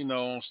out,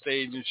 on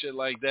stage and shit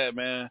like that,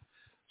 man.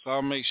 So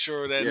I'll make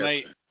sure that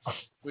night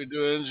we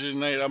do Industry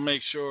Night, I'll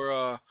make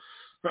sure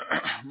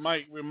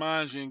Mike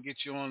reminds you and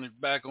get you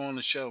back on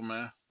the show,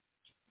 man.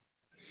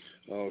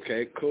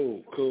 Okay,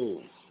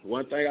 cool.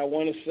 One thing I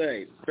want to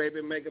say,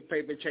 paper maker,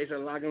 paper chaser,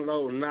 lock and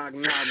load, knock,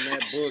 Matt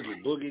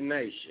Boogie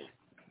Nation.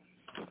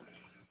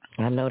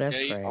 I know that's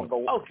right.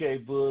 Okay,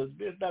 bud.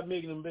 Stop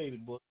making them baby,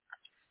 boy.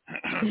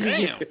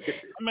 Damn.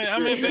 How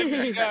many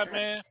babies you got,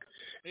 man?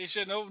 They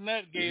shouldn't open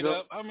that gate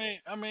up. How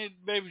many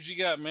babies you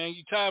got, man?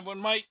 You tied with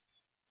Mike?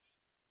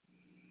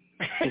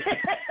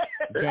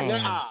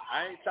 Nah,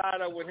 I ain't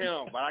tied up with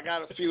him, but I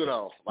got a few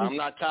though. But I'm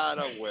not tied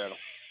up with him.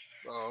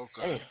 Oh,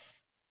 okay.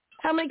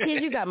 How many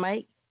kids you got,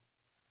 Mike?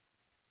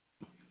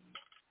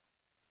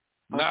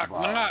 Knock.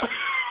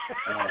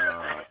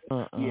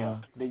 Yeah.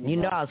 You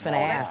know I was gonna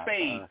ask.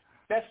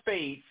 That's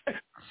spades.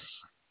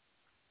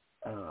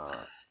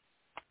 I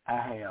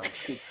have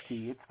 6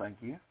 kids, thank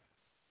you.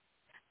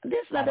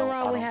 There's nothing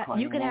wrong with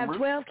you can have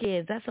 12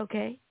 kids. That's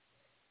okay.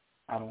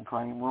 I don't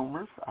claim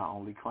rumors. I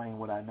only claim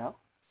what I know.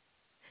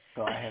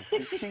 So I have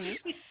 6 kids.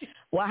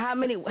 Well, how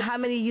many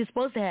are you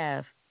supposed to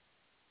have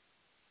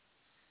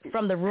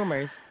from the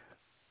rumors?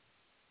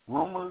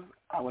 Rumors,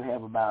 I would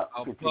have about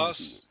 15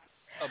 kids.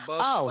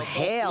 Hell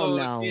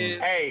no.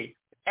 Hey,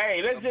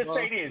 let's just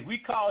say this. We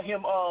call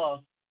him,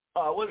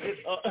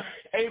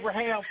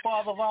 Abraham,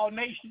 father of all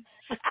nations?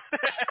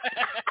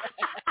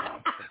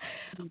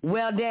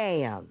 Well,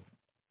 damn.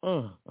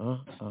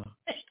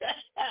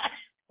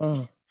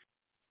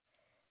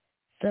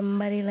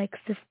 Somebody likes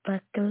to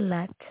fuck a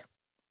lot.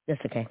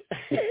 That's okay.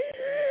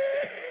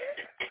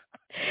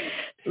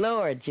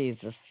 Lord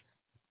Jesus.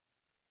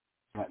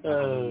 That's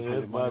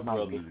my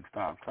brother.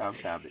 Stop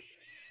it.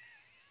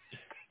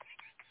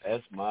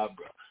 That's my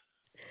brother.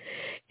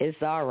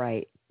 It's all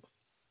right.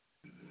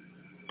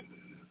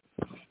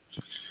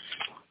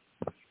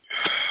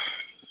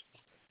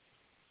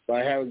 So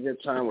I had a good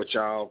time with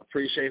y'all.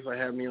 Appreciate for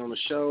having me on the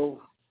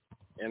show,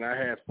 and I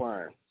had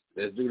fun.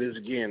 Let's do this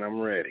again. I'm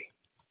ready.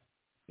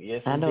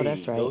 Yes, I know indeed.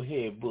 that's right. Go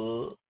ahead,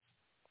 bud.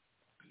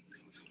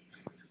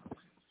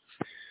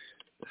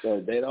 So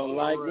if they don't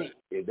like it,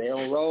 if they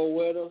don't roll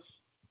with us,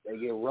 they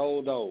get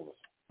rolled over.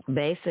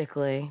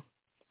 Basically.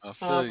 I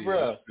feel you.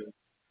 Bro.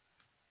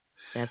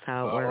 That's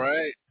how it works. All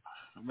right.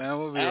 Man,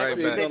 we'll be right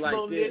back. Next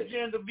on the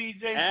agenda,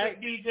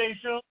 DJ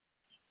Show.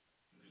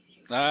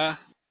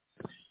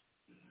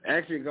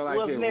 Actually, go like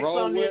What's this. next Roll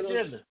on the with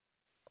agenda?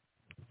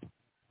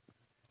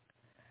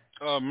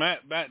 us. Matt,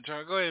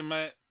 go ahead,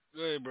 Matt.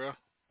 Go ahead, bro.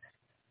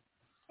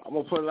 I'm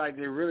going to put it like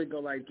this. Really go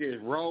like this.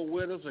 Roll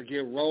with us or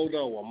get rolled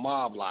over.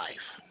 Mob life.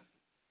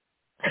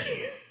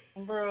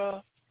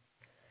 Bro.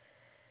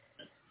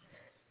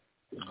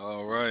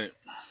 All right.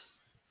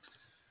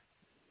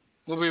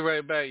 We'll be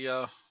right back,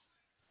 y'all.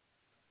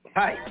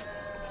 Hi.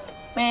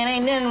 Man,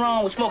 ain't nothing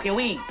wrong with smoking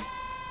weed.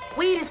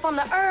 Weed is from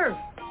the earth.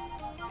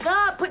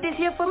 God put this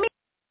here for me.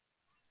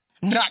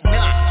 Knock, knock.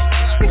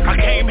 I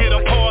came here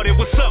to party,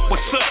 what's up,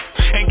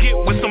 and get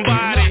with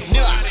somebody.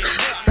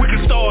 We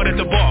can start at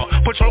the bar,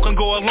 Patrol can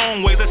go a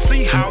long way to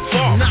see how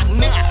far.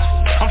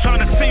 I'm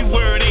trying to see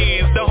where it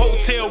ends, the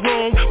hotel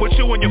room with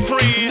you and your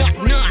friends.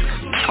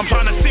 I'm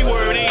trying to see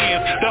where it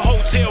ends, the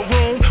hotel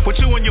room with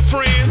you and your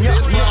friends.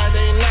 It's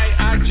Friday night,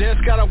 I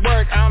just gotta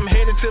work. I'm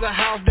headed to the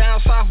house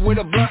down south with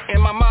a blunt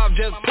in my mouth.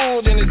 Just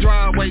pulled in the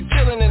driveway,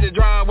 chilling in the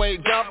driveway.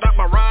 Jumped out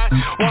my ride,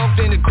 walked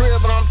in the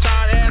crib, and I'm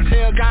tired as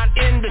hell. Got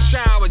in the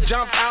shower,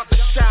 jumped out the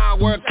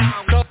shower,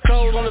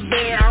 clothes on the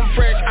bed.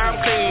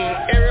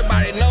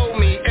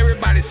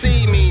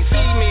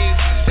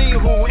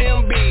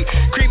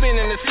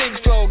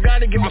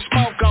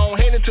 my smoke on,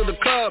 headed to the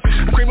club.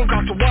 Creeping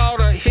across the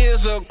water,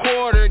 here's a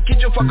quarter. Get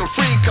your fucking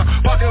freak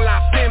on. Parking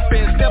lot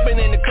pimping, stepping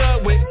in the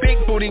club with big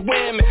booty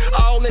women.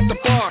 All at the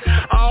bar,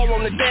 all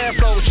on the dance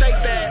floor. Shake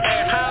that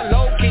ass, how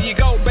low can you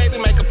go, baby?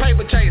 Make a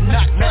paper chase,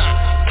 knock,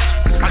 knock.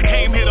 I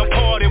came here to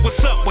party, what's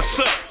up,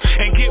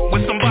 and get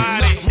with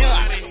somebody.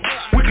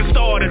 We can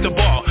start at the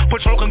bar,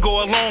 patrol can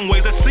go a long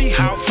way, let's see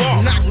how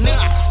far.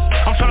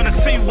 I'm trying to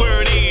see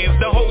where it ends,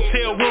 the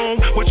hotel room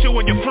with you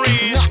and your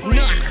friends.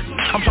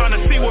 I'm trying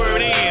to see where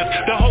it ends,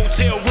 the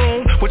hotel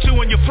room with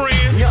you and your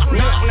friends. Knock,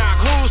 knock,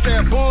 who's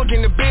that boog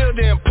in the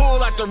building?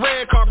 Pull out the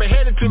red carpet,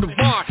 headed to the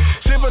bar.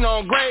 Sipping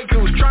on Grey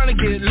Goose, trying to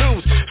get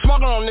loose.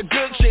 Smoking on the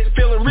good shit,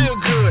 feeling real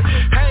good.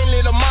 Hey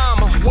little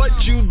mama, what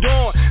you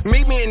doing?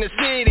 Meet me in the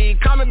city,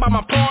 call me by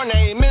my porn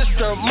name,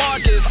 Mr.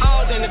 Marcus,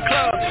 all in the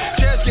club.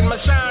 Just get my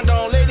shine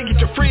on, lady,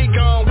 get your freak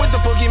on. With the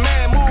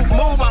boogeyman,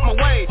 move out my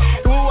way.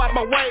 Move out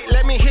my way,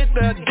 let me hit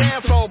the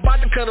dance floor.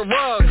 About to cut a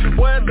rug,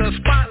 where the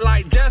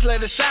spotlight, just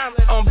let it shine.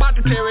 I'm about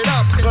to tear it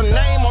up, the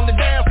name on the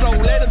dance floor,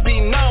 let it be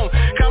known.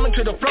 Coming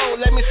to the floor,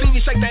 let me see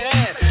you shake that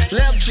ass.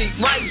 Left cheek,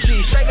 right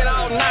cheek, shake it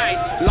all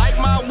night. Like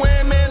my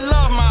women,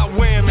 love my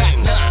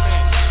women.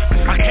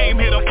 I came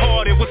here to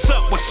party, what's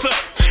up,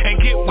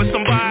 and get with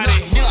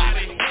somebody.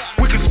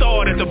 We can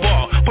start at the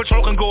bar,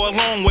 patrol can go a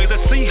long way,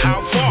 let's see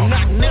how far.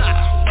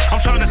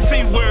 I'm trying to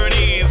see where it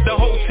ends, the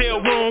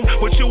hotel room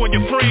with you and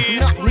your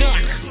friends.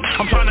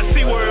 I'm trying to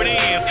see where it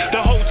ends,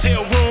 the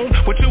hotel room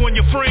with you and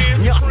your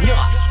friends.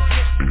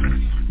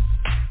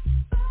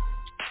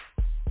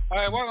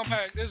 Alright, welcome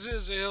back. This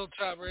is the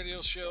Hilltop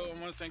Radio Show. I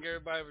want to thank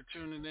everybody for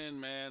tuning in,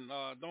 man.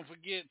 Don't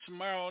forget,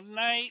 tomorrow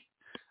night,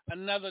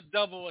 another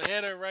double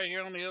header right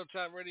here on the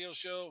Hilltop Radio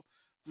Show.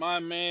 My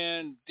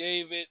man,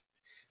 David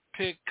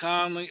Pitt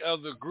Conley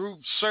of the group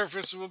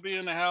Surface will be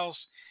in the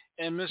house.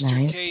 And Mr.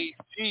 Nice.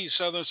 KG,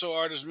 Southern Soul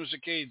artist Mr.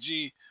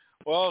 KG,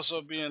 will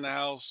also be in the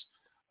house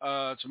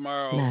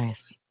tomorrow. Nice.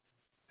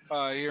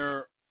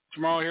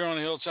 Tomorrow here on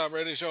the Hilltop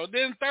Radio Show.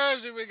 Then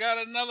Thursday, we got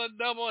another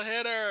double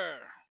header.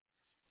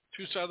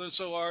 2 Southern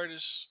Soul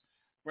artists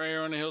right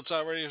here on the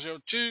Hilltop Radio Show.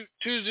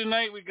 Tuesday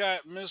night, we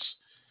got Miss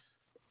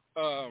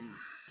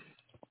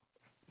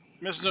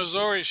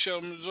Nozori's show.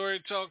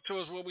 Nozori, talk to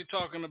us what we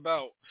talking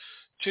about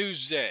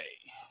Tuesday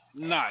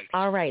night.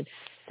 All right.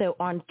 So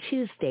on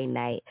Tuesday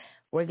night,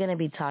 we're going to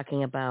be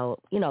talking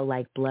about,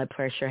 like blood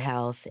pressure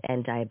health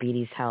and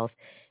diabetes health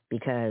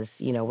because,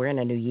 we're in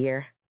a new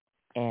year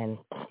and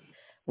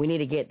we need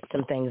to get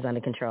some things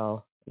under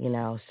control,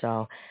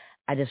 So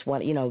I just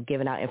want,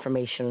 giving out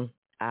information,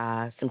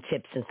 some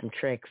tips and some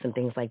tricks and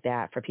things like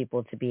that for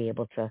people to be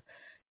able to,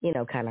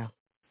 kind of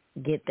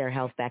get their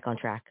health back on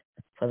track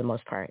for the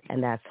most part.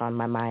 And that's on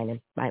my mind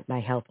and my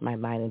health, my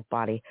mind and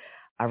body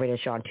radio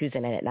show on Tuesday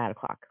night at 9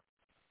 o'clock.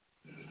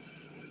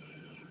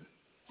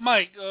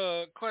 Mike,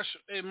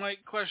 question. Hey,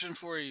 Mike, question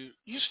for you.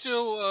 You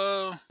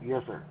still,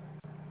 Yes, sir.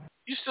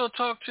 You still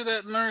talk to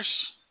that nurse?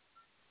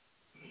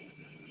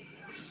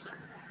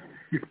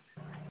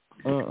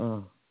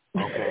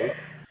 Okay.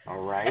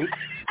 All right.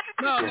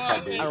 No, yes, I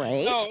did. All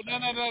right. No.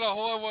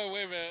 Hold on,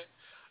 wait a minute.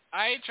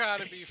 I ain't trying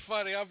to be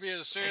funny. I'm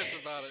being serious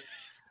about it.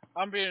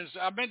 I meant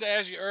to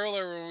ask you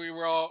earlier when we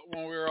were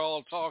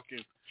all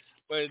talking,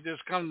 but it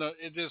just come to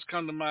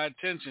my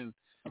attention.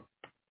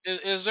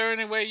 Is there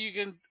any way you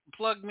can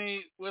plug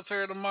me with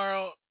her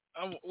tomorrow?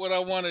 What I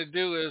want to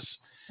do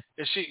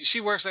is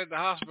she works at the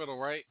hospital,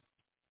 right?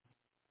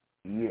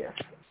 Yes.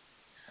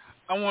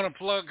 I want to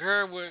plug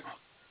her with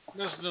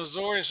Miss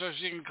Nozori so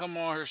she can come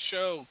on her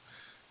show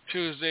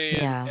Tuesday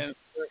and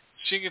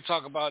she can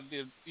talk about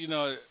the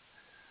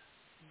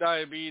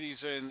diabetes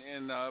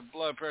and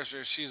blood pressure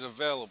if she's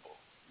available.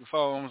 You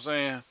follow what I'm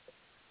saying?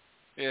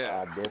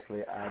 Yeah. I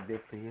definitely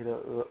hit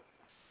her up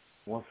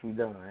once we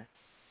done.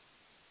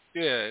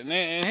 Yeah,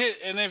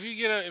 and if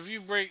you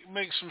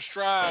make some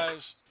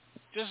strides,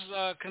 just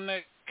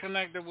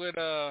connect it with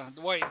the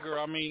white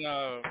girl. I mean,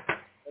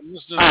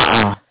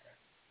 Mr.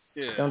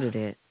 Yeah. Don't do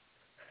that.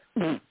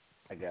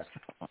 I got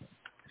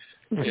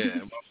you.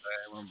 Yeah,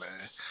 my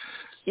bad.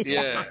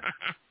 Yeah.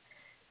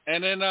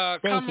 And then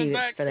coming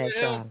back to the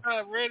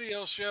Hilltop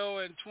Radio Show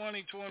in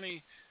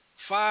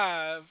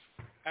 2025,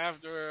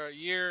 after a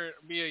year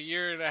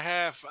and a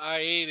half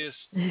hiatus,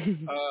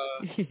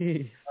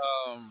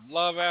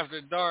 Love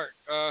After Dark.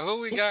 Who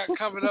we got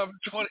coming up in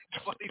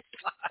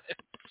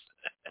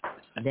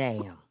 2025?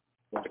 Damn.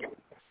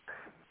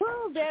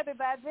 Well, baby,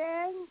 by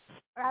then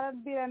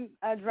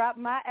I dropped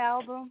my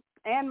album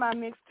and my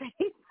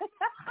mixtape.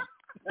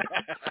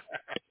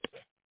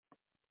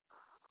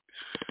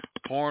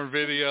 Porn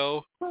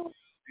video.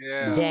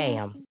 Yeah.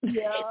 Damn.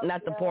 Yep,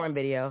 Not the porn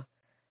video.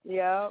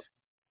 Yep.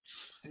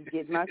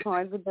 Get my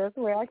coins the best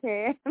way I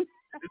can.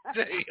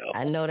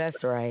 I know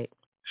that's right.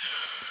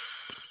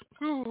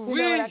 You know,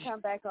 when I come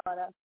back on,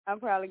 I'm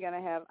probably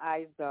gonna have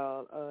Ice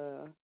Doll.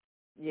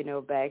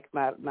 Back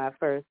my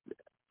first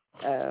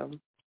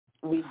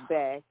week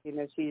back.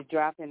 She's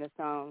dropping a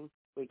song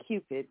with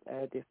Cupid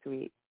this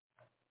week.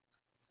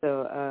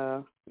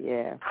 So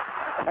yeah,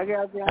 my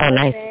girl's doing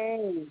her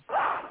thing.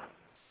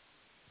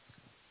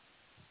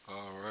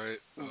 All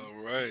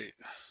right.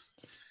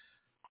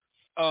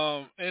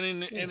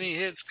 Any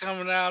hits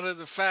coming out of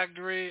the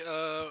factory?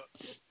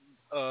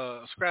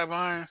 Scrap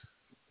Iron.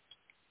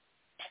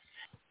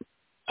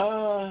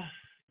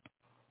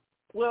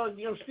 Well,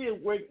 still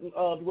waiting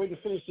to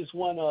finish this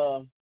one.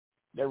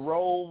 That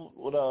role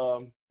with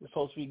we're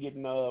supposed to be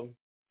getting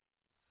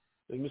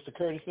Mr.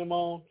 Curtis them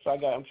on. So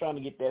I'm trying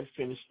to get that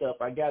finished up.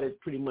 I got it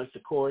pretty much the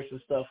chorus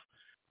and stuff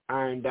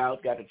ironed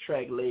out. Got the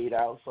track laid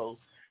out. So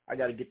I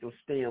got to get those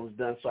stems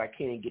done so I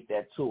can get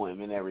that to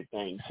him and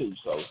everything too.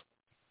 So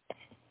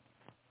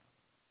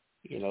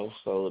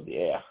so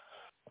yeah,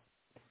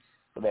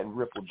 for that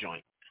ripple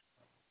joint.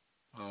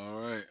 All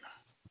right.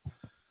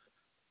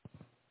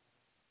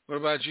 What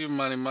about you,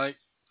 Money Mike?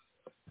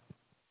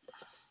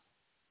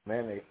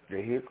 Man,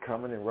 the hits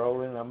coming and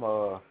rolling.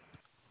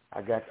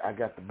 I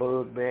got the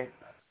bug back.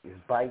 It's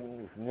biting,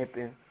 it's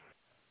nipping.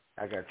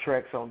 I got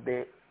tracks on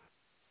deck.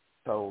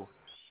 So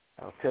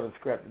I was telling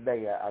Scrap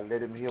today, I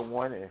let him hear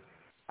one and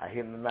I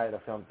hit him tonight. I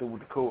said I'm through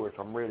with the chorus.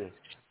 I'm ready.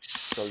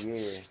 So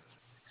yeah.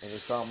 And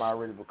it's something I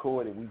already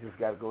recorded. We just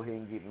got to go ahead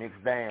and get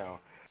mixed down.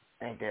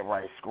 Ain't that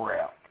right,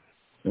 Scrap?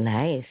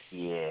 Nice.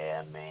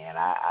 Yeah, man.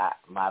 I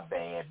my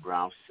bad, bro.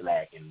 I'm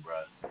slacking,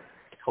 bro.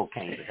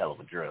 Cocaine's a hell of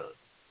a drug.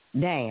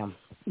 Damn.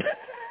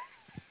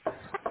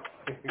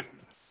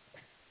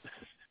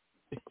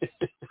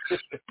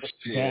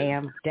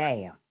 Damn.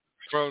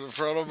 From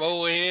them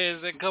old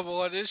heads that come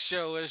on this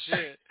show and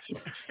shit.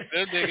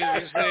 Them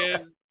niggas be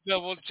saying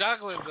double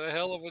chocolate's a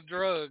hell of a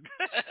drug.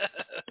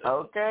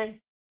 Okay.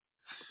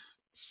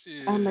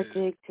 Shit. I'm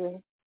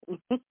addicted.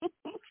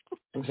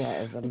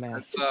 That is a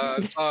mess. I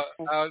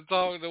was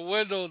talking to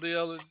Wendell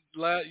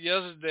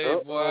yesterday,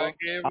 boy. I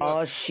gave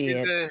him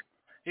shit.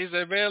 He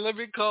said, man, let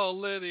me call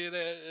Lenny and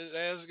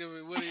ask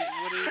him what he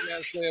got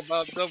to say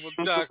about double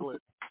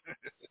chocolate.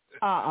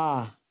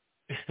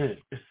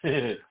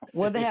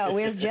 What the hell?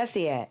 Where's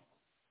Jesse at?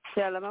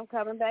 Tell him I'm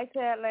coming back to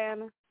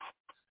Atlanta.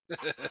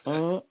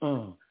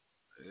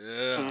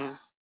 Yeah.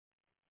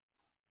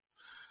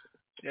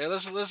 Yeah,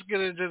 let's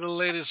get into the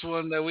latest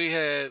one that we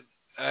had.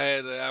 I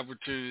had the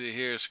opportunity to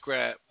hear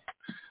Scrap.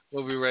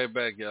 We'll be right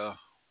back, y'all.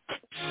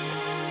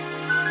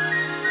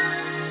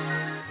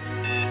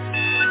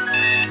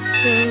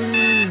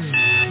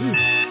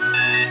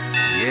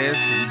 Yes,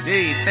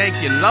 indeed.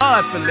 Thank you,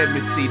 Lord, for letting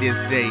me see this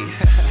day.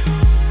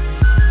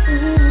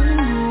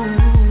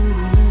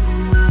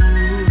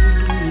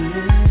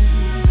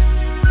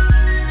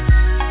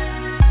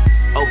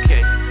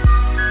 Okay,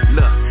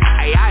 look,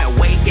 I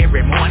awake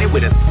every morning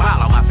with a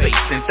smile on my face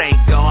and thank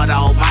God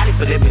Almighty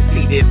for letting me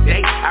see this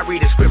day. I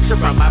read a scripture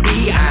from my Bible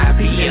to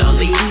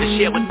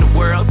share with the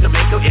world to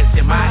make them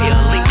instant my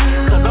elite.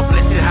 Cause I'm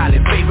blessed and highly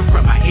favored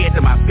from my head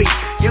to my feet.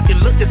 You can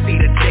look to see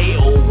the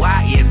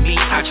J-O-Y in me.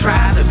 I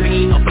try to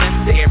be a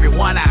blessing to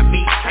everyone I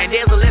meet, and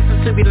there's a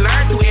lesson to be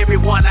learned through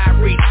everyone I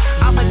reach.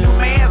 I'm a new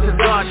man since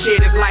God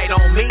shed his light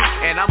on me,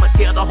 and I'ma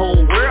tell the whole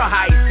world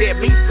how he set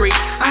me free.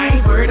 I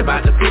ain't worried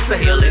about the pits of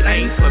hell, it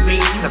ain't for me.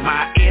 Cause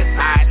my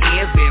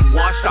S-I-N's been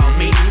washed on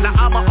me. Now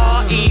I'm a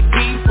R-E-P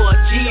for a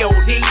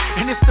G-O-D,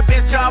 and it's the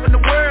best job in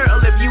the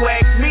world if you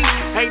ask me.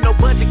 Ain't no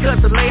budget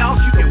cuts or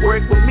layoffs, you can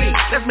work with me.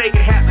 Let's make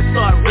it happen,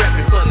 start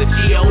repping for the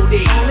G-O-D.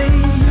 Only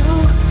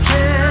you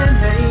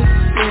can make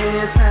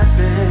this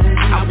happen.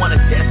 I wanna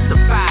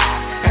testify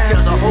and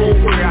tell the whole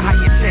world how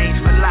you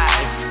changed my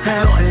life.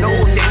 Lord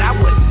knows that I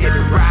wouldn't get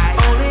it right.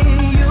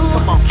 Only you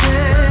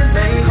can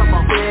make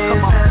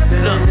this happen.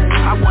 Look,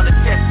 I wanna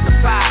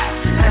testify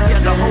and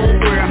tell the whole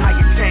world how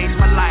you changed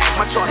my life.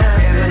 My choice is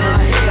better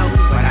than hell,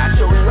 but I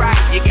chose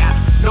right. You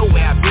gotta know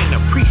where I've been,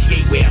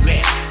 appreciate where I'm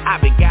at. I've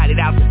been guided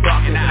out the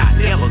dark and I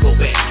never go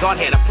back. God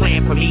had a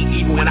plan for me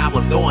even when I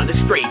was going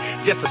astray.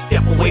 Just a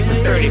step away from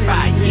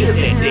 35 years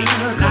that day.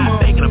 Now I'm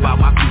thinking about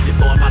my future,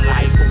 throwing my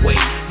life away.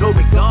 No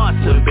regard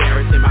to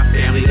embarrassing my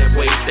family that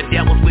way. The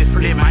devil's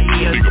whispering in my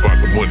ears. Think about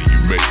the money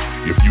you make.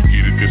 If you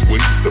get it this way,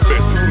 the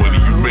fastest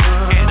money you make.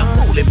 And a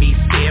fool in me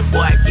said,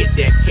 boy, get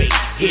that cake.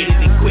 Hit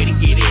it and quit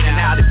it, get in and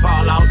out and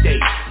fall all day.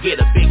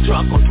 Get a big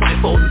truck on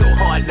 24 and go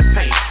hard in the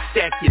paint.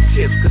 Stack your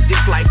chips, cause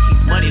this life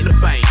keeps money in the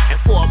bank. And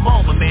for a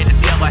moment, man, the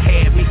devil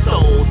had me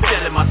sold.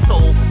 Selling my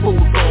soul for food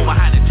gold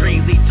behind the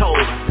dreams he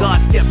told. God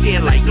stepped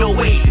in like no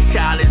way, the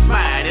child is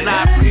mine. And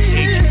I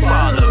appreciate you,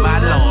 Father, my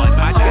Lord,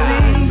 my God.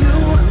 Only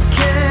you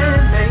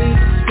can make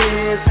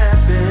this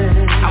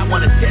happen. I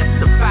wanna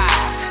testify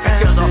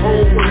and tell the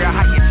whole world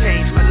how you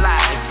changed my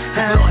life.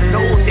 Lord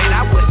knows that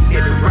I wouldn't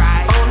get it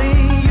right.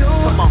 Only you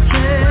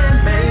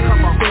can make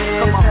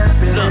this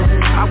happen. Look,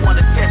 I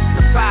wanna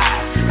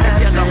testify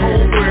and tell the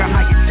whole world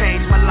how you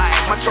changed my life.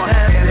 My choice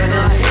is better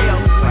than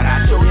hell, but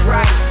I chose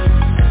right.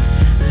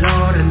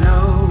 Lord, I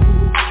know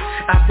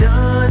I've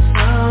done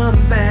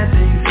some bad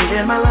things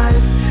in my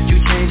life.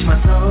 You changed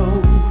my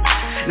soul.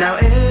 Now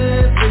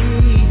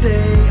every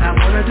day I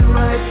wanna do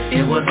right.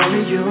 It was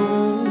only you.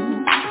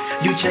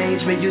 You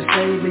changed me, you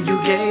saved me, you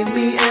gave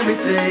me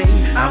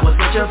everything. I was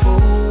such a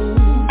fool.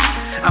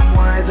 I'm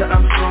wiser,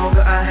 I'm stronger,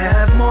 I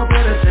have more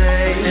better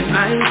days. And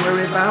I ain't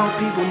worried about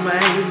people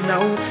may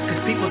know,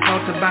 cause people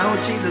talk to about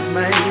Jesus,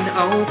 man.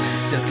 Oh,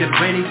 just get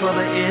ready for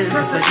the end,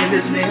 'cause the end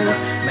is near.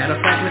 Matter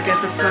of fact, look at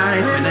the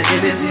signs, when the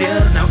end is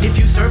here. Now if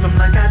you serve him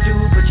like I do,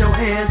 put your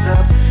hands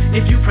up.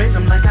 If you praise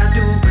him like I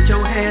do, put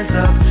your hands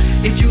up.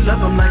 If you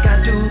love him like I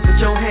do, put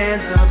your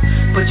hands up.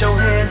 Put your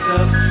hands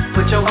up,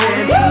 put your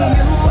hands up.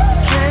 You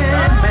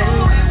can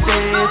make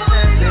this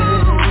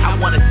happen.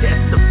 I wanna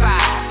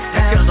testify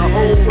and tell the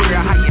whole world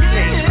how you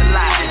changed my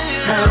life.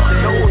 Lord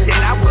knows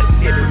that I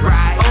wouldn't get it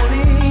right.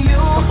 Only you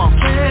come on,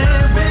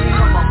 can make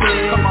come on,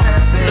 come on.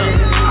 Look,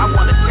 I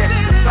wanna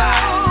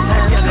testify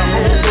and tell the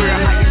whole world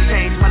how you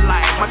changed my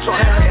life. My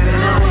choice is better than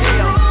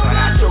hell, but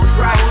I chose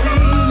right. Only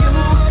you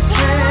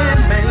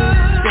can make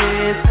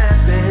this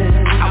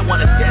happen. I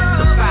wanna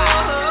testify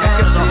and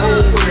tell the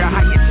whole world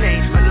how you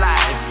changed my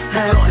life.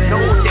 Lord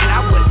knows that I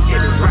wouldn't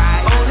get it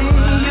right. Only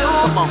you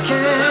come on,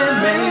 can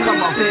make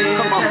come on,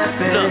 come on.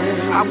 Look,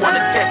 I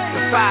wanna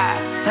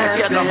testify and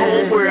tell the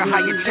whole world how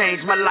you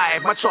changed my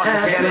life. My choice is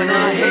better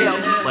than hell,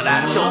 but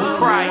I chose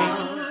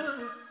Christ.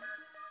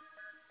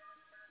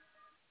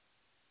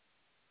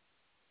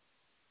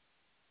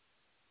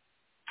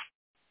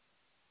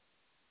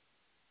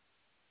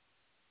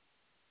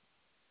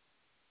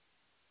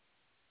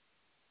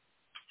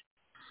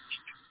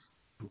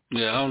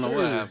 Yeah, I don't know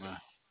what happened.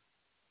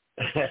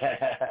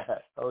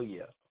 Oh,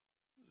 yeah.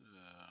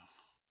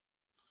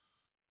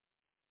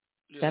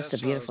 That's a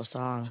beautiful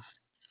song.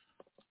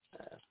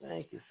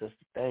 Thank you,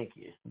 sister. Thank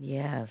you.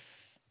 Yes.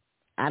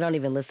 I don't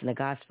even listen to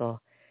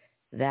gospel.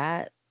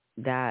 That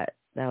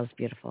was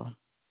beautiful.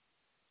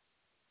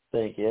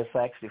 Thank you. It's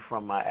actually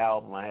from my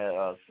album. I had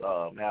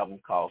an album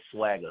called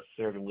Swagger,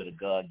 Serving with a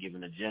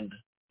God-Given Agenda.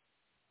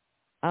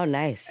 Oh,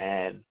 nice.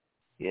 And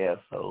yeah,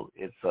 so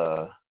it's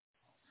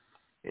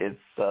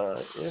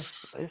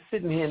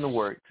sitting here in the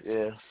works.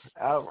 Yeah,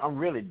 I'm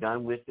really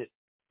done with it.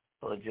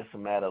 So it's just a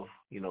matter of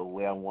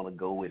where I want to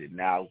go with it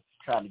now.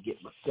 Trying to get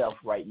myself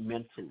right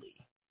mentally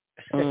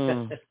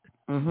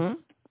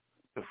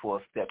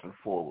before stepping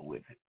forward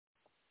with it.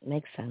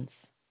 Makes sense.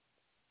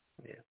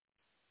 Yeah.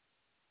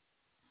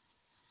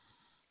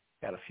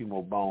 Got a few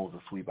more bones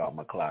to sweep out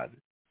my closet.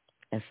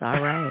 It's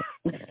all right.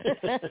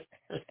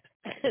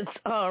 It's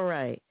all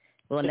right.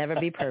 We'll never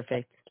be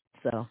perfect.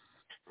 So.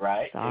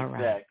 Right. It's all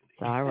exactly. Right.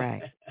 It's all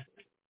right.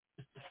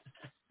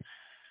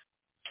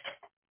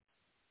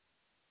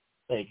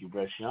 Thank you,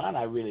 Brother Sean.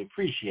 I really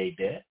appreciate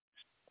that.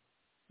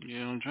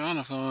 Yeah, I'm trying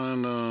to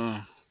find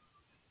the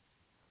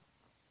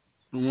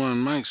one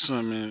Mike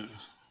sent me.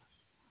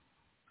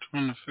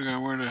 Trying to figure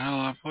out where the hell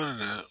I put it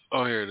at.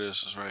 Oh, here it is.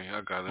 It's right here.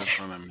 I got it in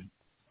front of me.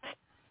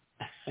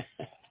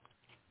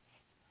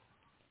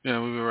 Yeah,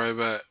 we'll be right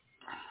back.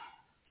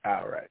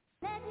 All right.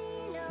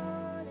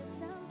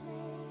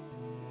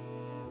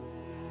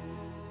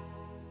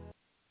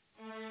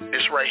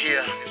 This right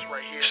here,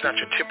 it's not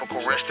your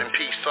typical rest in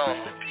peace song.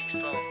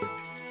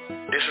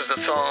 This is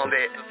a song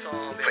that,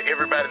 for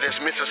everybody that's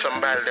missing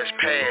somebody that's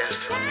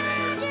passed,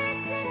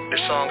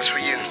 this song is for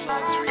you.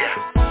 Yeah.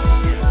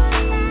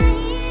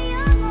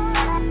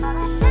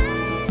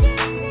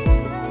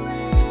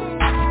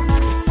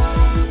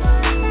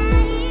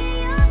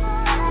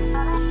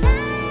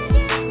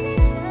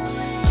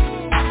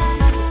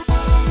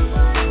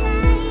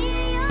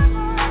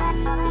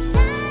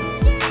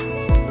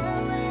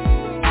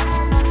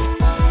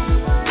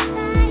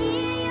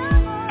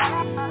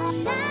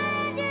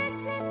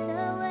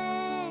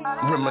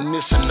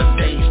 Reminiscing the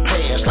days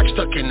past, like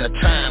stuck in the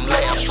time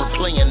lapse.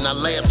 Replaying the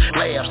laughs,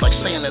 like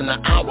sand in the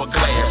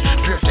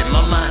hourglass. Drifting,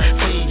 my mind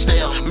fades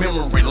down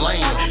memory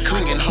lane.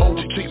 Clinging,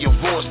 holding to your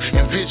voice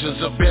and visions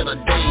of better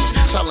days.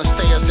 Silent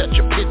stares at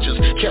your pictures,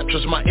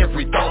 captures my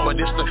every thought. But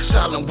it's the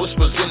silent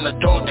whispers in the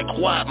dark that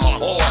quiet my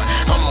heart.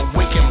 I'm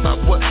awakened by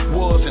what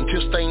was and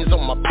tear stains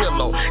on my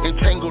pillow.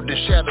 Entangled in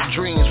shattered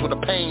dreams where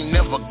the pain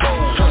never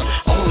goes.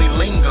 Only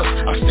lingers,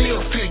 I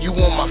still feel you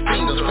on my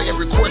fingers. For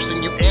every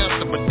question you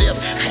answer, but death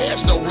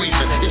has no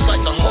reason. It's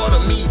like the heart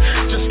of me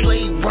just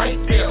lay right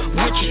there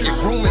with you.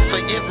 You're grooming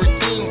for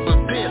everything but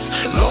this.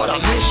 Lord, I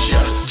miss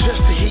you.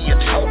 Just to hear you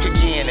talk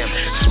again and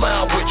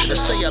smile with you. To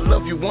say I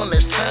love you one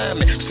last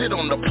time and sit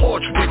on the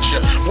porch with you.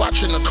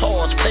 Watching the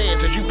cars pass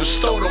as you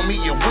bestowed on me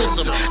your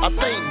wisdom. I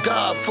thank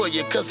God for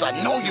you because I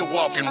know you're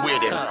walking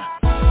with him.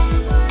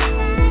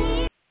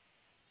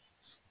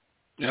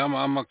 Yeah, I'm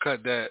going to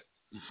cut that.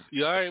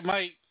 You all right,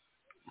 Mike?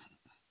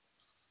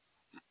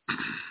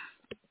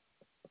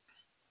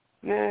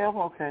 Yeah, I'm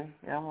okay.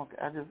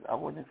 I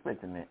wasn't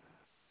expecting that.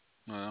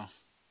 Well,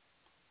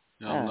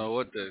 you don't know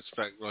what to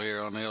expect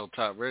here on the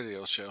HILLTOP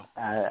radio show.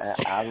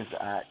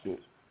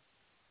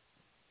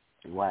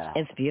 Wow.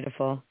 It's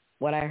beautiful.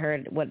 What I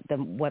heard,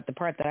 the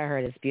part that I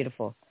heard is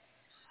beautiful.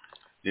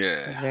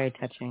 Yeah. It's very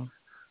touching.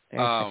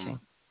 Very touching.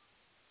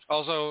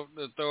 Also,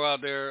 to throw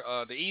out there,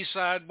 the East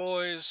Side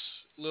Boys,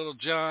 Little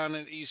John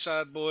and East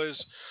Side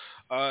Boys,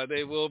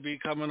 they will be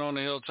coming on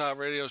the HILLTOP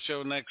radio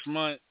show next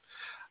month.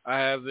 I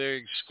have their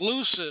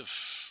exclusive.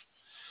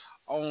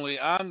 Only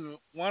I'm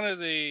one of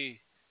the.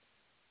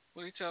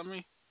 What are you telling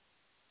me?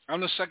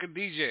 I'm the second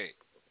DJ.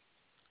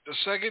 The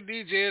second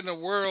DJ in the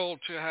world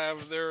to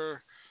have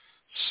their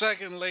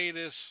second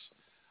latest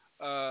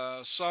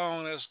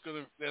song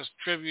that's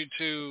tribute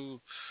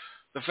to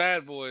the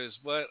Fat Boys,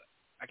 but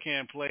I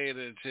can't play it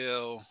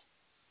until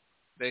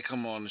they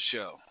come on the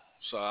show.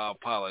 So I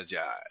apologize.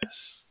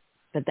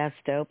 But that's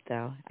dope,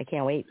 though. I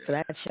can't wait for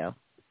that show.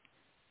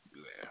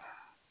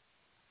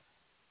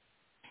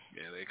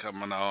 Yeah, they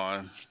coming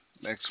on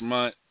next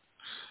month.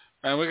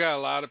 And we got a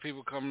lot of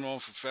people coming on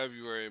for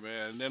February,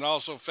 man. And then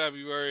also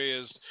February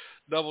is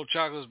Double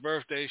Chocolate's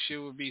birthday. She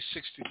would be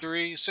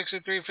 63,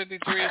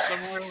 53,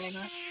 somewhere around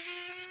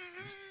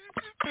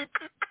there.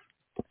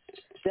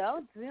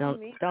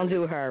 Don't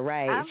do her,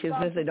 right? She was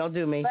going to say, don't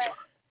do me.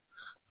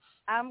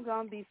 I'm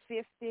going to be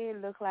 50,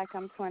 look like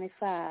I'm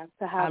 25.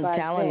 So how I'm about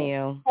telling that?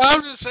 you. Well,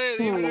 I'm just saying,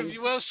 even if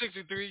you was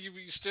 63, you'd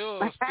be still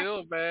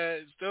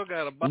bad. Still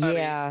got a body.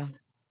 Yeah.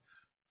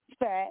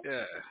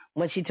 Yeah.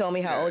 When she told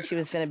me how old she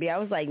was going to be, I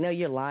was like, no,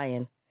 you're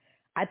lying.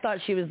 I thought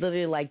she was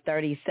literally like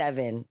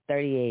 37,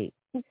 38.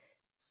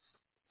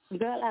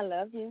 Girl, I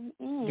love you.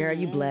 Mm. Girl,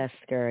 you blessed.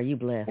 Girl, you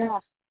blessed.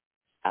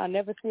 I'll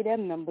never see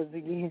them numbers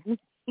again.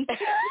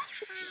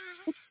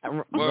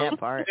 That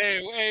part.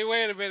 Hey,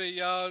 wait a minute,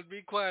 y'all.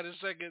 Be quiet a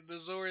second.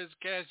 The Zori's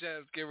Cash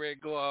App's getting ready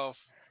to go off.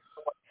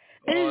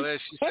 Oh, that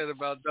she said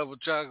about Double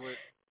Chocolate.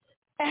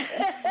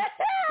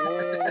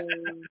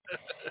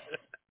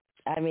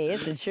 I mean,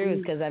 it's the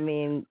truth because, I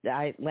mean,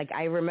 I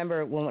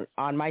remember when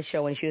on my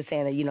show when she was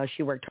saying that, you know,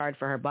 she worked hard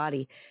for her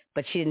body,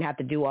 but she didn't have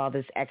to do all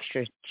this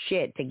extra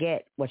shit to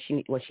get what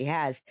she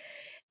has.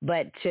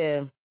 But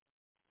to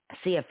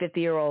see a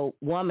 50-year-old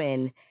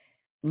woman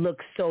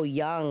look so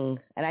young,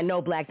 and I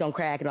know black don't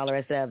crack and all the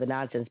rest of the other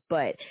nonsense,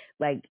 but,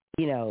 like,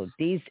 you know,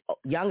 these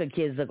younger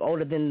kids look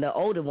older than the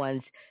older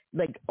ones,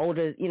 like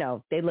older, you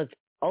know, they look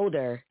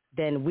older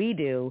than we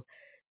do.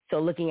 So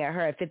looking at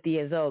her at 50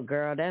 years old,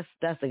 girl, that's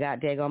a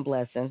goddamn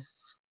blessing.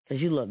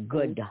 Because you look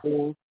good.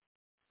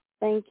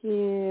 Thank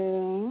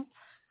you.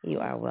 You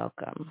are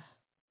welcome.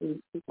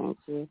 Thank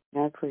you. I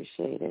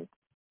appreciate it.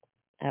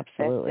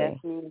 Absolutely.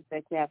 That means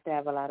that you have to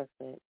have a lot of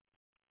sex.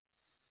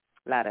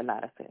 A lot of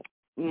sex.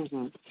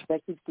 Mm-hmm.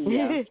 That you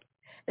see.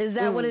 Is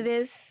that what it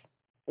is?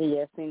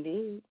 Yes,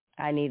 indeed.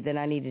 I need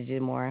to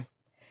do more.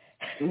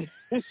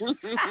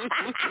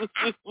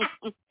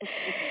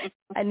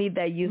 I need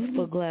that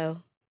youthful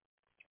glow.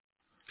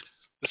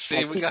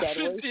 See, we got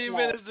 15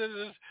 minutes in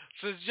this.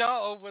 Since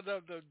y'all opened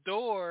up the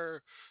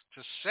door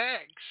to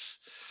sex,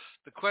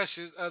 the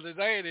question of the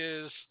night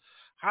is,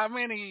 how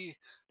many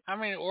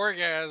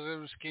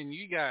orgasms can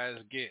you guys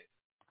get?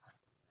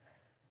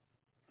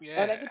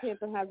 Yeah. Oh, that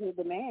depends on how good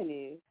the man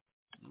is.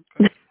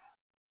 Okay.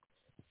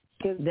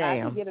 Because I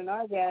can get an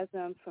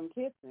orgasm from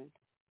kissing.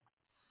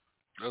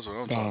 That's what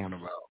I'm talking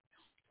about.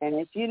 And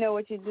if you know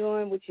what you're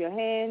doing with your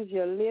hands,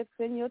 your lips,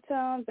 and your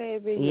tongue,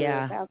 baby,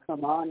 I'll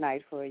come all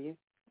night for you.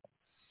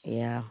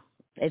 Yeah.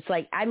 It's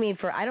like, I mean,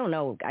 I don't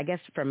know, I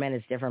guess for men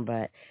it's different,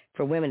 but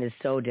for women it's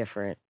so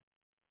different.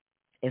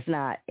 It's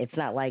not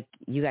like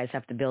you guys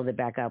have to build it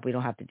back up. We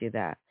don't have to do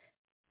that.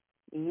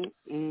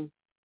 Mm-hmm.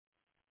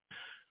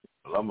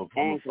 Well, I'm going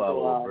to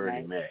follow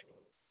Bernie Mac.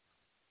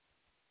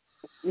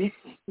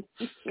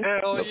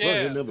 Hell a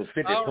yeah. Fucking number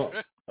 50 pumps.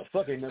 A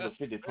fucking number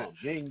 50 pumps.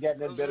 You ain't got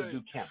nothing better to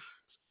do count.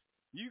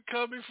 You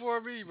come before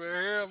me, but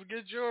here, I'm going to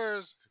get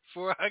yours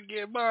before I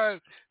get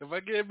mine. If I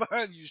get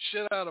mine, you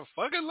shit out of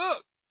fucking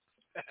luck.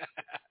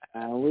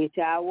 I wish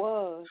I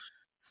was.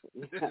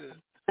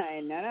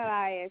 Ain't none of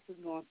our asses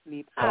going to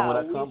sleep. Come when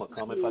I come, or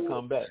come if I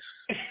come back.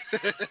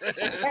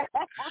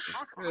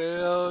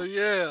 Hell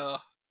yeah.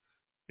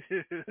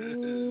 Yeah,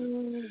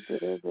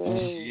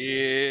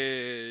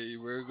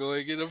 we're going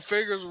to get them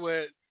fingers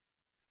wet.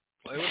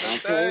 Play with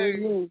that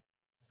thing.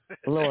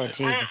 Lord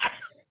Jesus.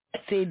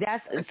 See,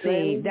 that's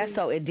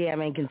so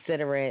damn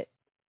inconsiderate.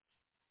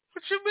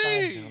 What you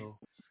mean?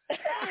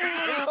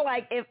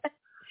 Like if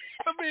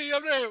I'm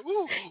there,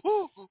 ooh,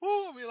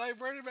 I mean, like,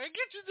 Bernie man,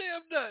 get your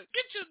damn nut,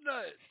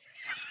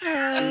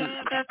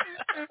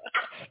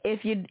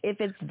 If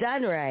it's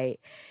done right,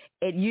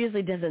 it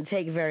usually doesn't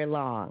take very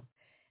long.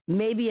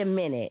 Maybe a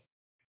minute,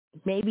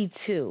 maybe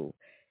two,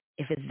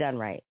 if it's done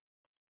right.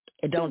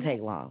 It don't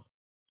take long.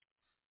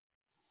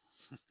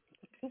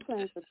 Who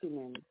playing for 2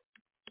 minutes?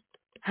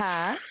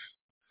 Huh?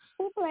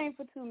 Who playing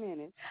for 2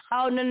 minutes?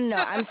 Oh, no.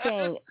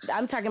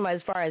 I'm talking about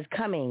as far as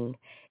coming.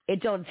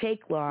 It don't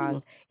take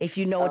long if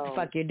you know what the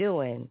fuck you're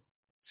doing.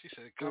 She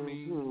said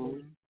coming. Mm-hmm.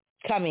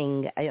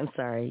 Coming. I'm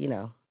sorry, you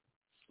know,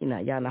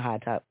 y'all know how I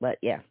talk, but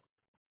yeah.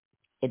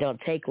 It don't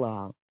take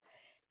long.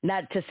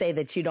 Not to say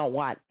that you don't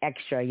want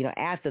extra,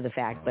 after the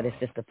fact, but it's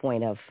just the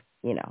point of,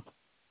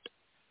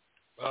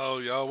 Oh,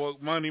 y'all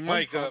woke Money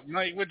Mike up.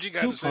 Mike, what you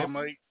got to say,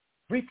 Mike?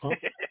 Free pump.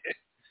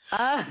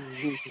 I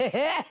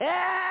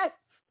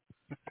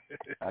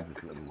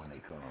just love it when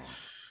they come.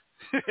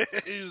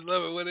 You just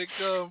love it when they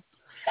come.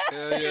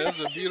 Hell yeah, that's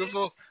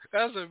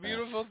a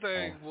beautiful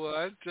thing, boy.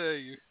 I tell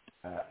you.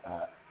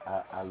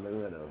 I love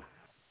it though.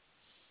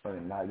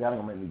 But now y'all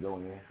gonna make me go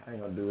in. I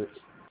ain't gonna do it.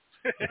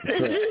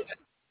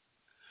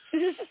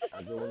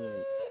 I go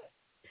in.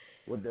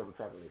 What Double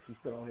Chocolate? She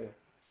still on here?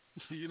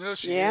 You know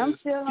she Yeah, is. I'm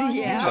still on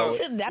Yeah,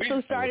 that's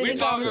who started the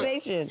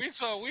conversation.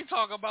 We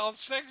talk about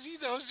sex. You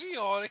know she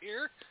on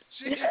here.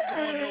 She ain't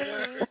going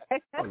nowhere.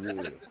 Oh,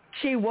 yeah.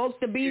 She woke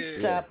the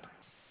beast up.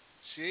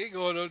 She ain't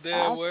going no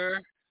damn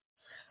where.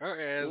 Her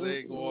ass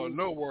ain't going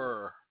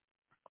nowhere.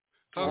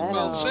 Talk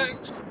about sex.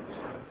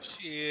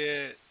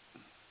 Shit.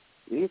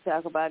 We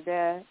talk about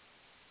that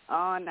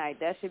all night.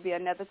 That should be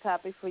another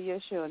topic for your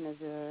show,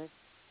 Missouri.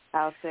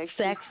 How sex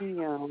keeps you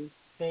young.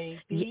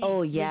 Baby.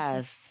 Oh,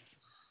 yes.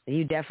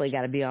 You definitely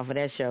got to be on for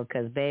that show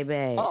because,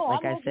 baby,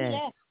 like I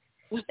said.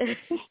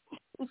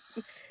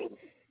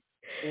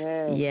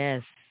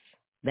 Yes.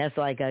 That's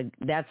like a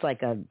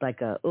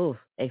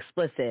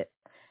explicit.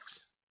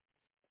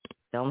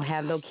 Don't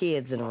have no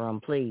kids in the room,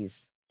 please.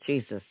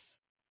 Jesus.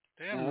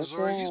 Damn,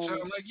 Missouri, you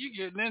sound like you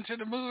getting into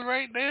the movie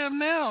right damn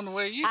now the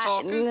way you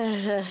talking.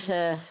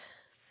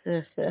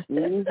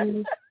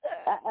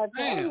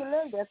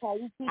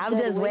 I'm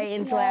just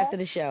waiting until after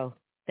the show.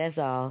 That's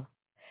all.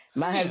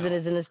 My husband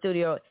is in the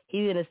studio.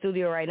 He's in the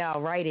studio right now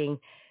writing,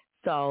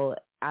 so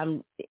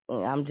I'm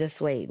just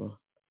waiting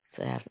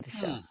till after the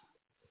show.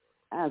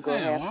 I'll go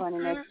have fun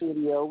in that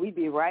studio. We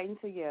be writing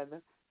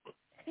together.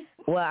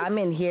 Well, I'm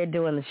in here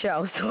doing the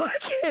show, so I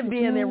can't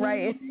be in there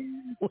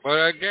writing. But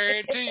I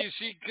guarantee you,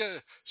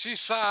 she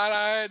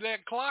side-eyed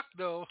that clock,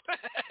 though.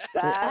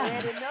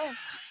 I already know.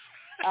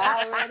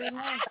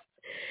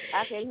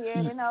 I can hear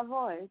it in her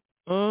voice.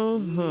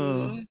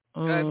 Mm-hmm.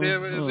 God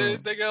damn it, is there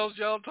anything else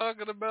y'all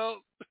talking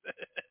about?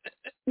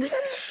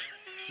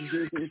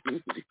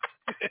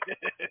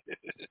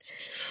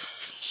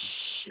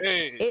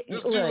 Hey,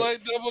 this dude like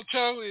double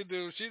chocolate,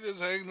 dude. She just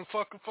hang the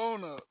fucking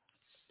phone up.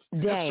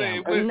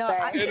 Damn.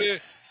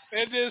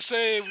 And then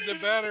say the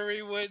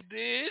battery went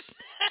dead.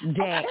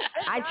 Damn.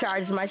 I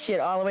charged my shit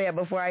all the way up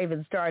before I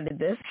even started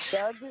this.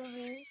 Don't do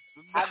me.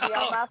 I be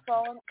on my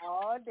phone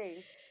all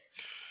day.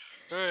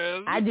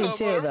 I do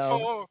too,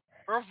 though.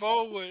 Her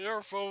phone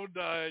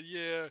died,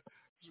 yeah.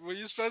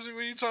 Especially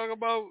when you talk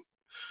about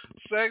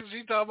sex,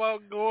 she talk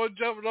about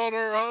jumping on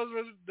her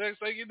husband. Next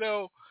thing you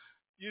know,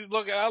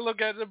 I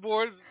look at the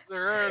board,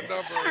 her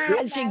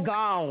number. She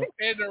gone.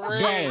 In the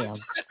red.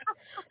 Damn.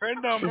 Her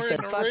number she said,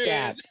 in the fuck red.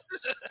 That.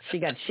 She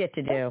got shit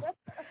to do.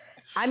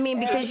 I mean,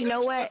 because you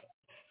know what?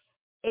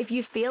 If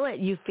you feel it,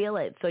 you feel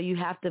it. So you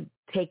have to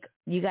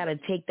you got to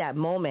take that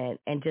moment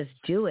and just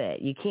do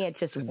it. You can't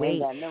just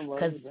wait.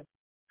 Because,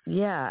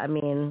 yeah, I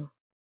mean,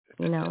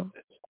 you know,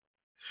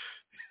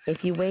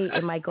 if you wait,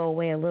 it might go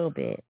away a little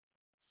bit.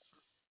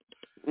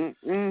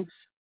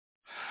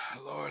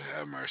 Lord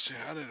have mercy.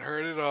 I didn't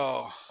heard it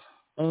all.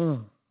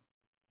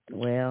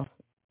 Well,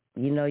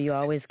 you know you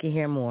always can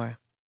hear more.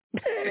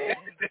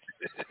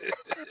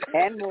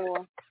 And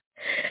more.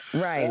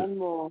 Right. And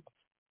more.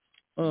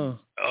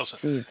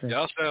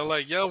 Y'all sound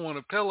like y'all want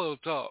a pillow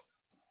talk.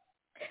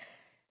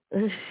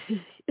 Man,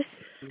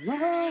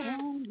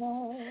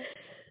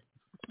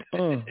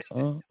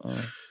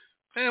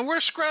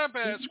 where's Scrap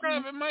at?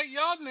 Scrap and Mike,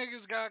 y'all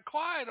niggas got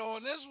quiet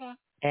on this one.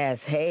 As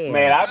hell.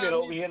 Man, I've been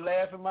over here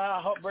laughing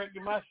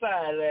breaking my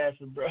side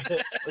laughing, bro.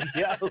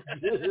 Y'all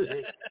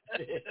good.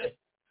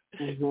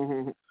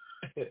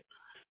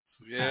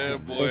 Yeah,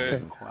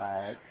 boy.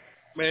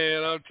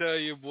 Man, I'll tell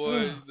you,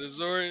 boy,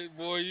 Missouri,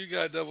 boy, you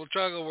got double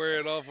chocolate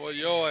wearing off on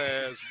your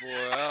ass,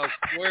 boy. I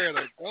swear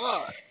to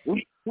God.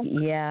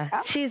 Yeah,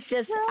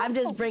 I'm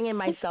just bringing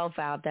myself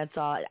out. That's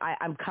all.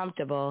 I'm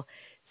comfortable.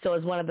 So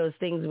it's one of those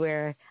things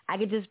where I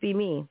could just be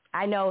me.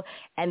 I know.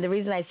 And the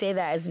reason I say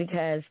that is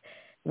because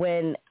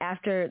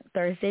after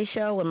Thursday's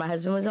show, when my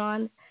husband was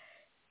on,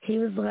 he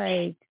was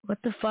like,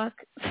 what the fuck?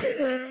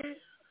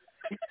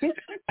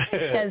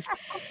 And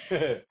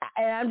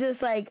I'm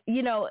just like,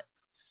 you know,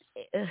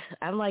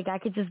 I'm like, I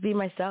could just be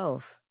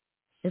myself.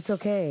 It's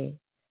okay.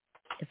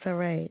 It's all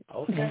right.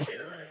 Okay.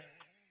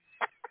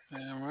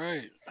 Damn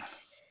right.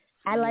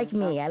 I like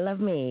me. I love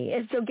me.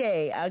 It's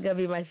okay. I'm going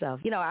to be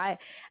myself. You know, I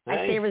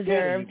stay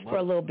reserved for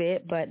a little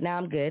bit, but now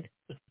I'm good.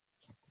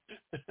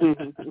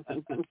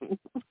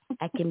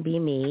 I can be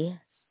me.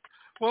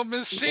 Well,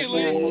 Miss Sheila,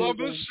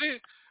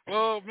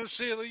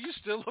 you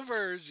still a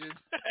virgin.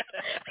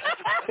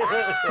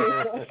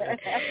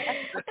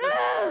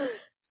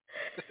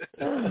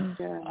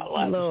 I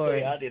like to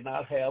say I did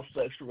not have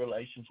sexual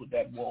relations with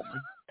that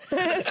woman.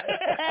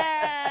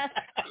 That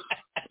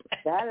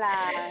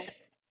lie.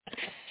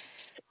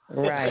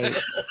 Right.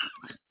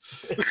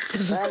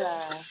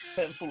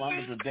 Pencil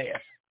under the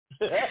desk.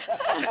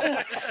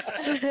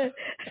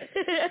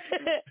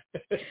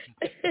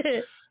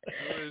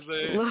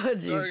 Lord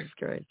Jesus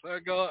Christ.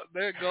 That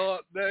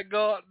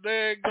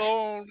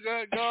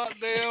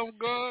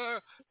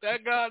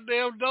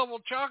goddamn double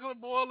chocolate,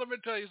 boy. Let me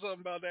tell you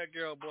something about that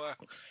girl, boy.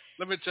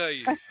 Let me tell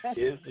you.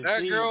 Yes,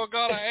 that girl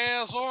got an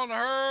ass on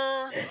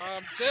her.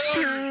 I'm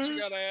telling you, she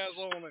got an ass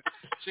on her.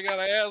 She got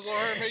an ass on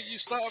her, make you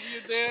stop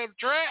your damn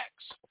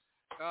tracks.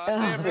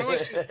 Goddamn,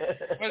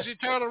 when she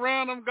turned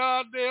around, them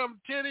goddamn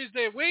titties,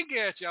 they wink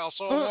at you. I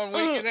saw one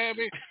winking at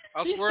me.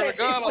 I swear to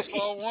God, I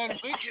saw one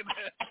winking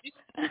at me.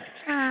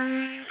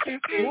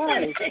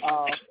 That is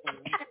awesome.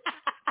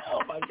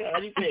 Oh my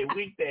God, he said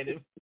winked at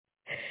him.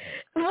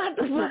 What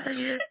the fuck?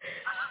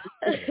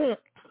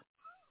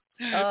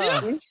 Y'all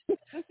got me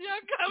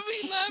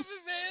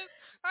laughing, man.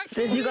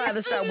 Since you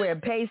gotta start wearing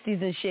pasties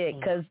and shit,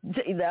 cause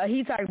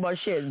he talking about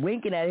shit,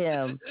 winking at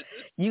him.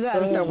 You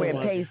gotta start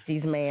wearing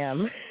pasties,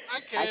 ma'am.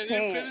 I can't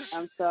even finish.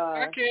 I'm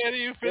sorry. I can't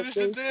even finish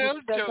the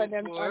damn joke, on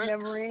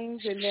them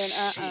rings, and then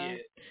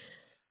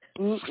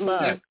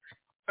Fuck.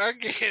 I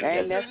can't.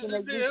 Ain't nothing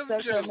that gets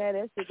stuck on that.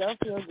 That shit don't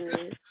feel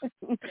good.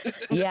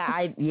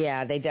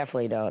 Yeah, they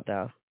definitely don't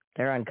though.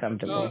 They're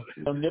uncomfortable.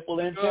 No nipple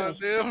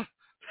antennas.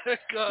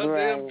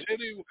 Goddamn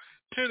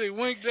Titty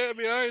winked at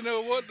me. I didn't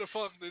know what the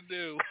fuck to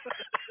do.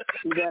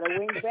 You gotta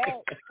wink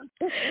back.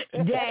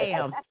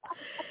 Damn.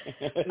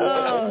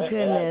 Oh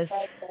goodness.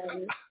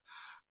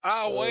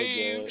 I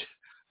waved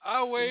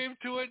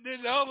to it,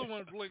 then the other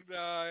one blinked the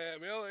eye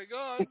at me. I was like,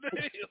 God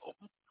damn.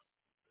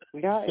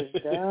 That is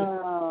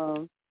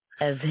dumb.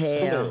 As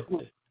hell.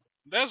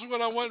 That's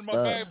when I went in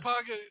my back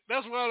pocket.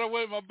 That's when I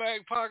went in my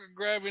back pocket,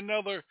 grabbing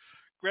another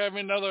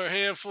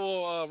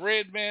handful of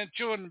Red Man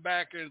chewing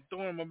tobacco and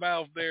throwing in my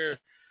mouth there.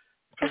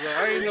 Because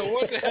I didn't know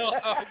what the hell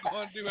I was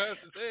going to do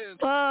after that.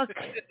 Fuck.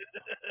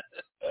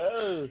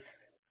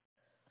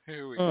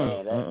 Here we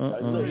go.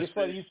 Look, it's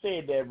funny you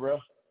said that, bro.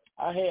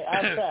 I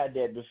tried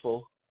that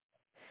before.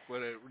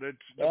 What the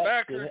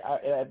tobacco?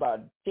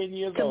 About 10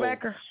 years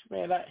tobacco. Old.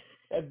 Man, that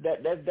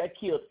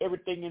killed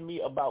everything in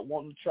me about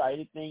wanting to try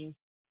anything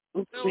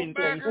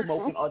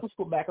smoking or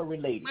tobacco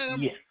related.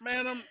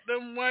 Man,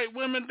 them white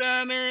women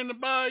down there in the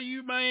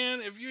bayou, man.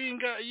 If you ain't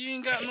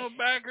got no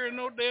backer and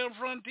no damn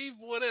front teeth,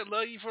 boy, they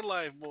love you for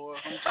life, boy.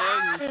 I'm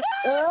telling you.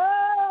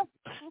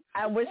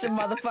 I wish a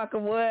motherfucker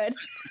would.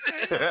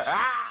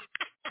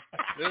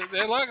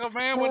 They're like a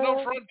man with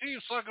no front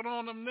teeth sucking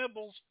on them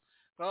nipples.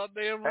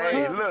 Goddamn right.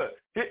 Hey, look.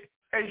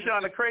 Hey,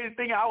 Sean, the crazy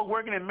thing, I was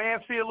working in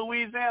Mansfield,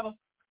 Louisiana.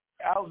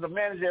 I was the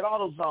manager at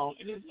AutoZone,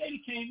 and this lady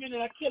came in,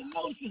 and I kept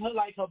noticing her,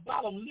 like, her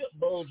bottom lip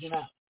bulging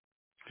out.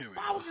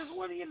 I was just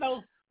wondering, and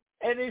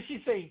then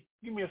she said,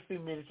 give me a few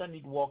minutes, I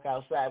need to walk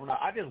outside. When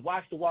I just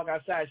watched her walk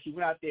outside, she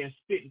went out there and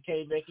spit and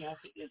came back in. I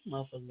said, this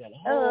motherfucker got a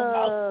whole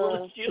mouth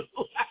full of shoes.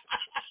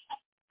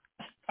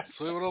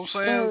 See what I'm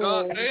saying?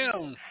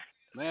 Goddamn.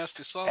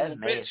 Nasty son of a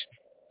bitch.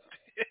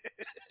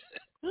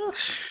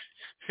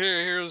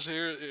 Here.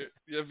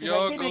 If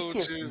y'all go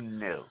to...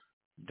 No.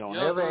 Don't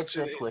ever ask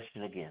that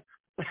question again.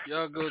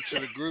 Y'all go to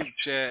the group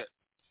chat,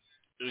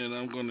 and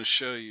I'm going to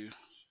show you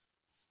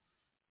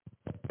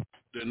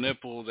the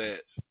nipple that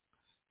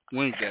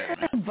winked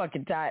at me. I'm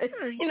fucking tired.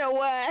 You know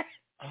what?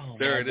 Oh,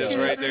 there it is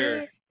right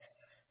there.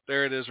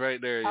 There it is right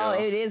there, y'all. Oh,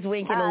 it is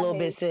winking a little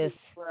bit, sis.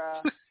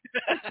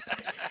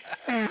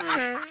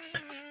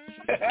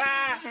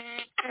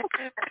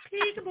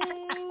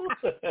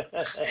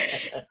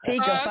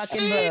 Peekaboo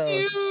fucking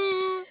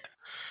boo.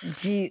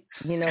 Gee,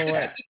 you know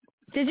what?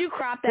 Did you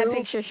crop that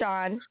picture,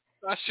 Sean?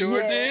 I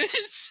sure did.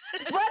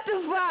 What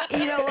the fuck?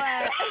 You know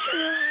what?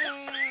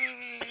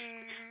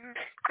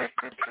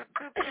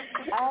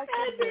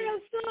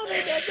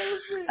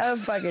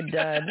 I'm fucking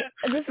done.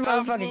 This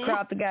motherfucker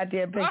cropped the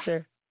goddamn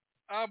picture.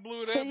 I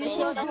blew that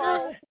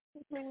motherfucker.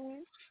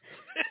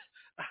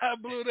 I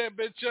blew that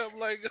bitch up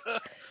like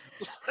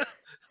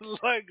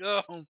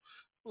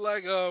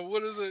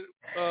what is it?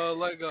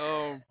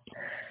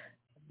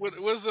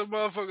 What's the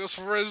motherfucker's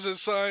forensic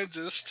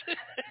scientist?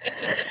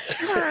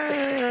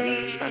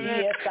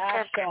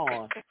 CSI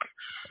Sean.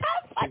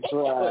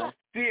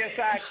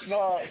 CSI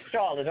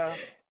Charlotte, huh?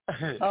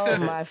 Oh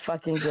my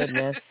fucking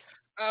goodness!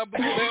 I blew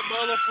that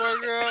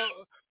motherfucker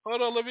out.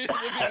 Hold on, let me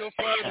go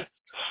find it.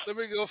 Let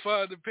me go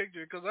find the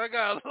picture because I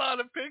got a lot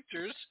of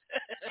pictures.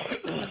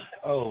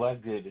 Oh my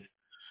goodness!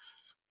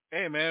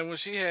 Hey man, when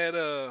she had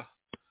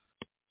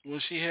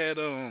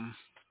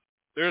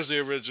there's the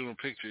original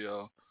picture,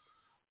 y'all.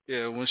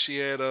 Yeah, when she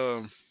had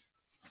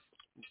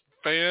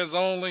fans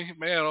only,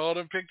 man, all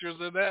the pictures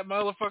of that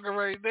motherfucker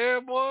right there,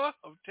 boy.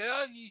 I'm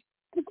telling you.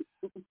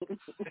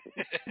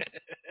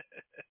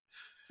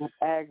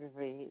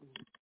 Aggravating.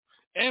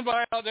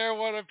 Anybody out there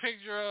want a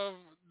picture of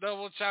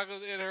double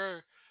chocolate in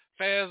her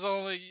fans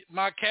only?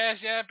 My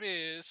Cash App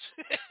is.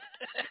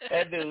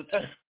 That dude.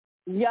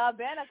 Y'all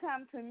better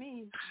come to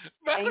me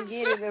and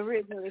get it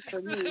originally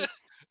for me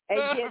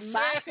and get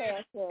my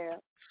Cash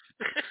App.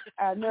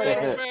 I know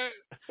that.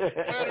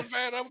 Matter of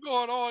fact, I'm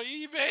going on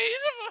eBay.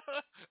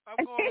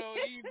 I'm going on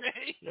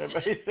eBay.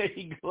 Everybody say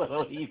he going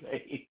on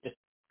eBay.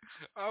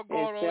 I'm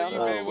going on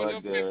eBay with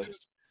them pictures.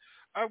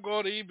 I'm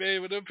going to eBay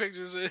with them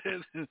pictures.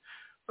 And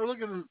look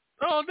at them.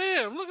 Oh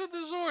damn! Look at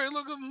the Zori.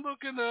 Look at them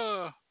looking.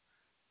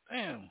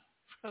 Damn,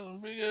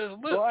 some big ass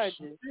lips.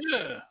 Gorgeous.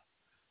 Yeah.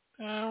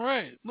 All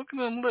right. Look at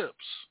them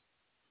lips.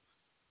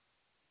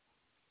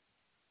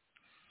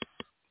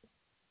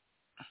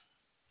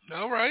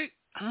 All right.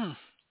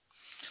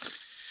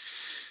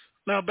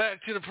 Now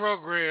back to the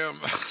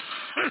program.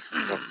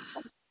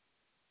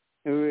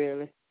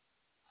 Really?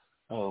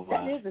 Oh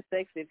wow. That is a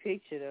sexy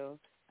picture though.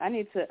 I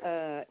need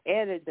to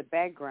edit the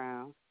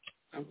background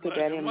and put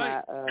that in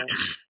my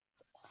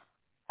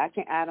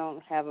I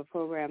don't have a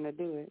program to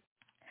do it.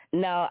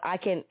 No, I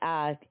can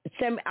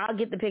send. I'll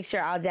get the picture.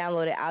 I'll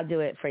download it. I'll do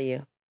it for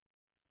you.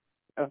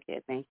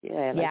 Okay, thank you.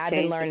 Yeah, I've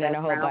been learning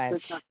a whole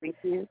bunch.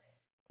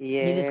 Yeah.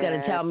 You just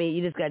gotta tell me.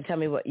 You just gotta tell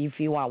me what if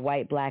you want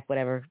white, black,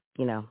 whatever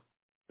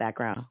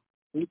background.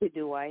 You could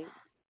do white.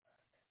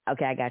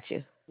 Okay, I got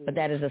you. But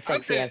that is a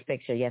sexy ass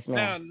picture. Yes,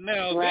 ma'am.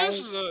 Now right?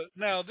 this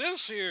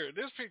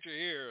picture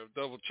here of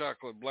double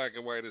chocolate black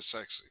and white is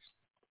sexy.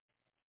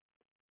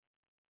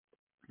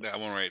 That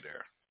one right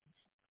there.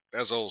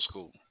 That's old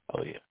school.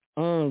 Oh yeah.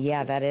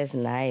 Yeah, that is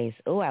nice.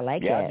 Oh, I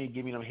like Yeah, it. I need to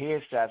give me them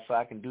headshots so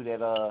I can do that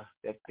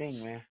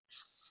thing, man.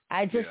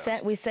 I just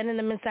we sending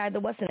them inside the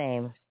what's the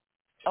name?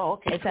 Oh,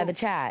 okay. Inside the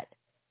chat.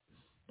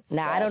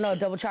 Now I don't know if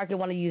Double Chocolate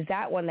want to use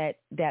that one that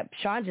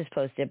Sean just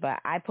posted, but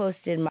I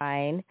posted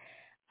mine.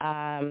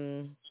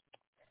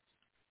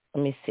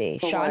 Let me see.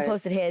 For Sean what?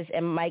 posted his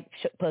and Mike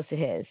posted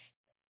his.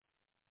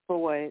 For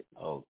what?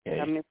 Okay. Did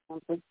I miss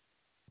something?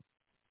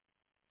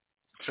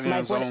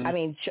 Mike,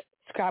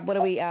 Scrap, what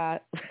are we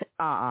Scrap,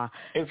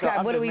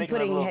 what are we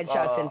putting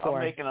headshots in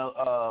for?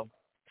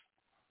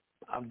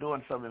 I'm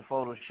doing something in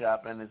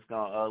Photoshop, and it's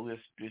gonna. We're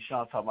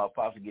Sean talking about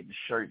possibly getting a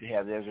shirt to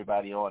have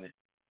everybody on it.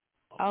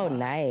 Oh,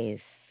 nice.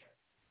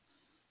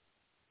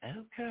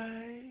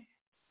 Okay.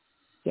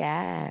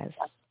 Yes.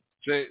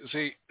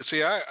 See,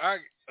 I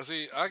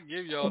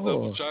give y'all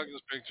double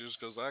chocolate pictures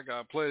because I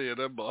got plenty of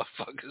them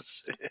motherfuckers.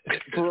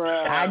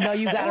 I know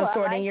you got them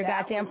stored in your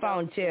goddamn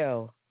phone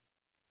too.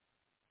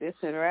 This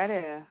is right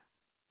there.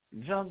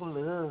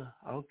 Jungle,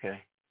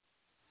 okay.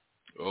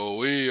 Oh,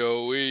 we.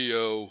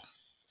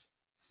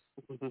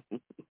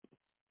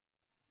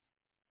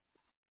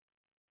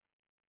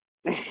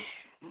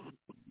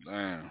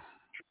 Damn.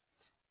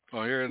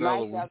 Oh, here's another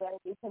one. Mike, y'all better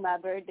be to my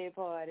birthday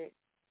party.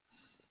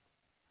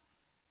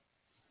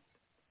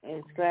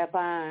 And Scrap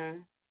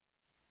Iron.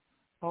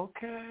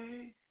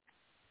 Okay.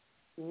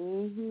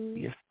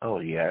 Yes. Oh,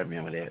 yeah, I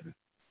remember that.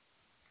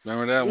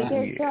 Remember that one?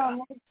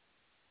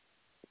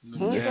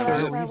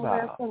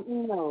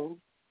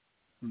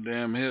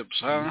 Damn hips,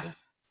 huh?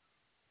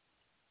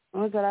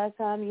 When was the last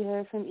time you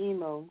heard from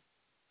Emo?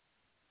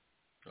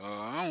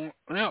 I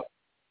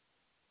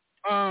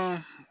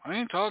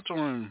ain't talked to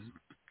him.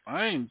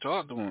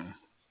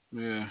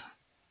 Yeah.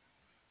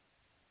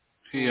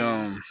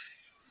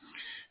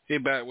 He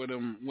back with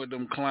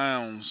them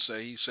clowns.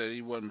 He said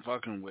he wasn't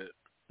fucking with.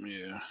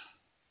 Yeah.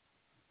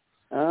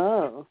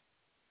 Oh.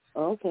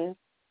 Okay.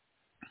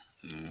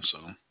 Yeah, so.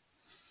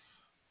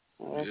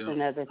 That's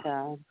another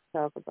time.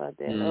 Talk about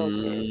that.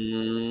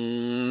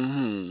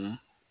 Mm-hmm.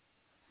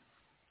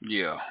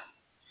 Yeah.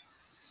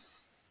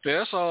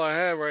 That's all I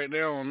have right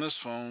now on this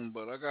phone,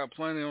 but I got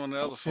plenty on the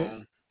other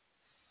phone.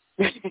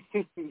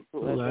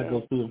 Well, I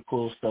go through and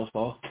pull stuff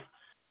off.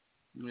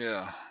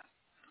 Yeah.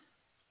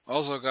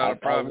 Also got a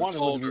private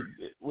folder.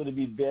 Would it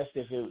be best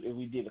if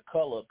we did a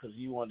color? Because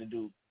you want to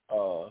do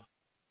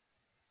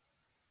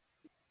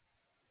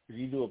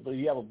if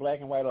you have a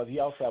black and white, or if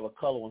you also have a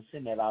color one,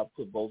 send that. I'll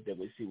put both that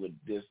we see what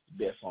this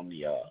best on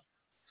the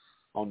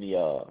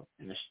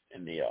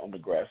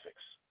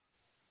graphics.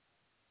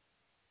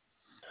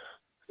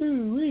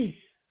 Ooh-wee.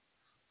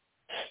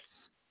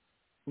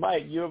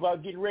 Mike, you're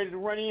about getting ready to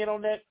run in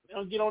on that,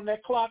 get on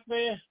that clock,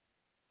 man?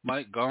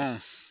 Mike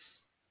gone.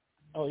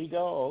 Oh, he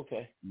gone? Oh,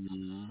 okay.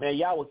 Mm-hmm. Man,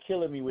 y'all were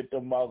killing me with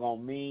them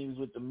doggone memes,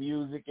 with the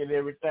music and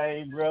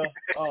everything, bro.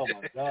 Oh,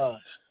 my God.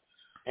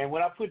 And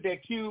when I put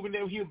that cube in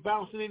there, he was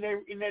bouncing in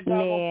that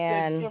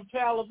doggone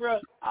Impala,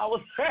 bro, I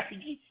was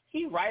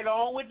he right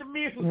on with the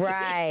music.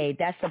 Right.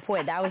 That's the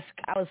point. I was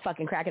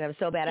fucking cracking up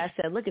so bad. I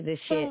said, look at this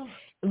shit.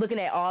 Looking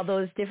at all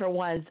those different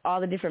ones, all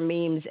the different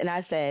memes, and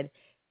I said,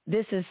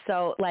 this is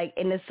so, like,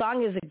 and the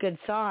song is a good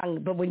song,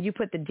 but when you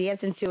put the dance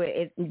into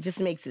it, it just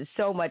makes it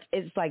so much,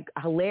 it's, like,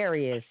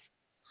 hilarious.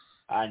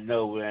 I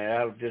know, man.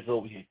 I was just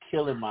over here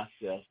killing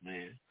myself,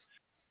 man.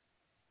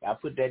 I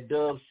put that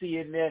Dub C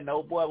in there, and the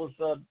old boy was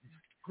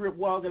grip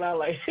walking out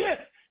like,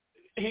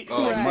 he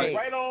Mike,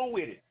 right on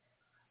with it.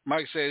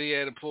 Mike said he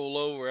had to pull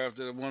over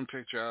after the one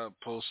picture I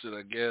posted,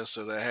 I guess,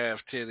 of the half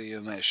titty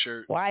in that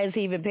shirt. Why is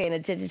he even paying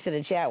attention to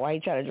the chat? Why he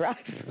trying to drive?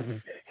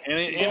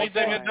 Anything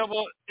a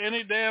double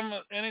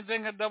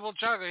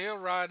chocolate, he'll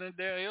ride in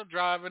there. He'll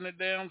drive in the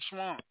damn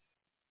swamp.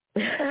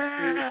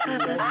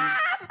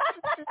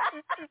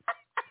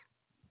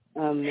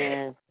 Oh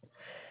man,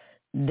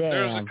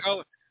 damn.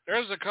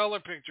 There's a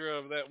color picture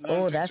of that one.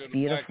 Oh, picture that's of the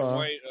beautiful. Black and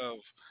white of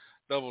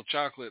double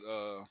chocolate.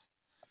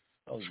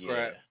 Scrap.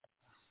 Yeah.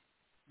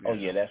 Oh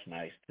yeah, that's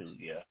nice too.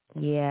 Yeah.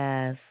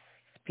 Yes,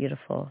 it's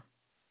beautiful.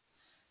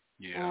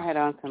 Yeah. I had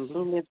on some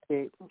blue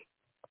lipstick.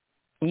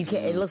 You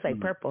can. It looks like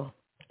purple.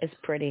 It's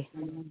pretty.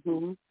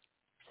 Mm-hmm.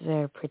 It's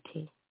very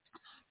pretty.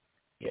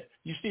 Yeah.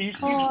 You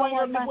swing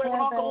up this way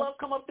when Uncle Love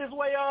come up this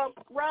way,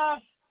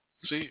 Rob?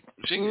 See,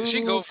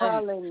 she go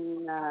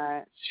from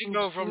not. She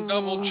go from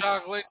double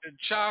chocolate to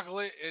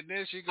chocolate, and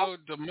then she go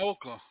to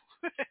mocha.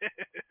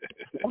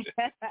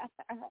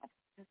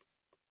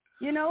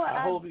 You know what?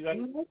 I hope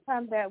next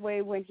time that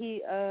way when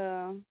he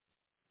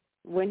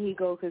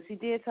go, because he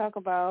did talk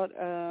about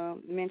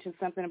mention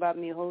something about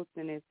me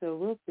hosting it, so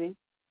we'll see.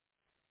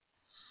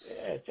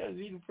 Yeah, tell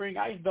Z to bring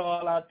Ice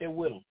Doll out there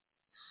with him.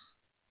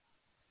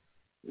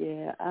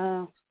 Yeah,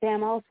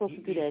 damn, I was supposed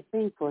to do that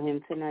thing for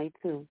him tonight,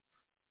 too.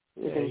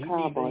 Yeah,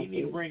 he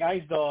need to bring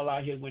Ice Doll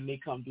out here when they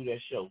come do that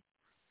show.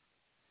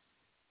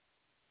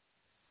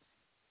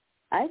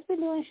 Ice been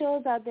doing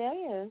shows out there,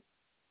 yeah.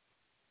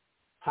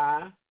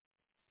 Huh?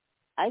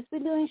 Ice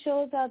been doing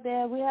shows out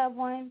there. We have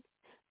one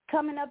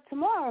coming up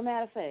tomorrow,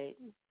 matter of fact.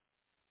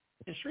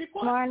 In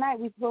Shreveport? Tomorrow night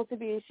we're supposed to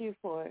be in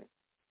Shreveport.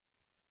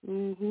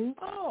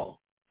 Oh.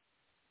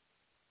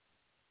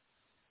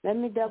 Let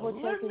me double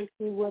check and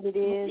see what it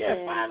is.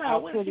 Yeah, find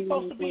out where it's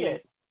supposed to be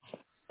at.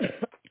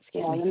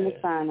 Yeah, let me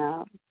find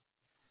out.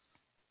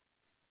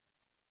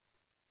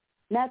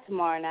 Not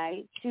tomorrow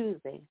night,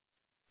 Tuesday.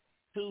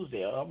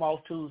 Tuesday. I'm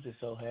off Tuesday,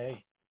 so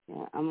hey.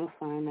 Yeah, I'm going to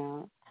find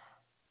out.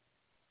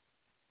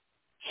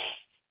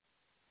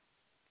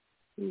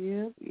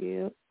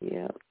 Yep.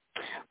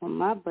 Well,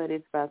 my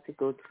buddy's about to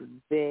go to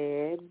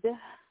bed.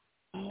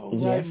 All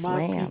right,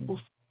 my people.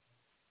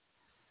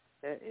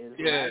 That is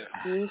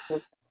my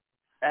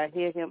I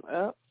hear him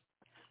up.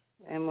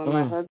 And when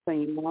my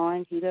husband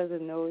yawns, he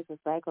doesn't know it's a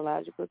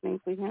psychological thing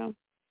for him.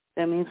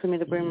 That means for me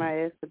to bring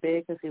my ass to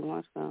bed because he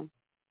wants some.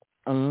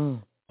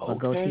 Well,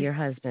 go to your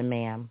husband,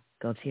 ma'am.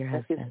 Go to your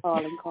husband. That's his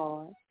calling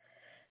card.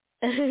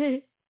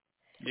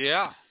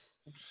 Yeah.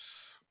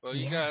 Well,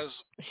 you guys,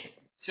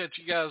 catch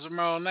you guys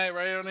tomorrow night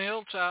right here on the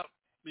Hilltop.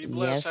 Be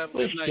blessed. Have a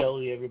good night.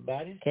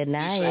 Everybody. Good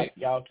night.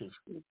 Y'all too.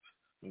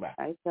 Bye.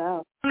 Nice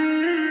out.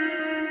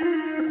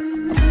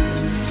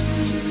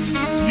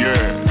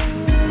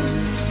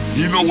 Yeah.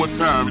 You know what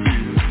time it is.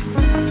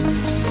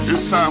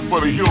 It's time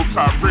for the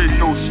Hilltop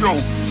Radio Show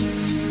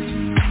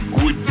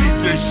with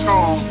DJ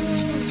Sean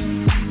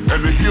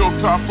and the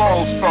Hilltop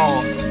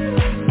All-Stars.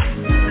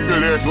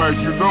 Could act like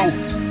you know.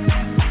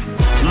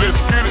 Let's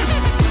get it.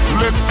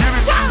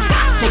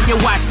 Take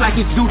your watch like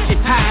it's Gucci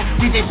time.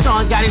 DJ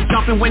Sean got it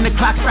jumping when the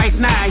clock strikes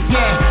 9,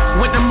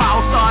 yeah. With them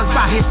all-stars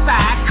by his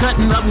side,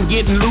 cutting up and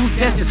getting loose,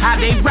 that's just how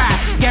they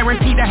ride.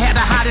 Guaranteed to have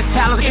the hottest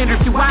talent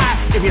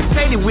industry-wide. If you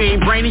say that we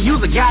ain't brainy,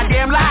 use a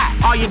goddamn lie.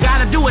 All you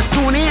gotta do is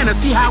tune in and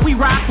see how we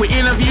rock with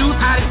interviews,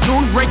 hottest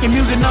tunes, breaking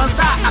music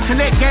non-stop. Our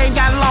Connect gang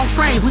got long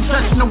strings, we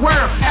touching the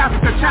world.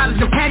 Africa, China,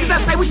 Japan,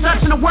 let's say we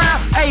touching the world.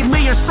 8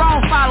 million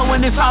strong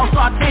following this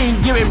all-star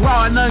team. Give it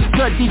raw and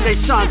uncut, DJ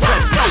Sean,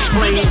 cut so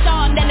clean. DJ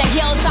Sean and the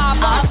Hilltop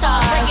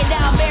All-Stars, breaking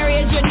down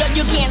barriers, you know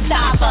you can't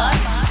stop us.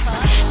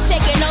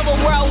 Taking over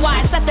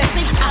worldwide, set the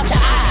sleep out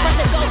your eyes. Press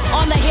it go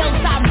on the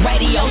Hilltop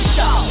Radio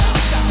Show.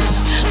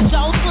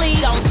 Don't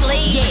sleep,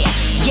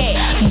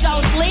 yeah.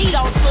 Don't sleep.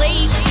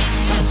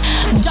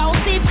 Don't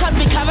sleep, cause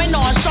we coming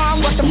on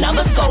strong. Watch them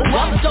numbers go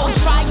up. Don't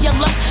try your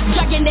luck,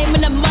 drag your name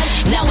in the mud.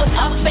 Now it's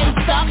up and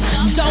stuck.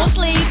 Don't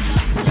sleep.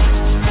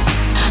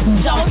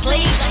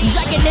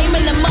 Drag your name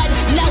in the mud.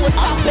 Now it's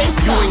up and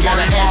stuck. You ain't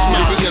gotta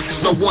ask me,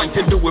 cause no one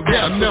can do it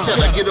better. So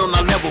tell her get on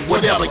our level,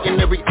 whatever, in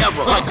every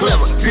era. Like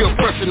clever, feel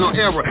personal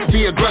error.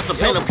 Be aggressive,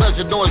 paint a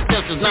pleasure, no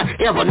expenses, not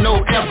ever,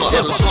 no ever.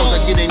 Ever songs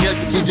I get in there,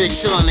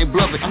 DJ Sean, they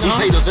bluff it. These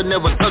haters will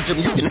never touch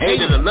them, you can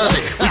hate it or love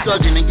it. We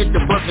thugging and get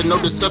the bustin',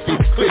 no discussing,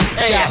 clear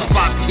ass.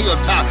 Fox,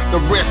 Hilltop, the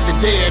rest is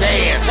dead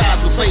ass.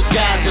 Times with fake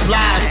guys and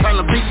lies, trying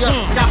to beat up.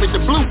 Copy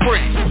the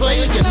blueprint,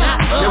 player, you're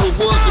not up. Never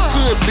was or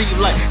could be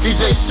like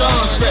DJ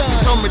Sean said.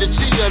 Told me to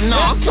chill, no,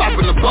 I'm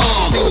dropping the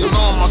bomb. Singing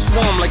on my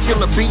swarm like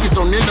killer bees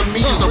on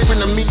enemies. No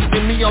frenemies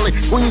in me, only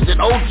queens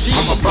and OGs.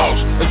 I'm a boss,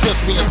 it's just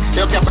me and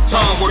El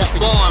Capitan. Where it's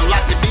born,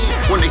 like it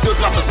is. When they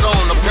hook up the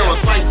zone, a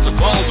parasites, the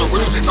bones are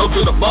real, no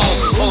to the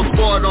bone. Hold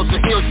board on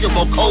the hill, shit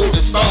more cold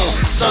than stone.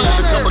 Son of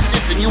the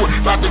competition, you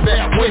about to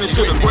back winners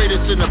to the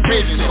greatest in the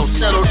business. So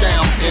settle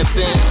down,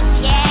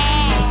 infant. Yeah.